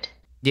 could.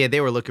 Yeah,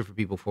 they were looking for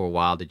people for a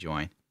while to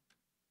join.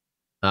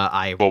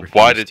 I Well,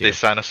 why refused did they to.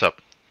 sign us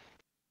up?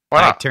 Why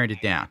I not? turned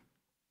it down.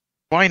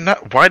 Why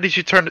not? Why did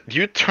you turn?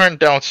 You turned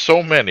down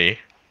so many.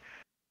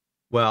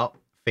 Well,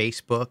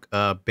 Facebook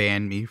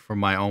banned me from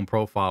my own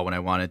profile when I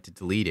wanted to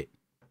delete it.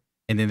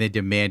 And then they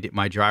demanded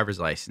my driver's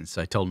license,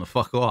 so I told them to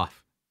fuck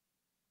off.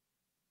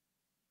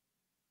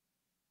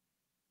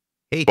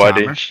 Hey, Why Tomer,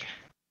 didn't?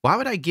 why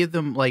would I give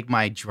them, like,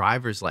 my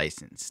driver's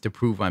license to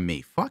prove I'm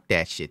me? Fuck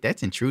that shit.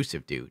 That's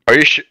intrusive, dude. Are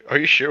you sure? Are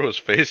you sure it was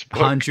Facebook?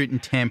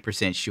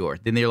 110% sure.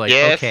 Then they're like,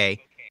 Yes.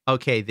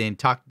 okay, then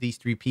talk to these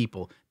 3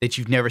 people that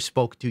you've never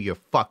spoken to your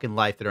fucking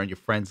life that are on your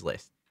friends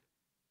list.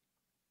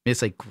 And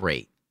it's like,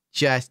 great.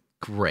 Just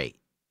great.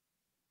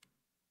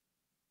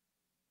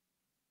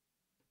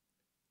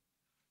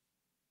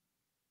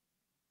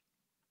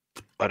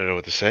 I don't know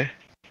what to say.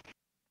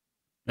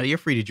 Now, you're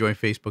free to join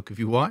Facebook if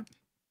you want.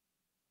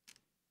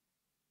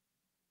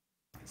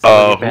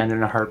 So banned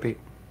in a heartbeat.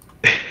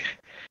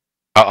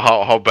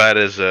 How bad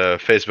is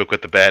Facebook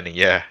with the banning?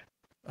 Yeah.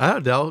 I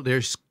don't know.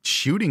 There's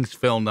shootings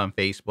filmed on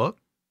Facebook.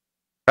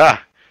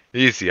 Ah,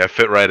 easy. I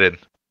fit right in.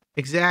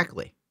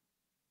 Exactly.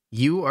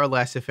 You are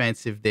less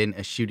offensive than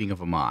a shooting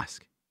of a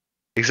mosque.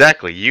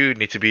 Exactly. You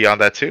need to be on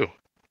that too.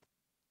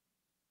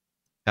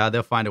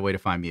 They'll find a way to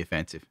find me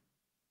offensive.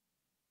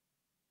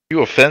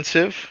 You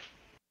offensive?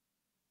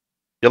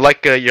 You're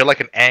like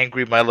an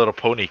angry My Little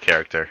Pony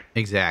character.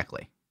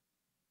 Exactly.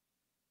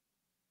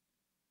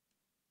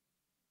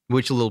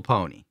 Which little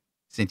pony,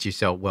 since you're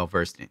so well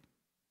versed in it?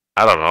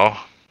 I don't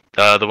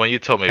know. The one you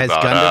told me Has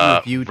about. Gundam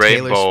reviewed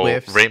Taylor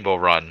Swift's Rainbow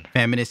Run.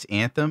 Feminist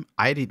anthem?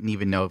 I didn't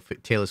even know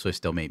if Taylor Swift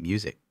still made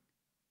music.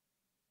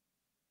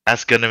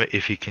 Ask Gundam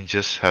if he can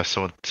just have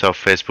someone tell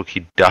Facebook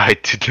he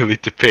died to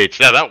delete the page.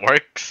 Now that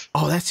works.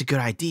 Oh, that's a good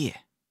idea.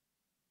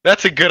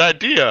 That's a good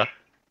idea.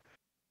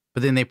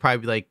 But then they probably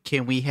be like,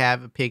 can we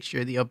have a picture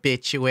of the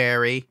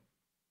obituary?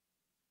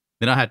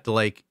 Then I'll have to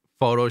like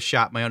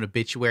Photoshop my own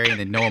obituary and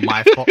then knowing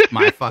my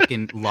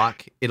fucking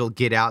luck, it'll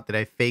get out that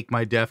I fake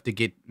my death to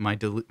get my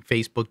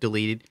Facebook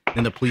deleted.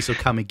 Then the police will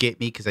come and get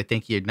me because I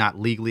think you're not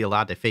legally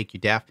allowed to fake your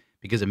death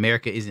because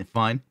America isn't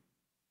fun.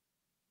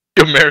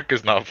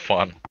 America's not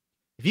fun.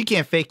 If you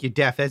can't fake your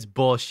death, that's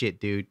bullshit,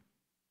 dude.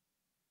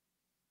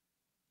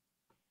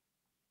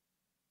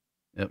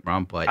 Oh,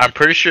 wrong button. I'm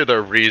pretty sure there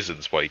are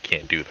reasons why you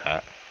can't do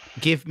that.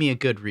 Give me a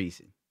good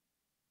reason.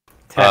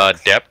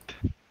 Depth.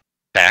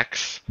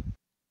 Tax.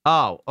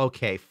 Oh,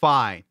 okay,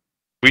 fine.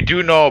 We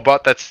do know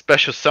about that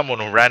special someone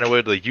who ran away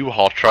with the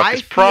U-Haul truck.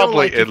 It's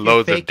probably in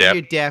loads of debt.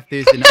 Your death,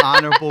 there's an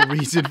honorable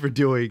reason for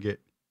doing it.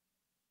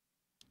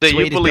 So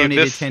you believe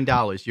donated this?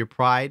 $10. Your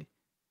pride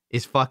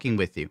is fucking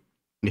with you.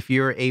 If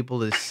you're able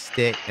to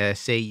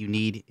say you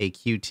need a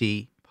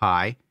QT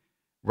pie,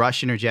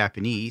 Russian or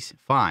Japanese,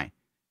 fine.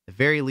 At the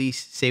very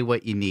least, say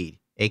what you need,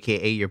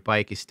 aka your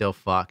bike is still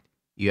fucked.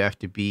 You have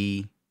to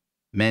be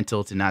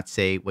mental to not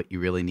say what you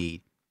really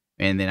need.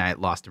 And then I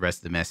lost the rest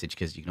of the message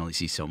because you can only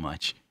see so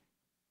much.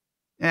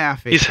 Yeah,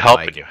 he's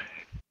helping you.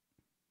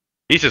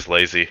 He's just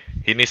lazy.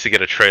 He needs to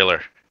get a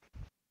trailer.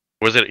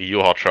 Or is it a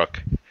U-Haul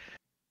truck?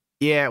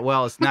 Yeah,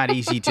 well, it's not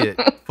easy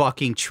to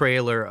fucking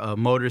trailer a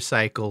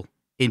motorcycle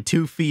in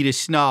 2 feet of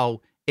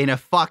snow in a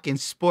fucking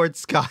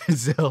sports car,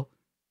 Zill.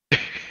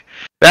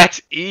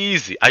 That's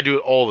easy. I do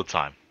it all the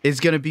time. It's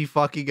gonna be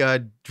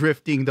fucking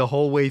drifting the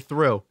whole way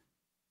through.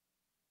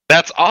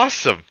 That's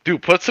awesome.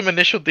 Dude, put some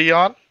initial D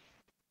on.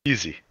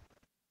 Easy.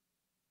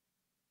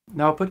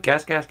 No, put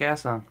gas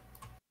on.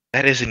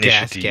 That is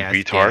initial D,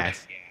 retard.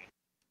 Gas.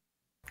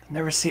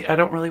 Never see. I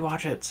don't really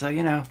watch it, so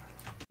you know.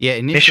 Yeah,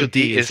 initial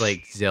D is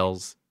like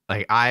Zill's.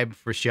 Like I'm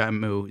for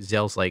Shamu,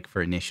 Zill's like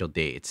for initial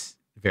D. It's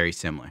very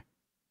similar.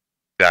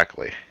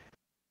 Exactly.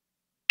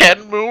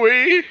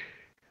 Shenmue.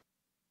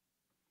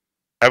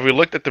 Have we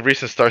looked at the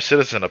recent Star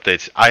Citizen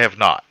updates? I have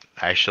not,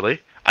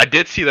 actually. I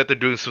did see that they're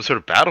doing some sort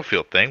of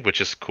Battlefield thing,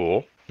 which is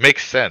cool.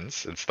 Makes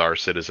sense in Star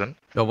Citizen.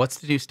 But what's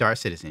the new Star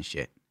Citizen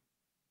shit?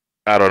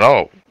 I don't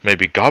know.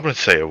 Maybe Goblin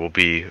Slayer will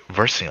be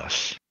versing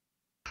us.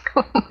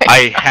 Oh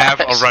I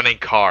have a running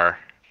car.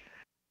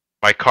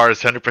 My car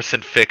is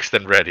 100% fixed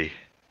and ready.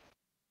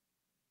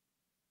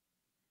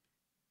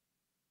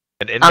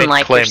 An inmate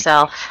Unlike claimed...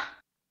 yourself.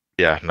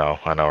 Yeah, no,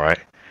 I know, right?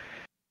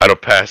 I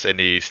don't pass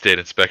any state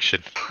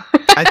inspection.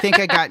 I think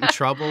I got in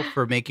trouble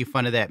for making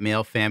fun of that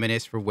male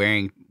feminist for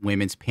wearing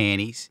women's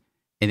panties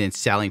and then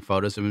selling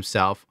photos of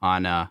himself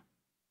on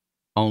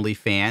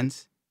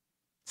OnlyFans.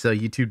 So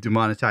YouTube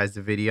demonetized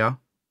the video.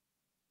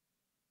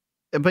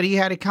 But he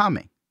had it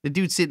coming. The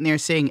dude sitting there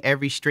saying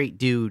every straight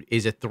dude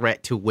is a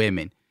threat to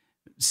women.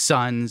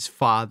 Sons,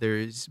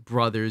 fathers,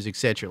 brothers,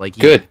 etc. Like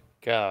Good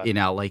God. You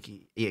know, like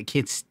I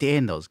can't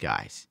stand those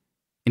guys.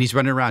 And he's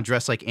running around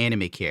dressed like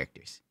anime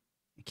characters.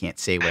 I can't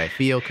say what I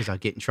feel because I'll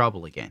get in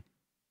trouble again.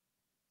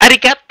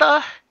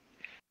 Arigato.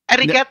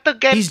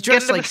 Arigato. No, he's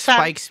dressed like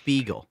Spike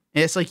Spiegel.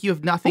 And it's like you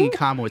have nothing in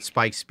common with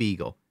Spike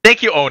Spiegel.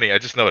 Thank you, Oni. I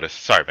just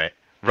noticed. Sorry, mate.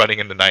 Running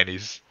in the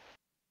 90s.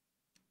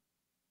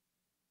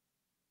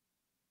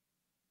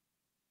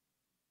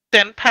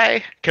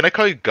 Senpai. Can I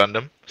call you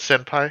Gundam,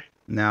 Senpai?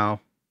 No.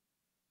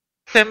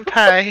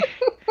 Senpai.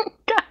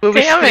 Will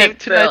we stream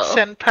tonight,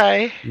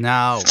 Senpai?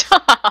 No.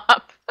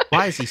 Stop.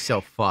 Why is he so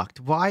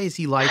fucked? Why is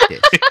he like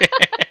this?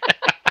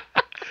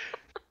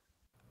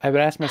 I've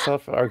been asking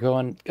myself, are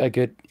going a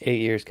good 8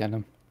 years,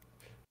 Gundam.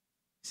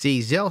 See,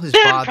 Zill has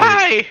Senpai!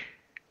 bothered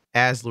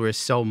Aslerus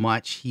so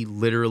much, he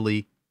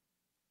literally,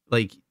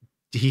 like,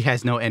 he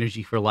has no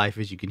energy for life,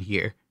 as you can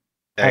hear.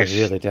 I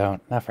really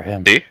don't. Not for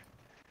him. See?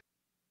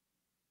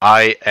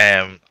 I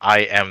am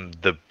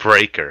the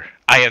breaker.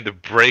 I am the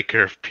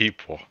breaker of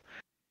people.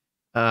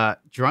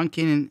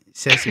 Drunken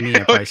says to me,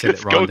 I probably said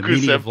it wrong, the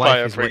meaning of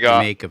life is what you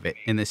make of it,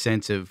 in the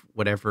sense of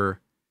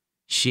whatever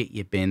shit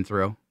you've been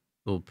through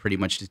will pretty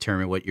much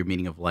determine what your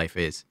meaning of life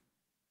is.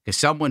 Because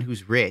someone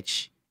who's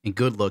rich and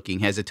good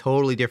looking has a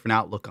totally different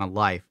outlook on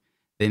life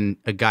than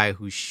a guy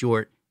who's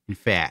short and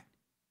fat.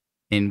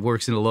 and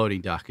works in a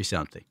loading dock or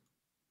something.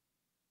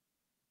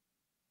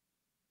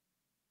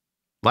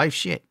 Life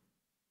shit.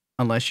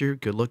 Unless you're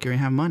good looking and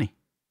have money.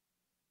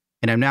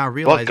 And I'm now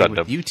realizing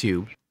with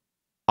YouTube,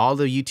 all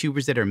the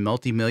YouTubers that are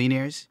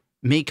multimillionaires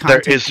make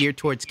content geared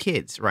towards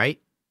kids, right?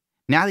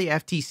 Now the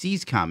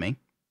FTC's coming.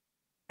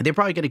 And they're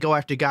probably going to go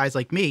after guys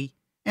like me.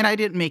 And I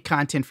didn't make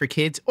content for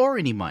kids or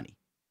any money.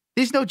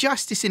 There's no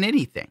justice in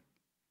anything.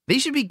 They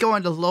should be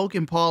going to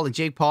Logan Paul and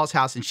Jake Paul's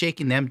house and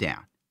shaking them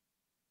down.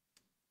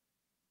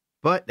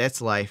 But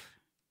that's life.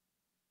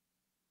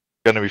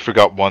 We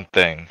forgot one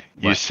thing.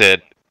 What? You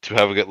said to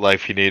have a good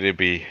life, you need to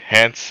be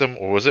handsome,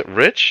 or was it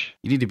rich?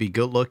 You need to be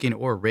good looking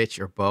or rich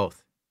or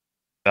both.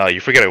 No,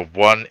 you're forgetting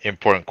one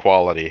important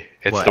quality.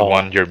 It's What? the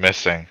one you're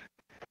missing.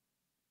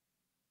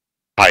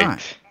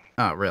 Height.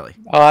 Oh, really?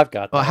 Oh, I've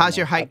got that. Well, how's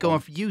your height going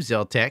for you,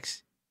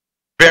 Zeltex?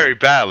 Very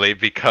badly,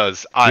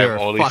 because You're I'm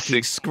only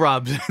fucking 6.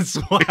 scrubs. That's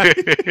why.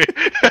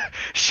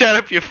 Shut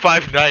up, you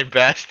 5'9"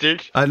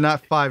 bastard. I'm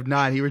not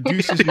 5'9". He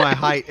reduces my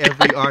height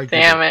every argument.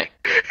 Damn it.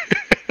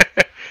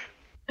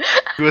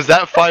 Was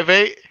that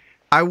 5'8"?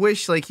 I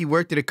wish like he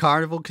worked at a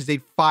carnival because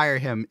they'd fire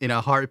him in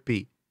a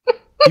heartbeat.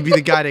 He'd be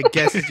the guy that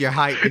guesses your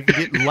height if he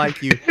didn't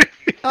like you.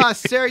 Ah,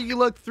 sir, you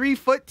look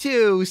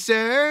 3'2",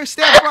 sir.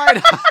 Step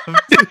right up.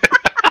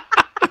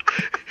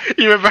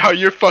 You remember how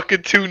you're fucking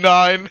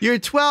 2'9"? You're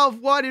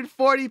 12'1" and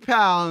 40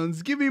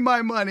 pounds. Give me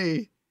my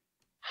money.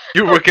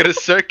 You work at a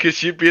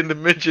circus, you'd be in the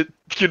midget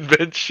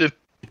convention.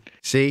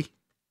 See?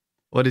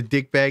 What a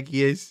dickbag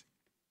he is.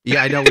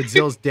 Yeah, I know when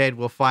Zill's dead,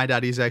 we'll find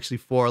out he's actually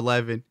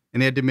 4'11",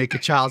 and they had to make a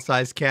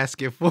child-sized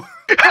casket for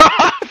him.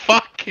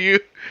 Fuck you.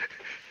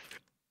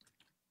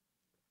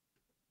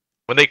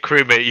 When they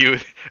cremate you,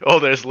 all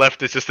there's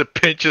left is just a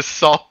pinch of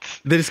salt.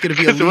 Then it's going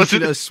to be a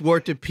legion of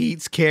Swarta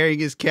Pete's carrying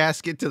his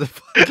casket to the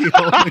fucking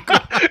hole in the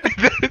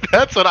ground.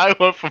 That's what I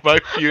want for my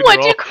funeral.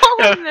 What'd you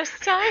call him this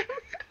time?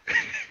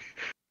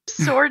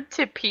 Sword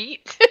to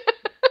Pete?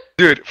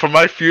 Dude, for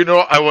my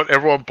funeral, I want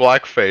everyone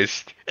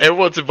black-faced.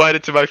 Everyone's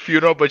invited to my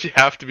funeral, but you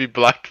have to be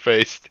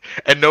black-faced.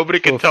 And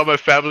nobody can tell my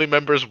family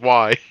members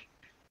why.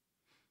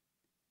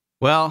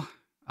 Well,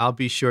 I'll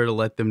be sure to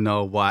let them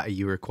know why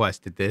you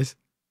requested this.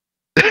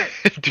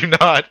 Do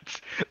not.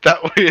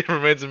 That way it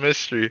remains a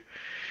mystery.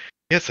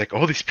 Yeah, it's like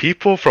all these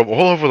people from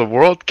all over the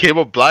world came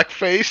up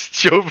black-faced,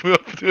 showed me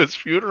up to his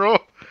funeral.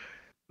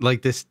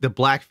 Like this, the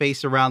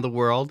blackface around the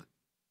world.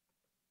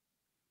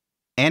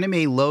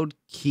 Anime load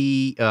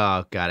key.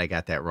 Oh, God, I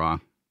got that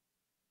wrong.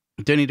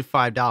 Donated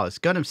 $5.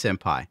 Gundam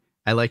Senpai.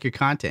 I like your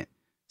content.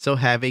 So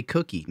have a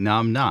cookie.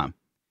 Nom nom.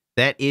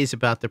 That is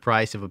about the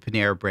price of a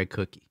Panera Bread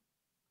cookie.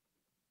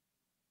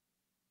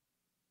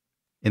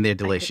 And they're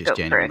delicious, I could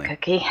go genuinely. for a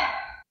cookie.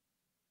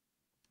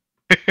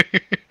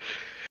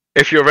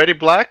 If you're already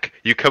black,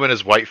 you come in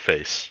as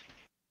whiteface.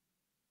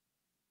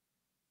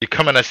 You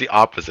come in as the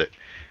opposite.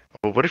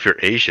 Well, what if you're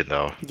Asian,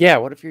 though? Yeah,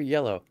 what if you're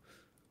yellow?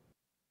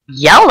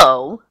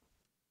 Yellow?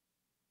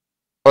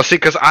 Well, see,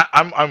 because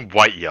I'm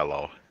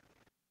white-yellow.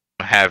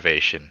 I'm half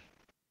Asian.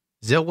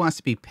 Zill wants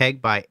to be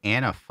pegged by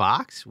Anna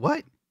Fox?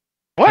 What?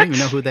 What? I don't even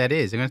know who that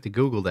is. I'm going to have to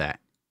Google that.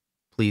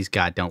 Please,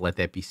 God, don't let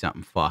that be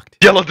something fucked.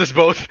 Yellow does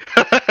both.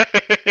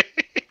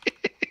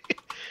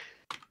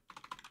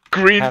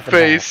 Green Half and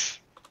face.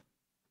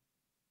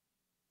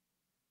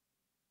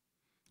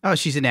 Oh,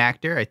 she's an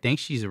actor. I think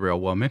she's a real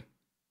woman.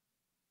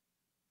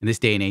 In this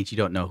day and age, you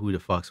don't know who the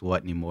fuck's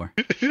what anymore.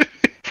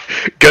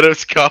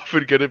 Gundam's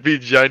coffin gonna be a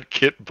giant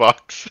kit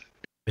box.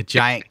 A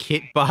giant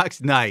kit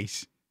box?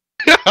 Nice.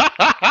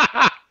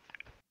 Oh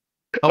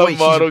wait,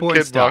 she's a model porn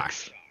kit star.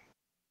 box.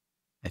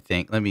 I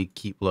think. Let me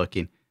keep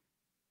looking.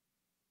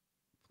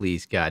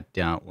 Please, God,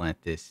 don't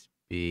let this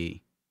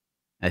be.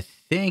 I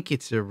think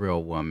it's a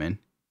real woman.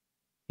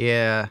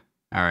 Yeah.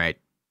 All right.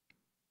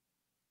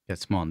 Got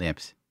small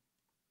nips.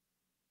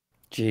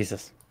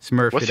 Jesus.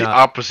 Smurf What's it the up.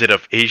 opposite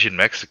of Asian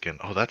Mexican?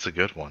 Oh, that's a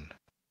good one.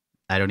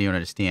 I don't even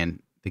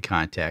understand the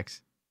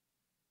context.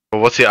 But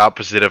what's the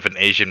opposite of an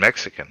Asian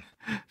Mexican?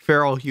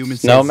 Feral human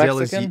Snow says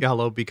Zill is Mexican?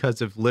 yellow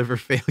because of liver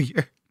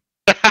failure.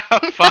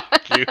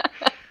 Fuck you.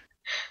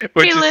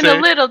 What'd you Feeling say?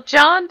 a little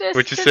jaundiced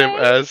What'd you say today?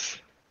 as?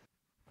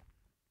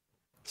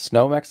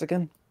 Snow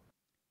Mexican?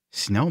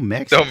 Snow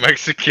Mexican? No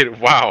Mexican.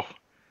 Wow.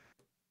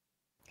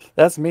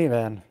 That's me,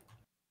 man.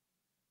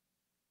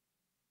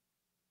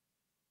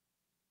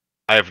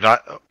 I've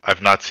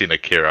not seen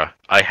Akira.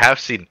 I have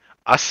seen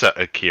Asa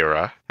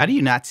Akira. How do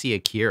you not see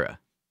Akira?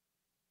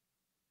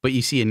 But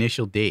you see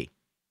Initial D.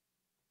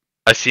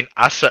 I've seen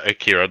Asa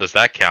Akira. Does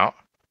that count?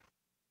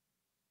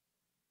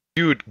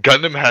 Dude,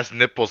 Gundam has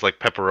nipples like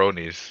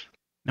pepperonis.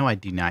 No, I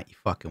do not, you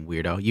fucking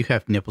weirdo. You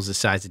have nipples the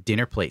size of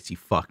dinner plates, you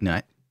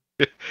fucknut.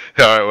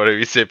 Alright, whatever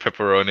you say,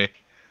 pepperoni.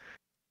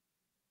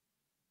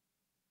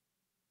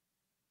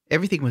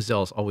 Everything with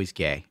Zill's always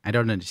gay. I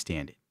don't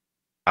understand it.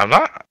 I'm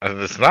not.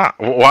 It's not.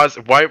 Why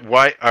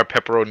are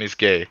pepperonis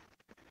gay?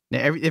 Now,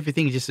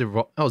 everything is just a...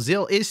 Oh,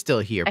 Zill is still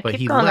here, I but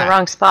keep he going left. the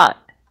wrong spot.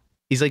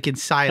 He's like in I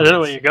silence. don't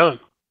know where you're going.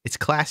 It's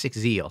classic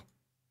Zeal.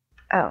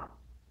 Oh,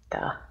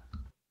 duh.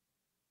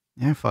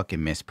 I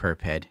fucking miss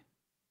Perphead.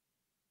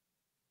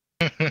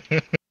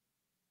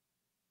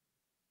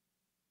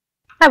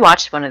 I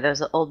watched one of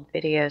those old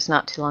videos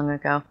not too long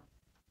ago.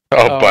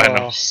 Oh,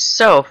 Bino.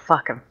 So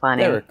fucking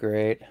funny. They were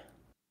great.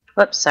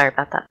 Whoops, sorry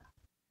about that.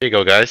 Here you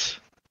go, guys.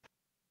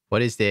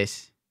 What is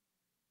this?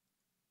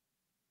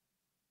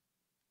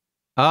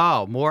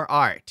 Oh, more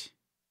art.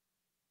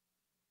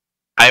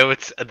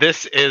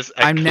 This is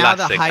a I'm now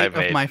the classic height I of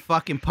made. my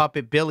fucking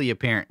puppet Billy,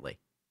 apparently.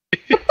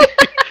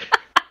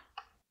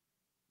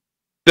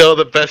 Still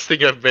the best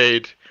thing I've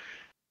made.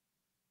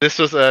 This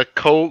was a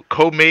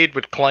co-made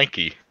with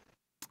Clanky.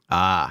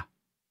 Ah.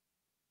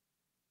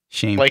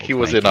 Shameful. Clanky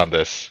was in on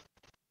this.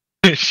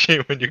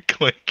 Shame on you,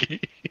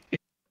 Clanky.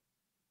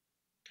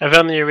 I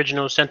found the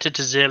original, sent it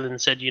to Zill,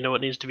 and said, "You know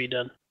what needs to be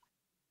done."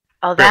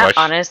 Oh, Pretty that much.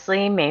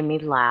 honestly made me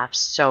laugh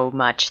so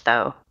much,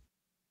 though.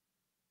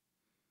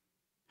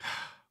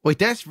 Wait,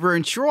 that's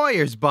Vern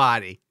Troyer's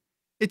body.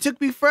 It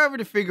took me forever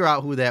to figure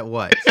out who that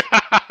was.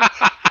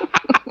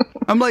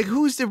 I'm like,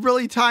 who's the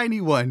really tiny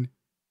one?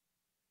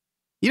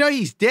 You know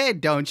he's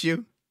dead, don't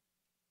you?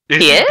 Is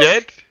He he is?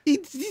 dead?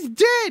 He's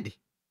dead.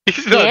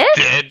 He's not is?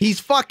 dead. He's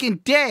fucking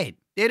dead.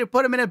 They had to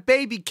put him in a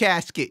baby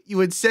casket,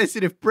 you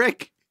insensitive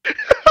prick.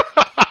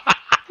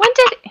 When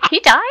did he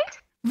died?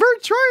 Vern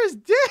Troyer's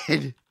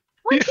dead.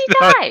 When did He's he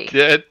not die?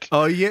 dead.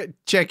 Oh, yeah?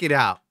 Check it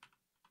out.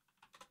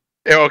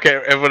 Yeah,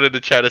 okay, everyone in the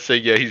chat is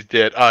saying, yeah, he's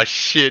dead. Oh,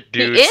 shit,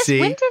 dude. He is?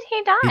 See? When did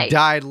he die? He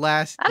died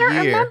last I don't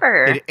year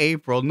remember. in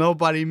April.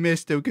 Nobody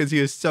missed him because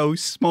he was so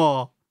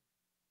small.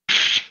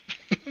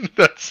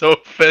 That's so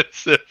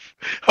offensive.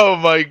 Oh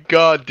my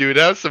god, dude,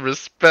 have some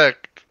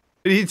respect.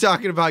 And he's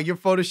talking about you're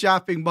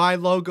photoshopping my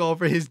logo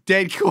over his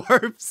dead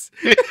corpse.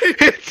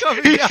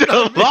 He's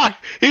alive.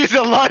 He's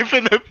alive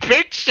in the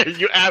picture,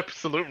 you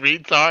absolute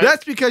retard.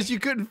 That's because you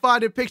couldn't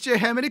find a picture of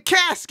him in a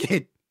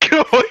casket.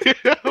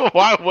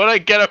 Why would I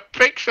get a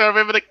picture of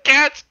him in a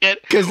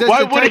casket? Because that's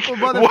the type of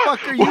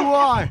motherfucker you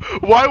are.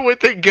 Why would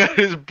they get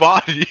his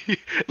body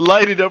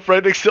lighted up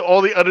right next to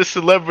all the other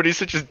celebrities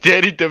such as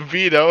Danny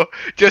DeVito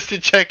just to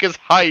check his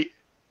height?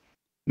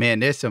 Man,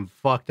 there's some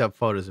fucked up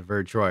photos of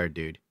Vern Troyer,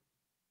 dude.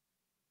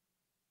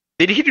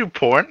 Did he do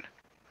porn?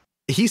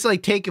 He's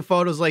like taking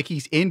photos like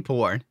he's in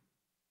porn.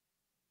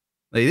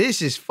 Like,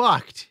 this is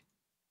fucked.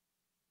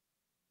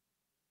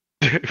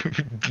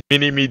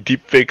 Mini-me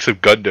deepfakes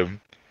of Gundam.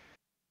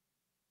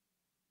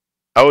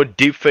 I would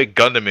deepfake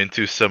Gundam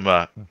into some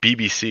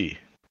BBC.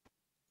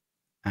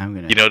 I'm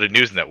gonna. You know, the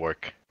news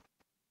network.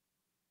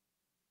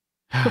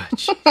 Oh,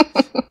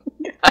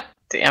 God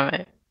damn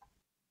it.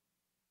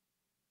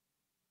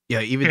 yeah,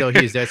 even though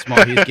he's that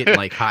small, he's getting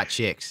like hot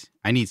chicks.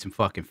 I need some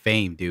fucking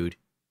fame, dude.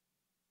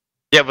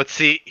 Yeah, but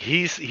see,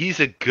 he's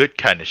a good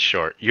kind of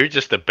short. You're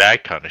just a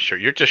bad kind of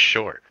short. You're just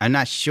short. I'm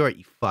not short,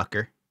 you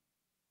fucker.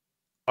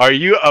 Are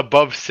you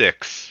above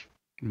 6?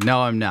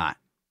 No, I'm not.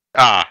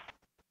 Ah.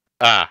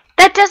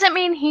 That doesn't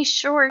mean he's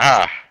short.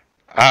 Sorry.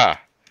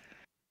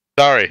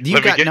 You let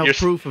me got get no your...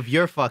 proof of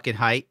your fucking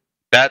height.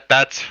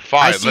 That's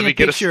fine. I seen let me a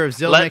picture of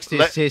Zill next to his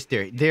let,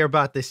 sister. They're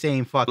about the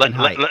same fucking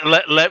height.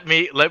 let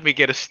me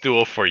get a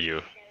stool for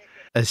you.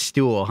 A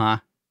stool, huh?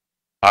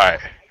 All right.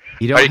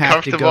 You Are don't you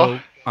have to comfortable?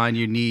 go on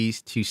your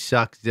knees to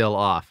suck Zill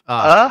off.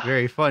 Huh?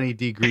 Very funny,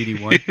 D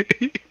greedy one.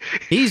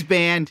 He's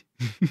banned.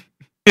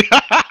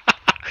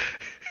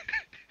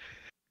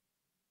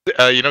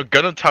 You know,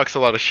 Gundam talks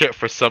a lot of shit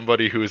for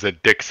somebody who is a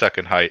dick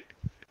sucking height.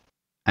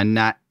 And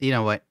not, you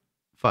know what?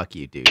 Fuck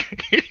you, dude.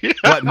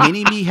 What,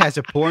 Mini-Me has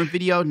a porn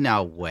video?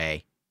 No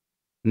way.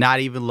 Not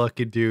even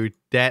looking, dude.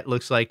 That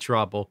looks like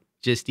trouble.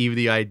 Just even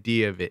the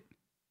idea of it.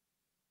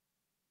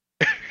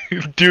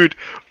 Dude,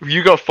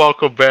 you got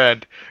Falco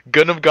banned.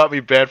 Gundam got me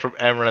banned from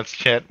Amaranth's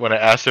chant when I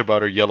asked her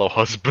about her yellow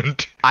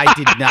husband. I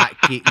did not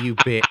get you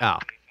banned. Oh,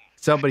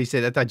 somebody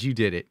said, I thought you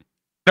did it.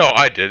 No,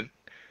 I didn't.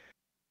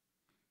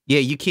 Yeah,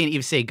 you can't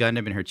even say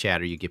Gundam in her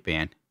chat or you get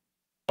banned.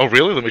 Oh,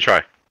 really? Let me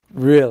try.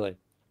 Really?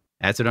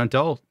 That's what I'm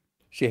told.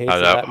 She hates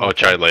it that I'll much.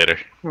 try later.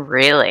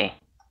 Really?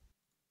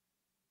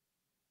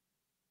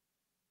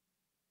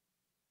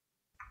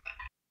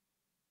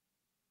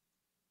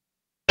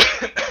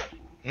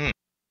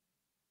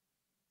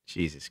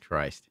 Jesus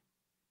Christ.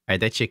 All right,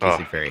 that chick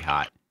isn't very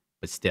hot,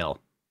 but still.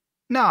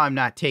 No, I'm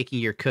not taking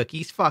your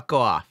cookies. Fuck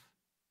off.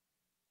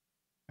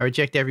 I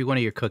reject every one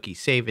of your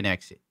cookies. Save and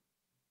exit.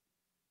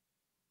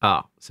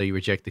 Oh, so you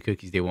reject the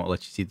cookies, they won't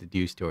let you see the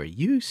news story.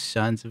 You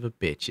sons of a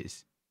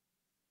bitches.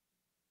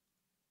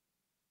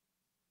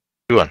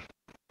 Go on.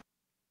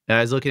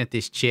 I was looking at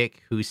this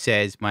chick who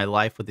says, my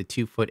life with a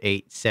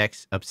 2'8",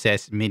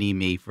 sex-obsessed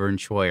mini-me, Vern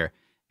Troyer,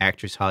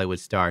 actress, Hollywood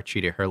star,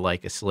 treated her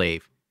like a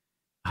slave.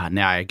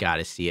 Now I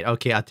gotta see it.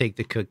 Okay, I'll take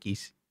the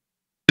cookies.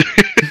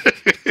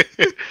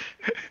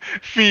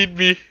 Feed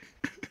me.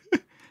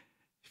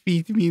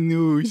 Feed me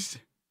news.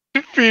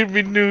 Feed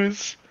me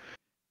news.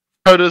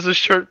 How does a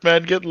short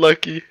man get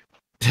lucky?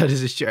 That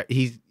is a shirt.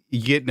 He's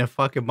getting a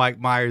fucking Mike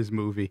Myers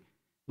movie.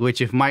 Which,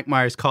 if Mike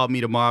Myers called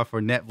me tomorrow for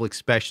a Netflix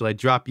special, I'd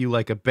drop you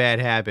like a bad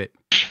habit.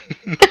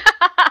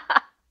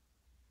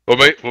 What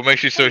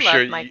makes you so I love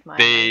sure Mike Myers.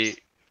 they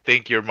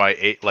think you're my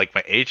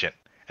agent,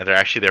 and they're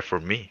actually there for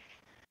me?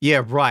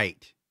 Yeah,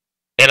 right.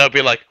 And I'll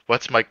be like,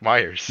 what's Mike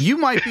Myers? You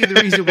might be the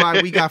reason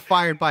why we got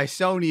fired by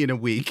Sony in a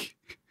week.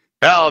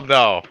 Hell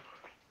no.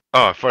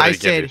 Oh, I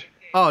said,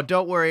 oh,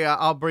 don't worry,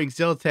 I'll bring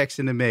Ziltex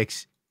in the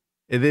mix.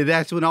 And then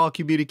that's when all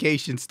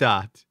communication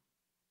stopped.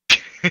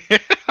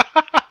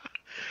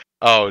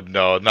 Oh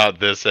no, not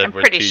this. I'm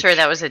pretty sure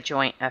that was a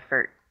joint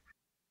effort.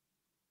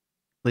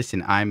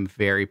 Listen, I'm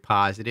very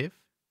positive.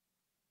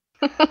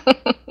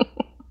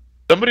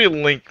 Somebody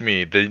link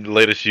me the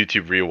latest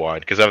YouTube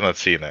Rewind, because I've not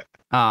seen it.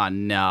 Oh,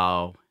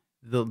 no.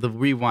 The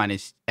Rewind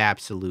is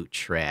absolute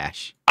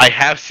trash. I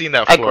have seen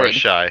that for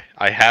Shy.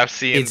 I have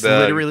seen it's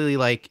literally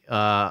like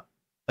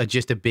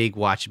just a big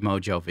Watch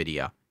Mojo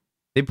video.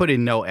 They put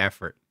in no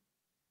effort.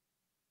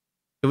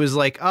 It was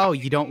like, oh,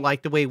 you don't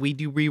like the way we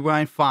do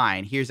Rewind?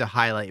 Fine. Here's a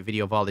highlight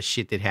video of all the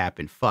shit that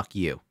happened. Fuck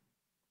you.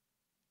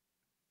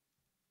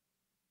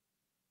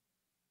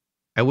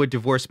 I would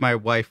divorce my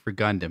wife for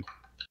Gundam.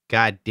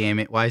 God damn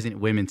it. Why isn't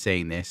women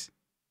saying this?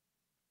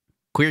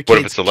 Queer What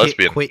if Kids it's a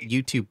lesbian? quit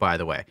YouTube, by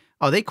the way.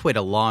 Oh, they quit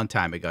a long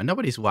time ago.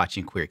 Nobody's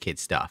watching Queer Kid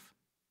stuff.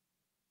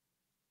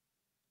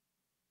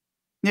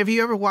 Have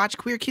you ever watched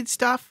Queer Kid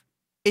stuff?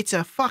 It's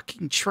a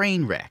fucking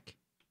train wreck.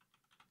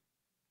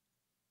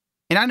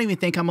 And I don't even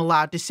think I'm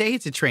allowed to say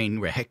it's a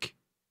train wreck.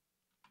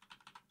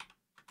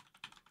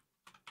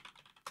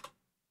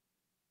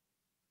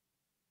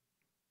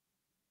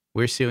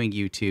 We're suing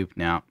YouTube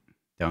now.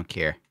 Don't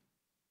care.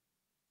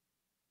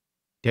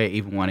 Do I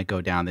even want to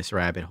go down this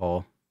rabbit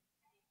hole?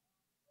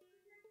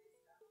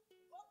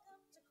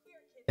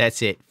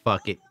 That's it.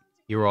 Fuck it.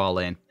 You're all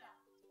in.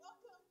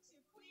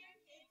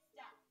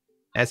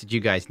 That's what you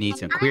guys need,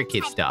 some Queer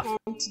Kid stuff.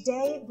 And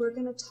today we're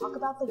going to talk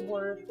about the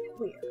word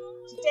queer.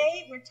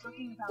 Today we're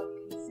talking about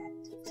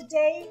consent.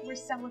 Today we're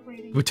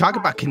celebrating... We're talking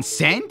about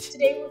consent?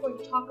 Today we're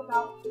going to talk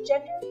about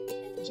gender.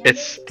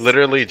 It's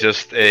literally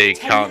just a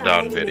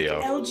countdown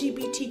video.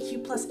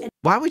 LGBTQ+.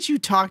 Why would you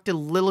talk to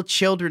little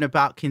children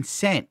about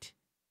consent?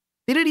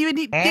 They don't even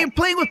need... They're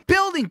playing with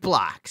building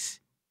blocks.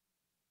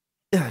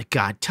 Oh,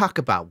 God, talk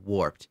about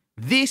warped.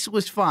 This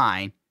was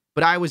fine,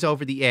 but I was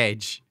over the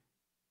edge.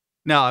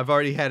 No, I've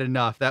already had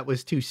enough. That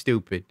was too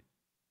stupid.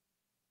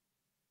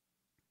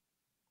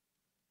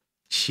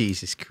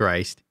 Jesus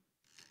Christ.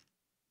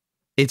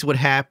 It's what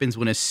happens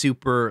when a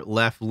super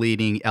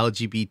left-leaning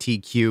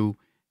LGBTQ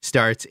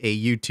starts a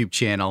YouTube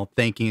channel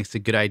thinking it's a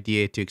good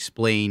idea to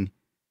explain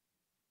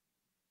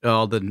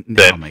all the...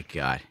 Oh, my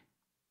God.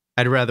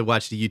 I'd rather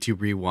watch the YouTube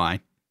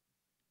Rewind.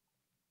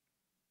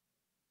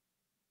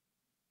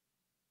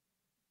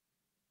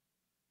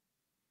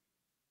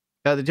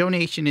 The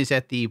donation is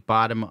at the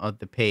bottom of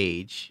the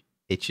page.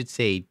 It should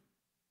say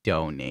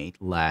donate.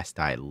 Last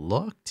I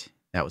looked.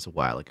 That was a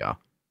while ago.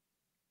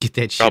 Get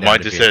that shit out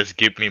mine of just here. says,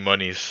 give me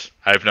monies.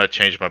 I have not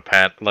changed my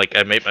Like,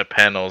 I made my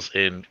panels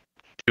in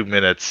 2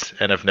 minutes,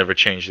 and I've never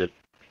changed it.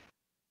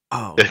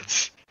 Oh,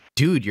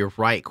 dude, you're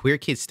right. Queer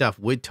Kid stuff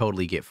would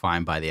totally get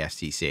fined by the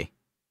FCC.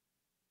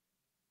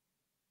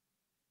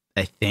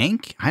 I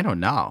think? I don't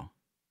know.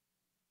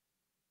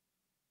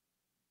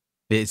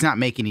 It's not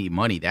making any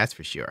money, that's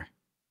for sure.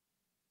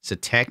 So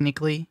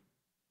technically,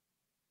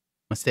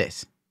 what's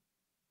this?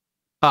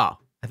 Oh,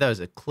 I thought it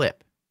was a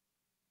clip.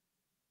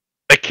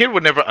 A kid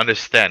would never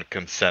understand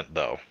consent,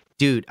 though.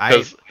 Dude,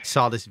 I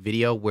saw this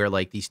video where,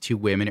 like, these two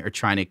women are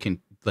trying to,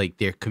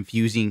 they're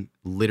confusing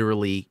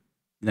literally,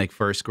 like,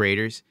 first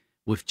graders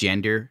with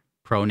gender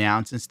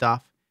pronouns and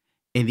stuff.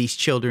 And these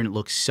children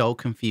look so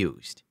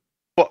confused.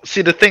 Well,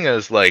 see, the thing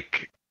is,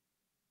 like,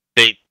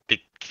 the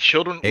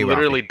children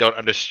literally don't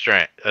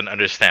understand.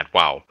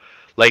 Wow.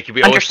 Like,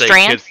 we always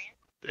say kids...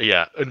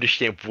 Yeah,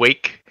 understand.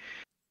 Wake.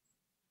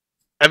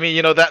 I mean,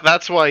 you know,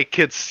 that's why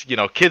kids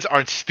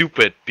aren't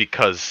stupid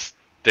because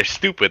they're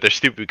stupid. They're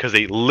stupid because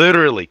they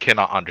literally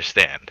cannot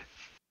understand.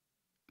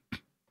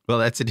 Well,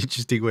 that's an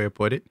interesting way to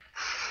put it.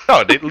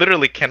 No, they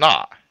literally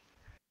cannot.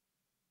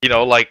 You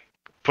know, like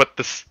put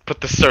the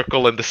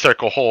circle in the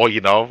circle hole. You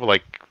know,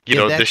 like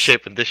this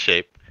shape and this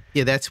shape.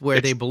 Yeah, that's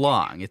where they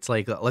belong. It's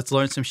like let's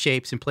learn some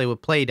shapes and play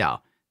with Play-Doh.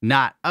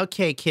 Not,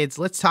 okay, kids,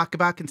 let's talk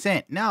about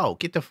consent. No,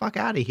 get the fuck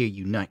out of here,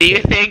 you nut. Do you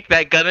think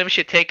that Gundam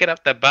should take it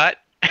up the butt?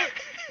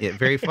 Yeah,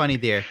 very funny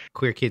there,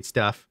 Queer Kid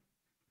stuff.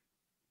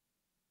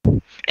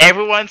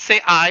 Everyone say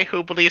I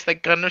who believes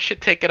that Gundam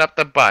should take it up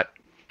the butt.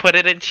 Put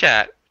it in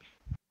chat.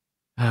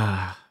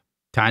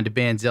 Time to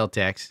ban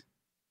Ziltex.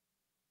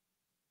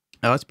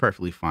 Oh, it's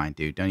perfectly fine,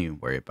 dude. Don't even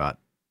worry about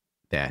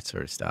that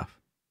sort of stuff.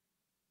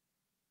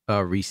 Rec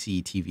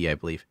TV, I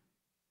believe.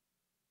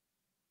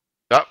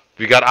 Oh,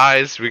 we got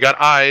eyes. We got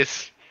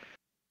eyes.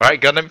 All right,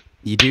 Gundam.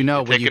 You do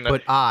know when you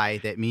put I,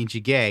 that means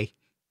you're gay.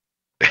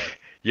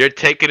 You're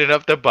taking it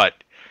up the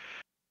butt.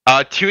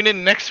 Tune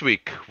in next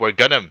week where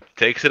Gundam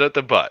takes it up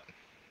the butt.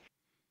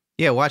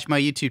 Yeah, watch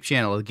my YouTube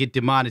channel. It'll get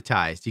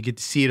demonetized. You get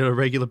to see it on a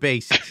regular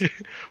basis.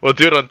 We'll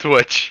do it on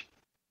Twitch.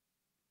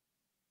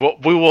 Well,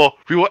 we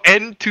will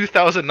end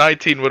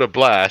 2019 with a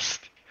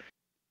blast.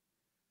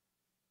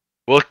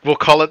 We'll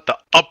call it the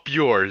Up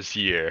Yours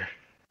year.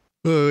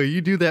 You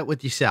do that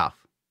with yourself.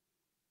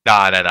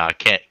 Nah,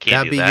 can't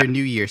That'll do be that. your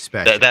New Year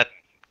special. That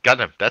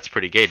Gundam, that's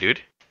pretty gay,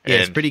 dude. Yeah,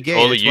 it's pretty gay.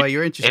 That's why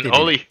you're interested and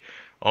in it.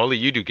 Only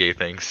you do gay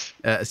things.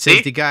 Says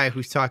See? the guy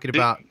who's talking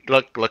about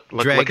look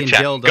dragging at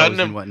chat. dildos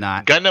and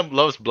whatnot. Gundam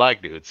loves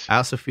black dudes. I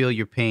also feel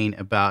your pain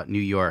about New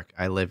York.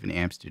 I live in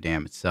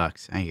Amsterdam. It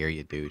sucks. I hear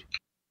you, dude.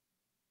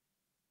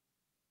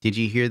 Did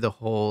you hear the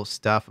whole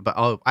stuff about...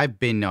 Oh, I've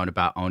been known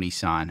about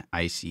Oni-san,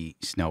 Icy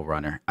Snow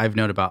Runner. I've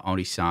known about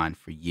Oni-san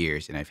for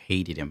years, and I've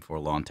hated him for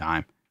a long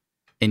time.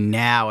 And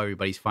now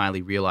everybody's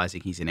finally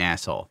realizing he's an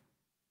asshole.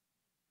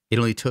 It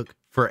only took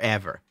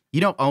forever.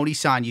 You know,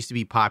 Oni-san used to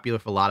be popular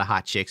for a lot of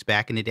hot chicks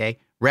back in the day.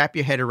 Wrap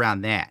your head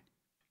around that.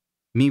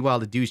 Meanwhile,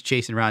 the dude's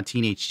chasing around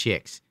teenage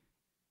chicks.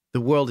 The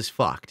world is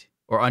fucked.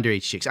 Or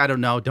underage chicks. I don't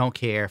know. Don't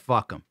care.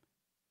 Fuck them.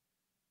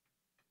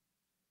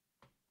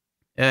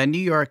 New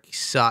York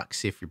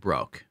sucks if you're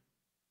broke.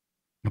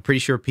 I'm pretty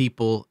sure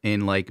people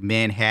in like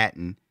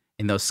Manhattan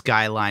in those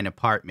skyline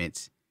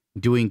apartments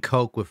doing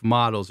coke with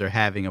models are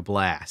having a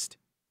blast.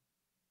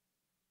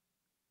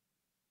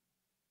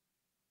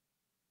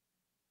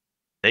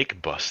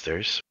 Snake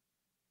Busters.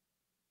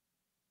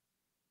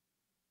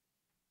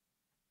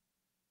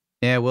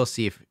 Yeah, we'll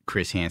see if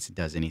Chris Hansen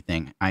does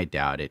anything. I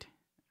doubt it.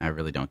 I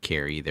really don't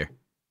care either.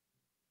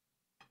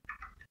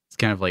 It's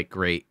kind of like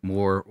great,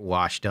 more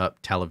washed up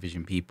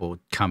television people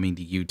coming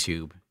to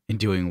YouTube and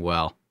doing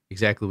well.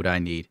 Exactly what I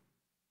need.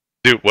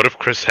 Dude, what if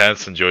Chris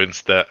Hansen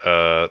joins that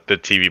the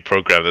TV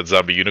program that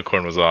Zombie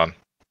Unicorn was on?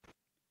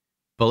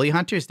 Bully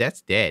Hunters,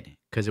 that's dead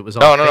because it was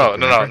all no,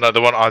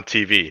 the one on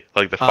TV,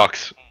 like the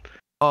Fox.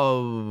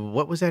 Oh,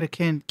 what was that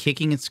again?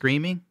 Kicking and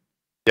Screaming?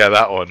 Yeah,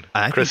 that one.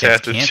 I Chris think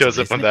that's Hansen canceled, shows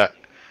up on isn't it?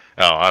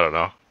 that. Oh, I don't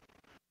know.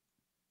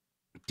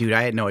 Dude,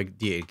 I had no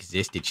idea it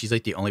existed. She's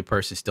like the only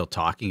person still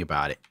talking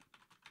about it.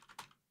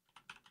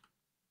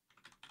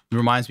 It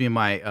reminds me of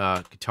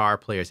my guitar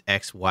player's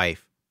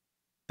ex-wife.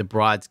 The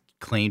broad's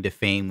claim to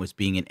fame was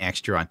being an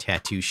extra on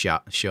tattoo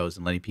shows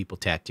and letting people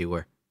tattoo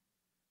her.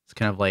 It's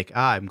kind of like,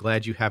 I'm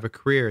glad you have a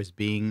career as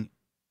being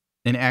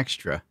an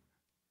extra.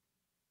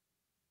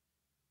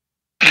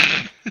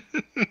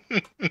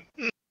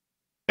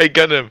 Hey,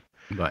 Gundam.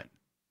 What?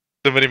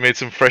 Somebody made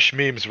some fresh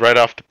memes right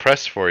off the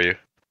press for you.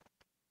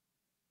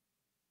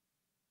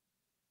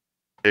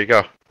 Here you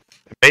go.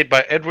 Made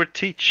by Edward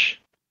Teach.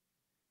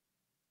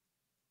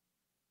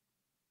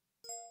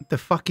 What the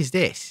fuck is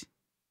this?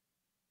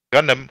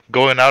 Gundam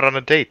going out on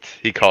a date,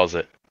 he calls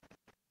it.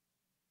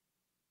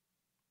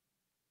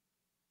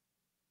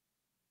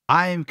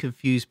 I am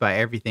confused by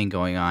everything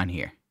going on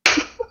here.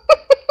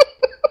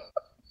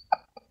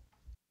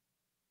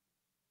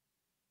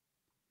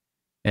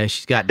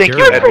 She's got Thank you,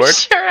 dermals. Edward. For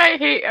sure, I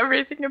hate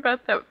everything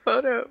about that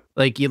photo.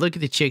 Like, you look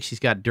at the chick, she's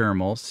got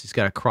dermals. She's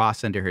got a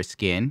cross under her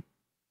skin.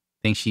 I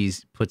think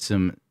she's put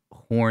some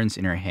horns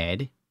in her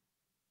head.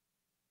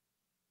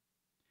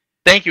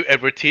 Thank you,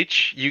 Edward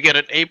Teach. You get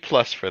an A+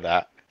 for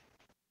that.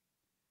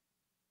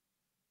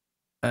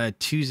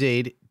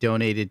 Tuesday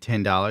donated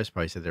 $10.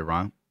 Probably said that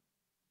wrong.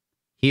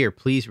 Here,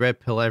 please red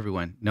pill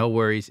everyone. No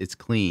worries, it's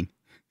clean.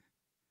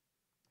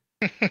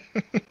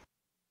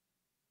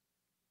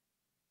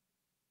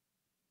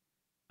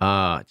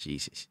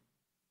 Jesus.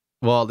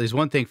 Well, there's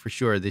one thing for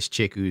sure. This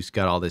chick who's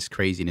got all this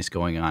craziness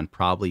going on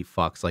probably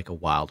fucks like a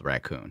wild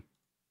raccoon.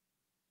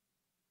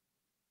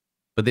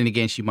 But then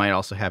again, she might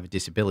also have a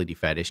disability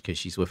fetish because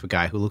she's with a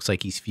guy who looks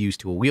like he's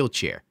fused to a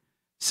wheelchair.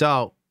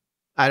 So,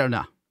 I don't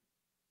know.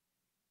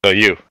 So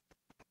you.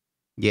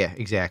 Yeah,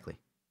 exactly.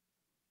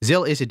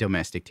 Zill is a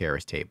domestic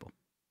terrorist table.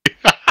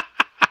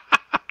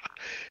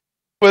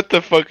 What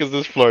the fuck is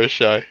this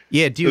Fluttershy?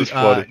 Yeah, dude, That's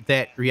funny.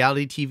 that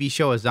reality TV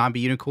show, A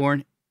Zombie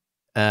Unicorn,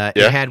 Yeah?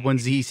 it had one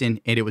season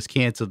and it was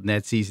canceled in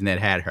that season that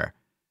had her.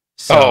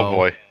 So, Oh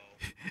boy.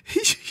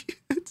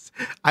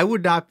 I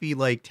would not be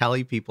like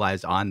telling people I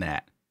was on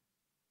that.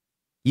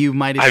 You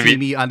might have seen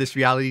me on this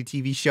reality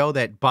TV show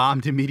that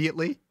bombed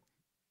immediately.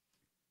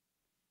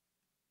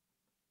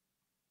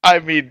 I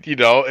mean, you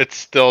know, it's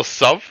still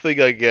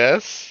something, I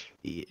guess.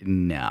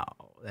 No,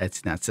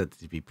 that's not something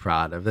to be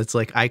proud of. That's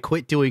like, I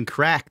quit doing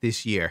crack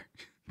this year.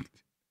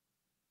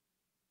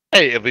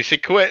 Hey, at least you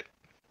quit.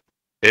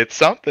 It's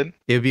something.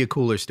 It would be a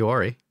cooler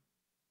story.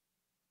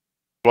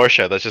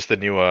 Fluttershy, that's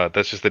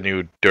just the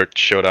new Dirt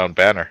Showdown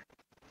banner.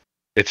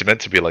 It's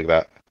meant to be like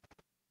that.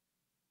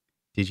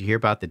 Did you hear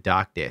about the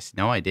doc disc?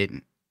 No, I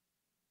didn't.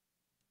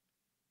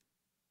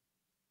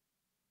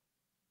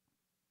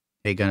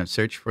 Hey, gonna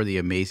search for the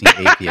amazing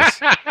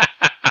atheist.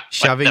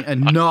 Shoving a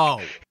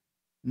no.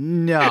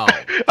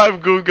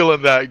 I'm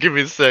Googling that. Give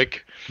me a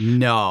sec.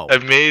 No.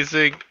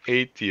 Amazing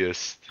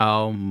atheist.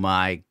 Oh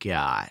my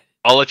god.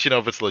 I'll let you know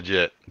if it's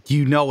legit.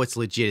 You know it's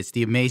legit. It's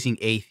the amazing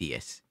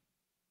atheist.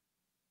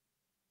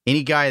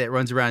 Any guy that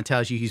runs around and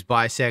tells you he's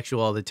bisexual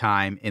all the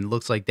time and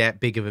looks like that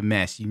big of a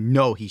mess, you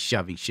know he's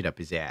shoving shit up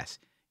his ass.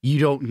 You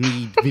don't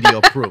need video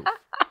proof.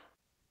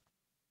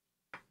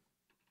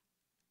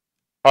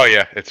 Oh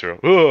yeah, it's real.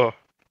 Ugh.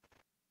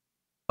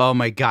 Oh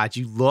my god,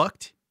 you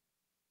looked?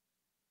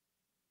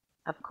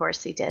 Of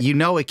course he did. You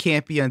know it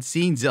can't be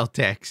unseen,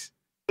 Zeltex.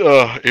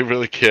 Ugh, it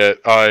really can't.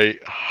 I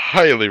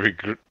highly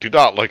regret. Do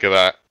not look at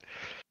that.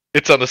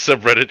 It's on the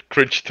subreddit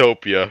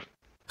Cringetopia.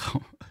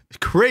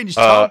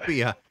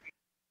 Cringetopia.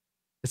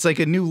 It's like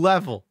a new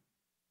level.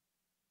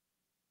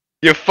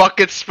 You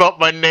fucking spelt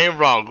my name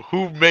wrong.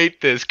 Who made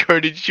this?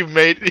 Curtis, you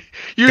made it.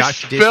 You Dr.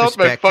 spelled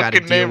my Disrespect got to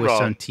fucking deal name with wrong.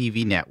 some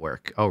TV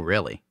network. Oh,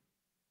 really?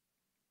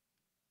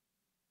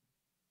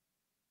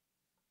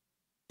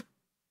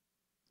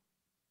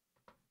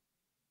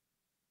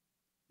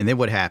 And then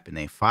what happened?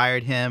 They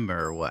fired him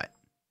or what?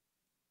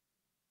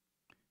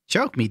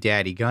 Choke me,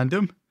 Daddy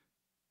Gundam.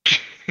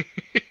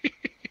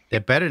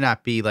 That better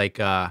not be like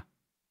when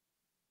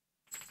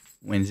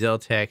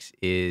Ziltex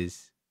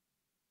is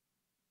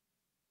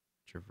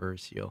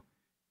traversial.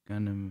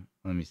 Gundam.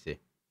 Let me see.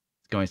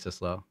 It's going so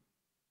slow.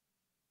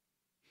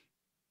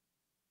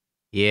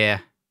 Yeah.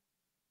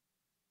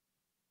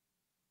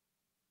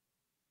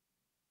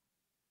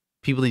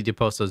 People need to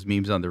post those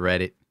memes on the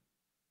Reddit.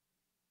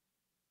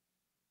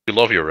 You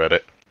love your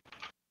Reddit.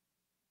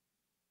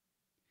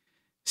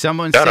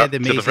 Someone Shout said out the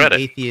to the amazing Reddit.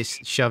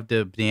 atheist shoved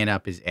a banana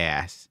up his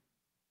ass.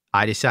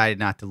 I decided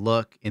not to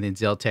look, and then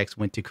Zeltex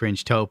went to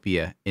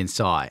Cringetopia and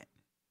saw it.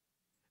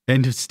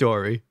 End of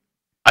story.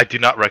 I do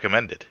not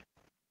recommend it.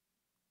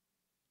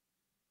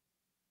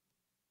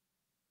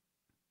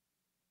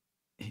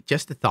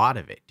 Just the thought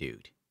of it,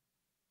 dude,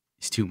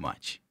 is too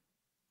much.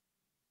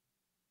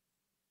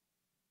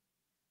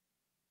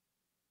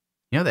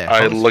 You know that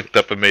I host- looked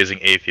up amazing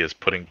atheist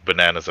putting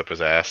bananas up his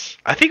ass.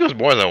 I think it was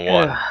more than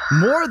one.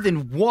 More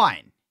than one.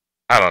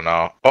 I don't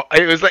know. Oh,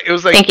 it was like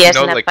Think he has you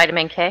know, enough like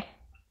vitamin K?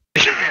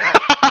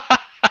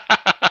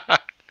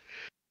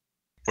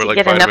 we're like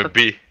Get vitamin enough-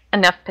 B.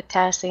 Enough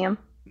potassium?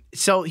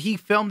 So he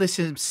filmed this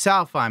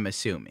himself, I'm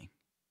assuming.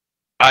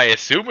 I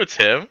assume it's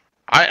him.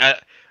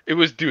 It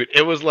was, dude.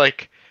 It was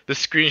like the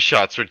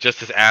screenshots were just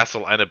his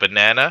asshole and a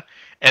banana,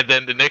 and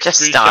then the next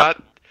Just screenshot,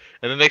 stop.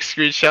 and the next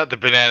screenshot, the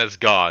banana's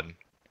gone.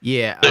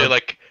 Yeah. So you're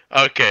like,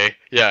 okay,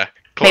 yeah,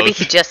 close. Maybe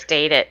he just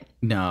ate it.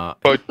 No.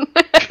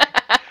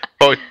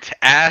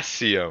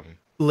 Potassium.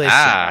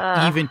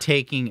 Listen, even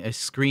taking a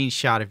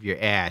screenshot of your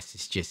ass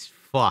is just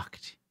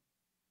fucked.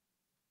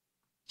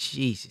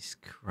 Jesus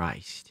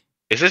Christ.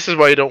 This is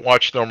why you don't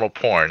watch normal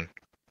porn.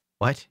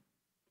 What?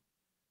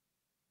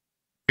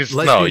 'Cause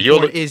Lesbian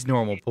porn is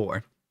normal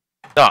porn.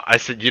 No, I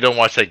said you don't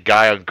watch that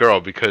guy on girl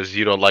because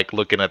you don't like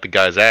looking at the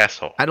guy's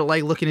asshole. I don't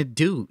like looking at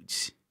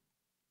dudes.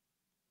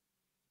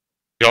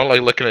 You don't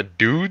like looking at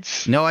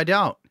dudes? No, I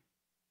don't.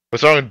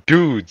 What's wrong with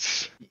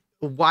dudes?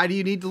 Why do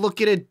you need to look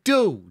at a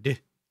dude?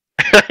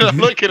 I'm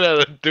looking at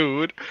a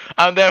dude.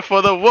 I'm there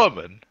for the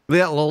woman.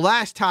 The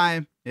last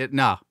time,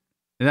 no.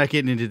 We're not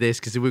getting into this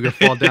because we're going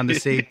to fall down the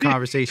same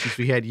conversations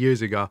we had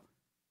years ago.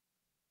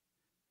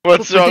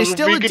 What's but wrong there's with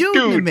still a being dude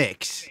in the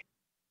mix.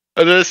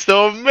 There's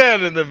still a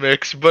man in the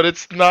mix, but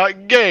it's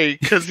not gay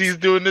because he's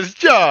doing his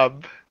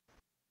job.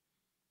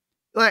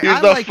 Like, He's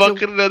I not like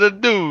fucking another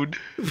dude.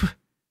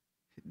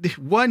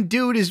 One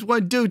dude is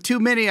one dude too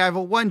many. I have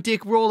a one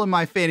dick rule in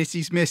my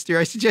fantasies, mister.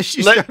 I suggest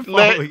you start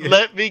following it.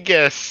 Let me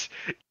guess.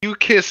 You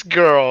kiss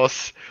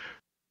girls.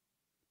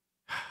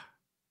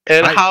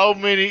 And how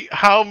many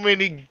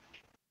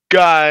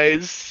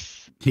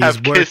guys He's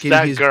have kissed working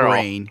that his girl?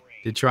 brain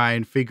to try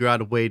and figure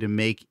out a way to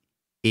make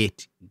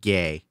it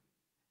gay.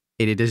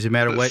 And it doesn't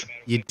matter what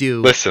you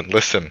do. Listen.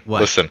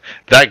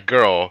 That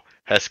girl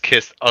has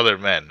kissed other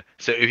men.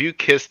 So if you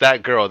kiss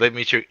that girl, that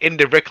means you're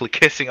indirectly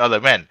kissing other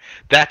men.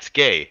 That's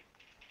gay.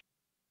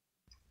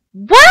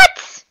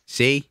 What?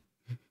 See?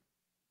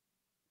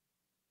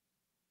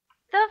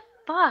 The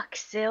fuck,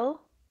 Sil?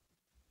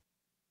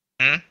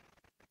 Hmm?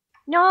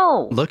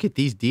 No. Look at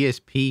these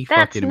DSP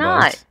That's fucking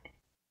not.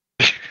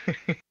 emotes.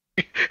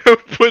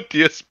 Put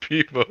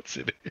DSP emotes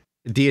in it.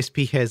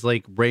 DSP has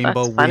like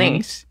rainbow That's funny.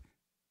 wings.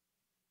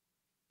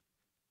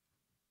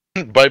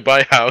 Bye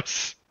bye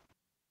house.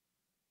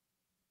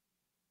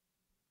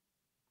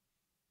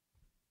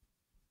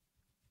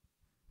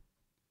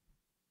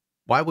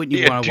 Why wouldn't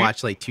you Yeah, want to dude.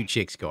 watch like two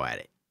chicks go at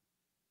it?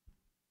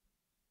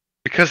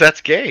 Because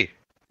that's gay.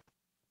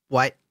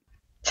 What?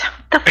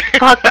 The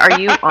fuck are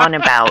you on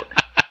about?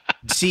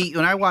 See,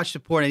 when I watch the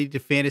porn, I need to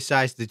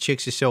fantasize the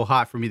chicks are so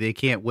hot for me they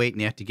can't wait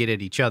and they have to get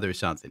at each other or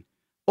something.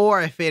 Or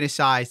I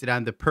fantasize that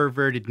I'm the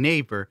perverted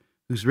neighbor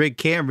who's rigged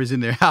cameras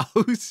in their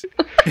house.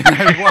 And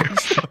I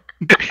watch them.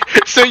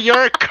 So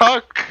you're a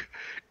cuck.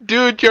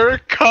 Dude, you're a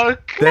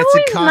cuck. No,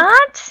 he's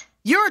not.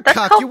 You're a That's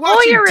cuck. called You're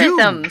watching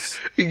voyeurism.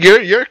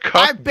 dudes. You're a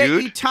cuck, I bet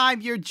dude. you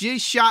time your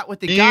jizz shot with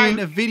the guy in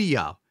the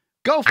video.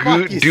 Go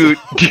fuck Dude,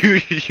 yourself.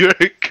 dude, you're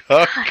a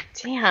cuck. God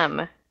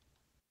damn.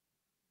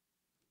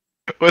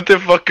 What the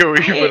fuck are we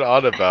even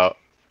on about?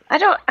 I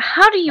don't.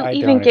 How do you I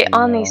even don't get even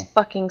on know. these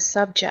fucking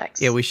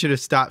subjects? Yeah, we should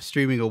have stopped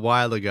streaming a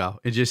while ago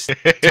and just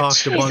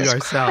talked among Jesus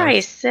ourselves.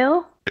 Christ,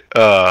 Sil.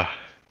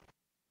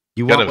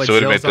 You Got want him, what so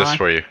we made Zill's this on?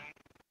 for you.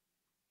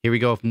 Here we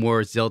go with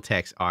more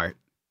Ziltex art.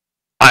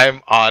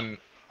 I'm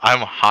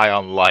high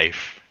on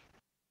life.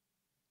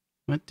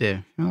 What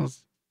the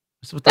hell's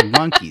what's with the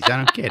monkeys? I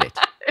don't get it.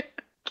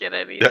 Get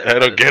it Yeah, I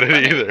don't get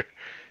it either.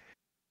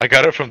 I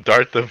got it from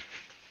Dartham.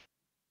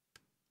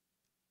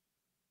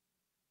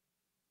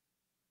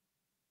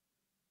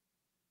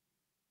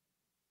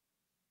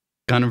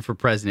 Gun for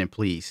president,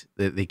 please.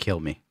 They kill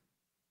me.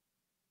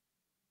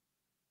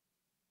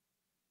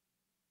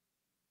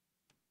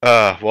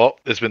 Well,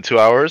 it's been 2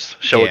 hours.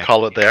 Shall we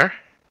call it there?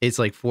 It's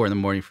like 4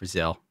 a.m. for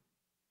Zell.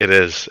 It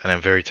is, and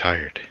I'm very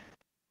tired.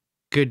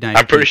 Good night,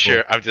 I'm pretty people.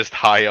 sure I'm just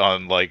high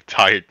on, like,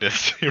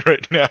 tiredness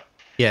right now.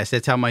 Yes,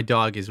 that's how my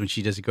dog is when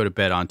she doesn't go to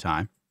bed on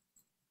time.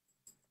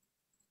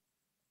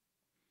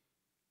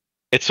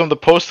 It's from the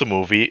poster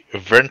movie.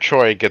 Vern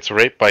Troy gets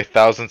raped by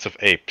thousands of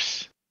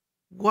apes.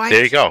 What?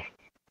 There you go.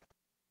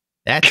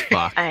 That's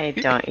fucked. I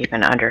don't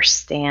even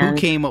understand. Who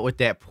came up with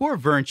that? Poor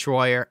Vern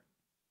Troyer.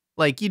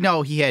 Like, you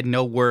know, he had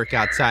no work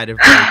outside of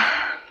like,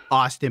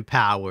 Austin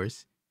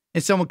Powers.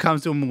 And someone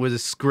comes to him with a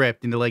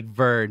script and they're like,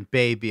 Vern,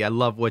 baby, I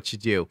love what you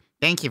do.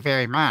 Thank you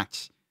very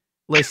much.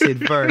 Listen,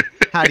 Vern,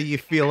 how do you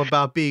feel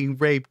about being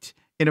raped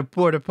in a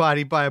porta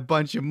potty by a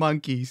bunch of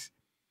monkeys?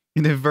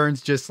 And then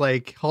Vern's just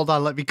like, hold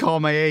on, let me call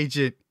my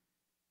agent.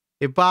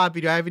 Hey,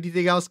 Bobby, do I have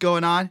anything else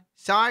going on?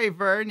 Sorry,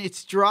 Vern,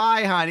 it's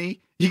dry,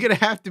 honey. You're going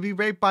to have to be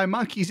raped by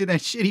monkeys in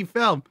that shitty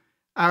film.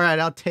 All right,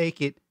 I'll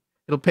take it.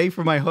 It'll pay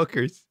for my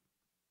hookers.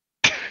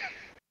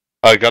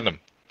 I got him.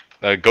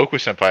 Goku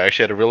Senpai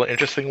actually had a really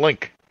interesting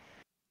link.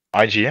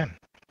 IGN.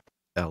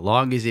 As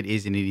long as it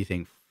isn't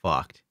anything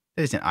fucked.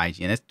 That isn't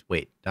IGN.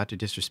 Wait, Dr.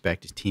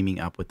 Disrespect is teaming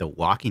up with the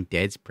Walking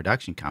Dead's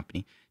production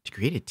company to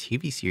create a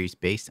TV series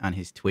based on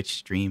his Twitch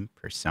stream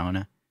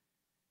persona.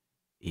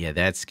 Yeah,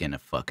 that's gonna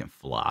fucking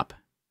flop.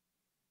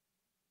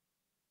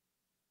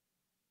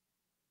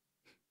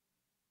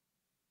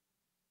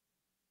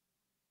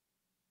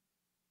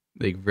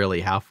 Like,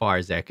 really, how far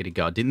is that gonna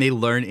go? Didn't they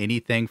learn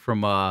anything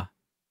from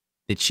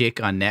the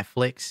chick on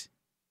Netflix?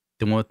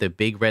 The one with the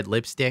big red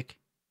lipstick?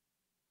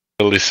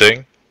 Lily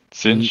Singh?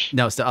 Singe?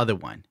 No, it's the other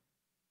one.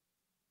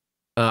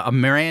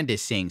 Miranda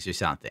sings or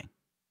something.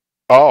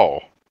 Oh,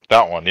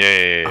 that one.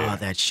 Yeah. Oh,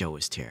 that show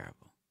was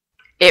terrible.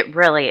 It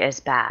really is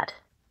bad.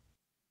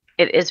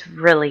 It is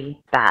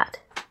really bad.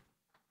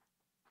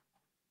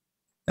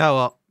 Oh,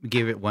 well,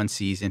 give it 1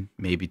 season,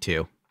 maybe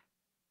 2.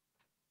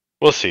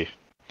 We'll see.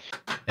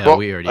 Well,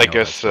 we already I know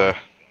guess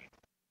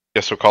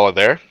we'll call it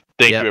there.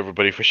 Thank Yep. you,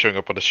 everybody, for showing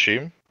up on the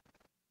stream.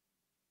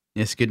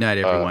 Yes, good night,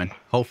 everyone.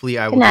 Hopefully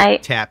I will Good night.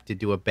 get tapped to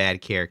do a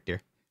bad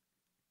character.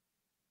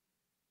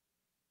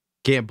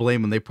 Can't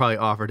blame him. They probably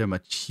offered him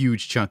a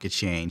huge chunk of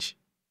change.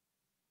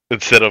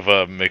 Instead of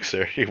a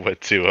mixer, he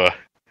went to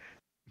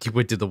He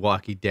went to The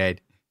Walking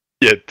Dead.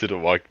 to The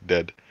Walking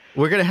Dead.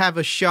 We're going to have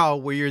a show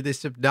where you're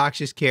this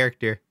obnoxious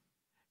character,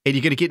 and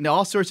you're going to get into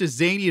all sorts of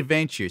zany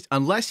adventures.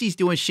 Unless he's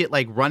doing shit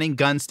like running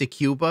guns to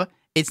Cuba,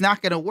 it's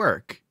not going to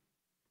work.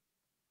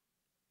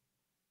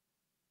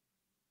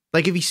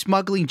 Like if he's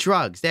smuggling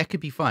drugs, that could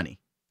be funny.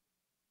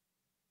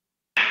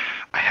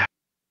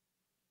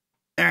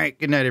 All right,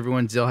 good night,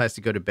 everyone. Zill has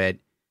to go to bed.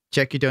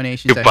 Check your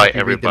donations. Goodbye, I hope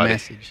you everybody. read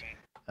the message.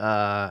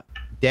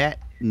 That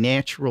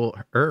natural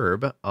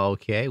herb.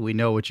 Okay, we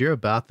know what you're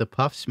about. The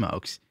puff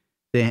smokes,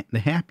 the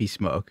happy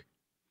smoke.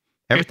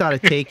 Ever thought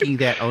of taking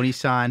that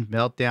Onisan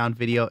meltdown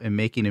video and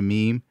making a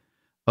meme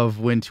of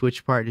when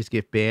Twitch partners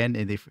get banned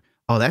and they?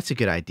 Oh, that's a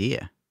good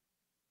idea.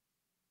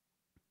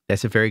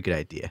 That's a very good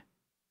idea.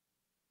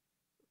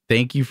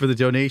 Thank you for the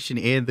donation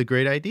and the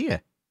great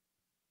idea.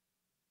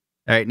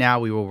 All right, now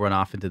we will run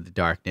off into the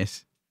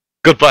darkness.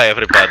 Goodbye,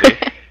 everybody.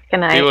 Good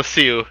night. We will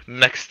see you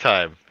next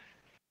time.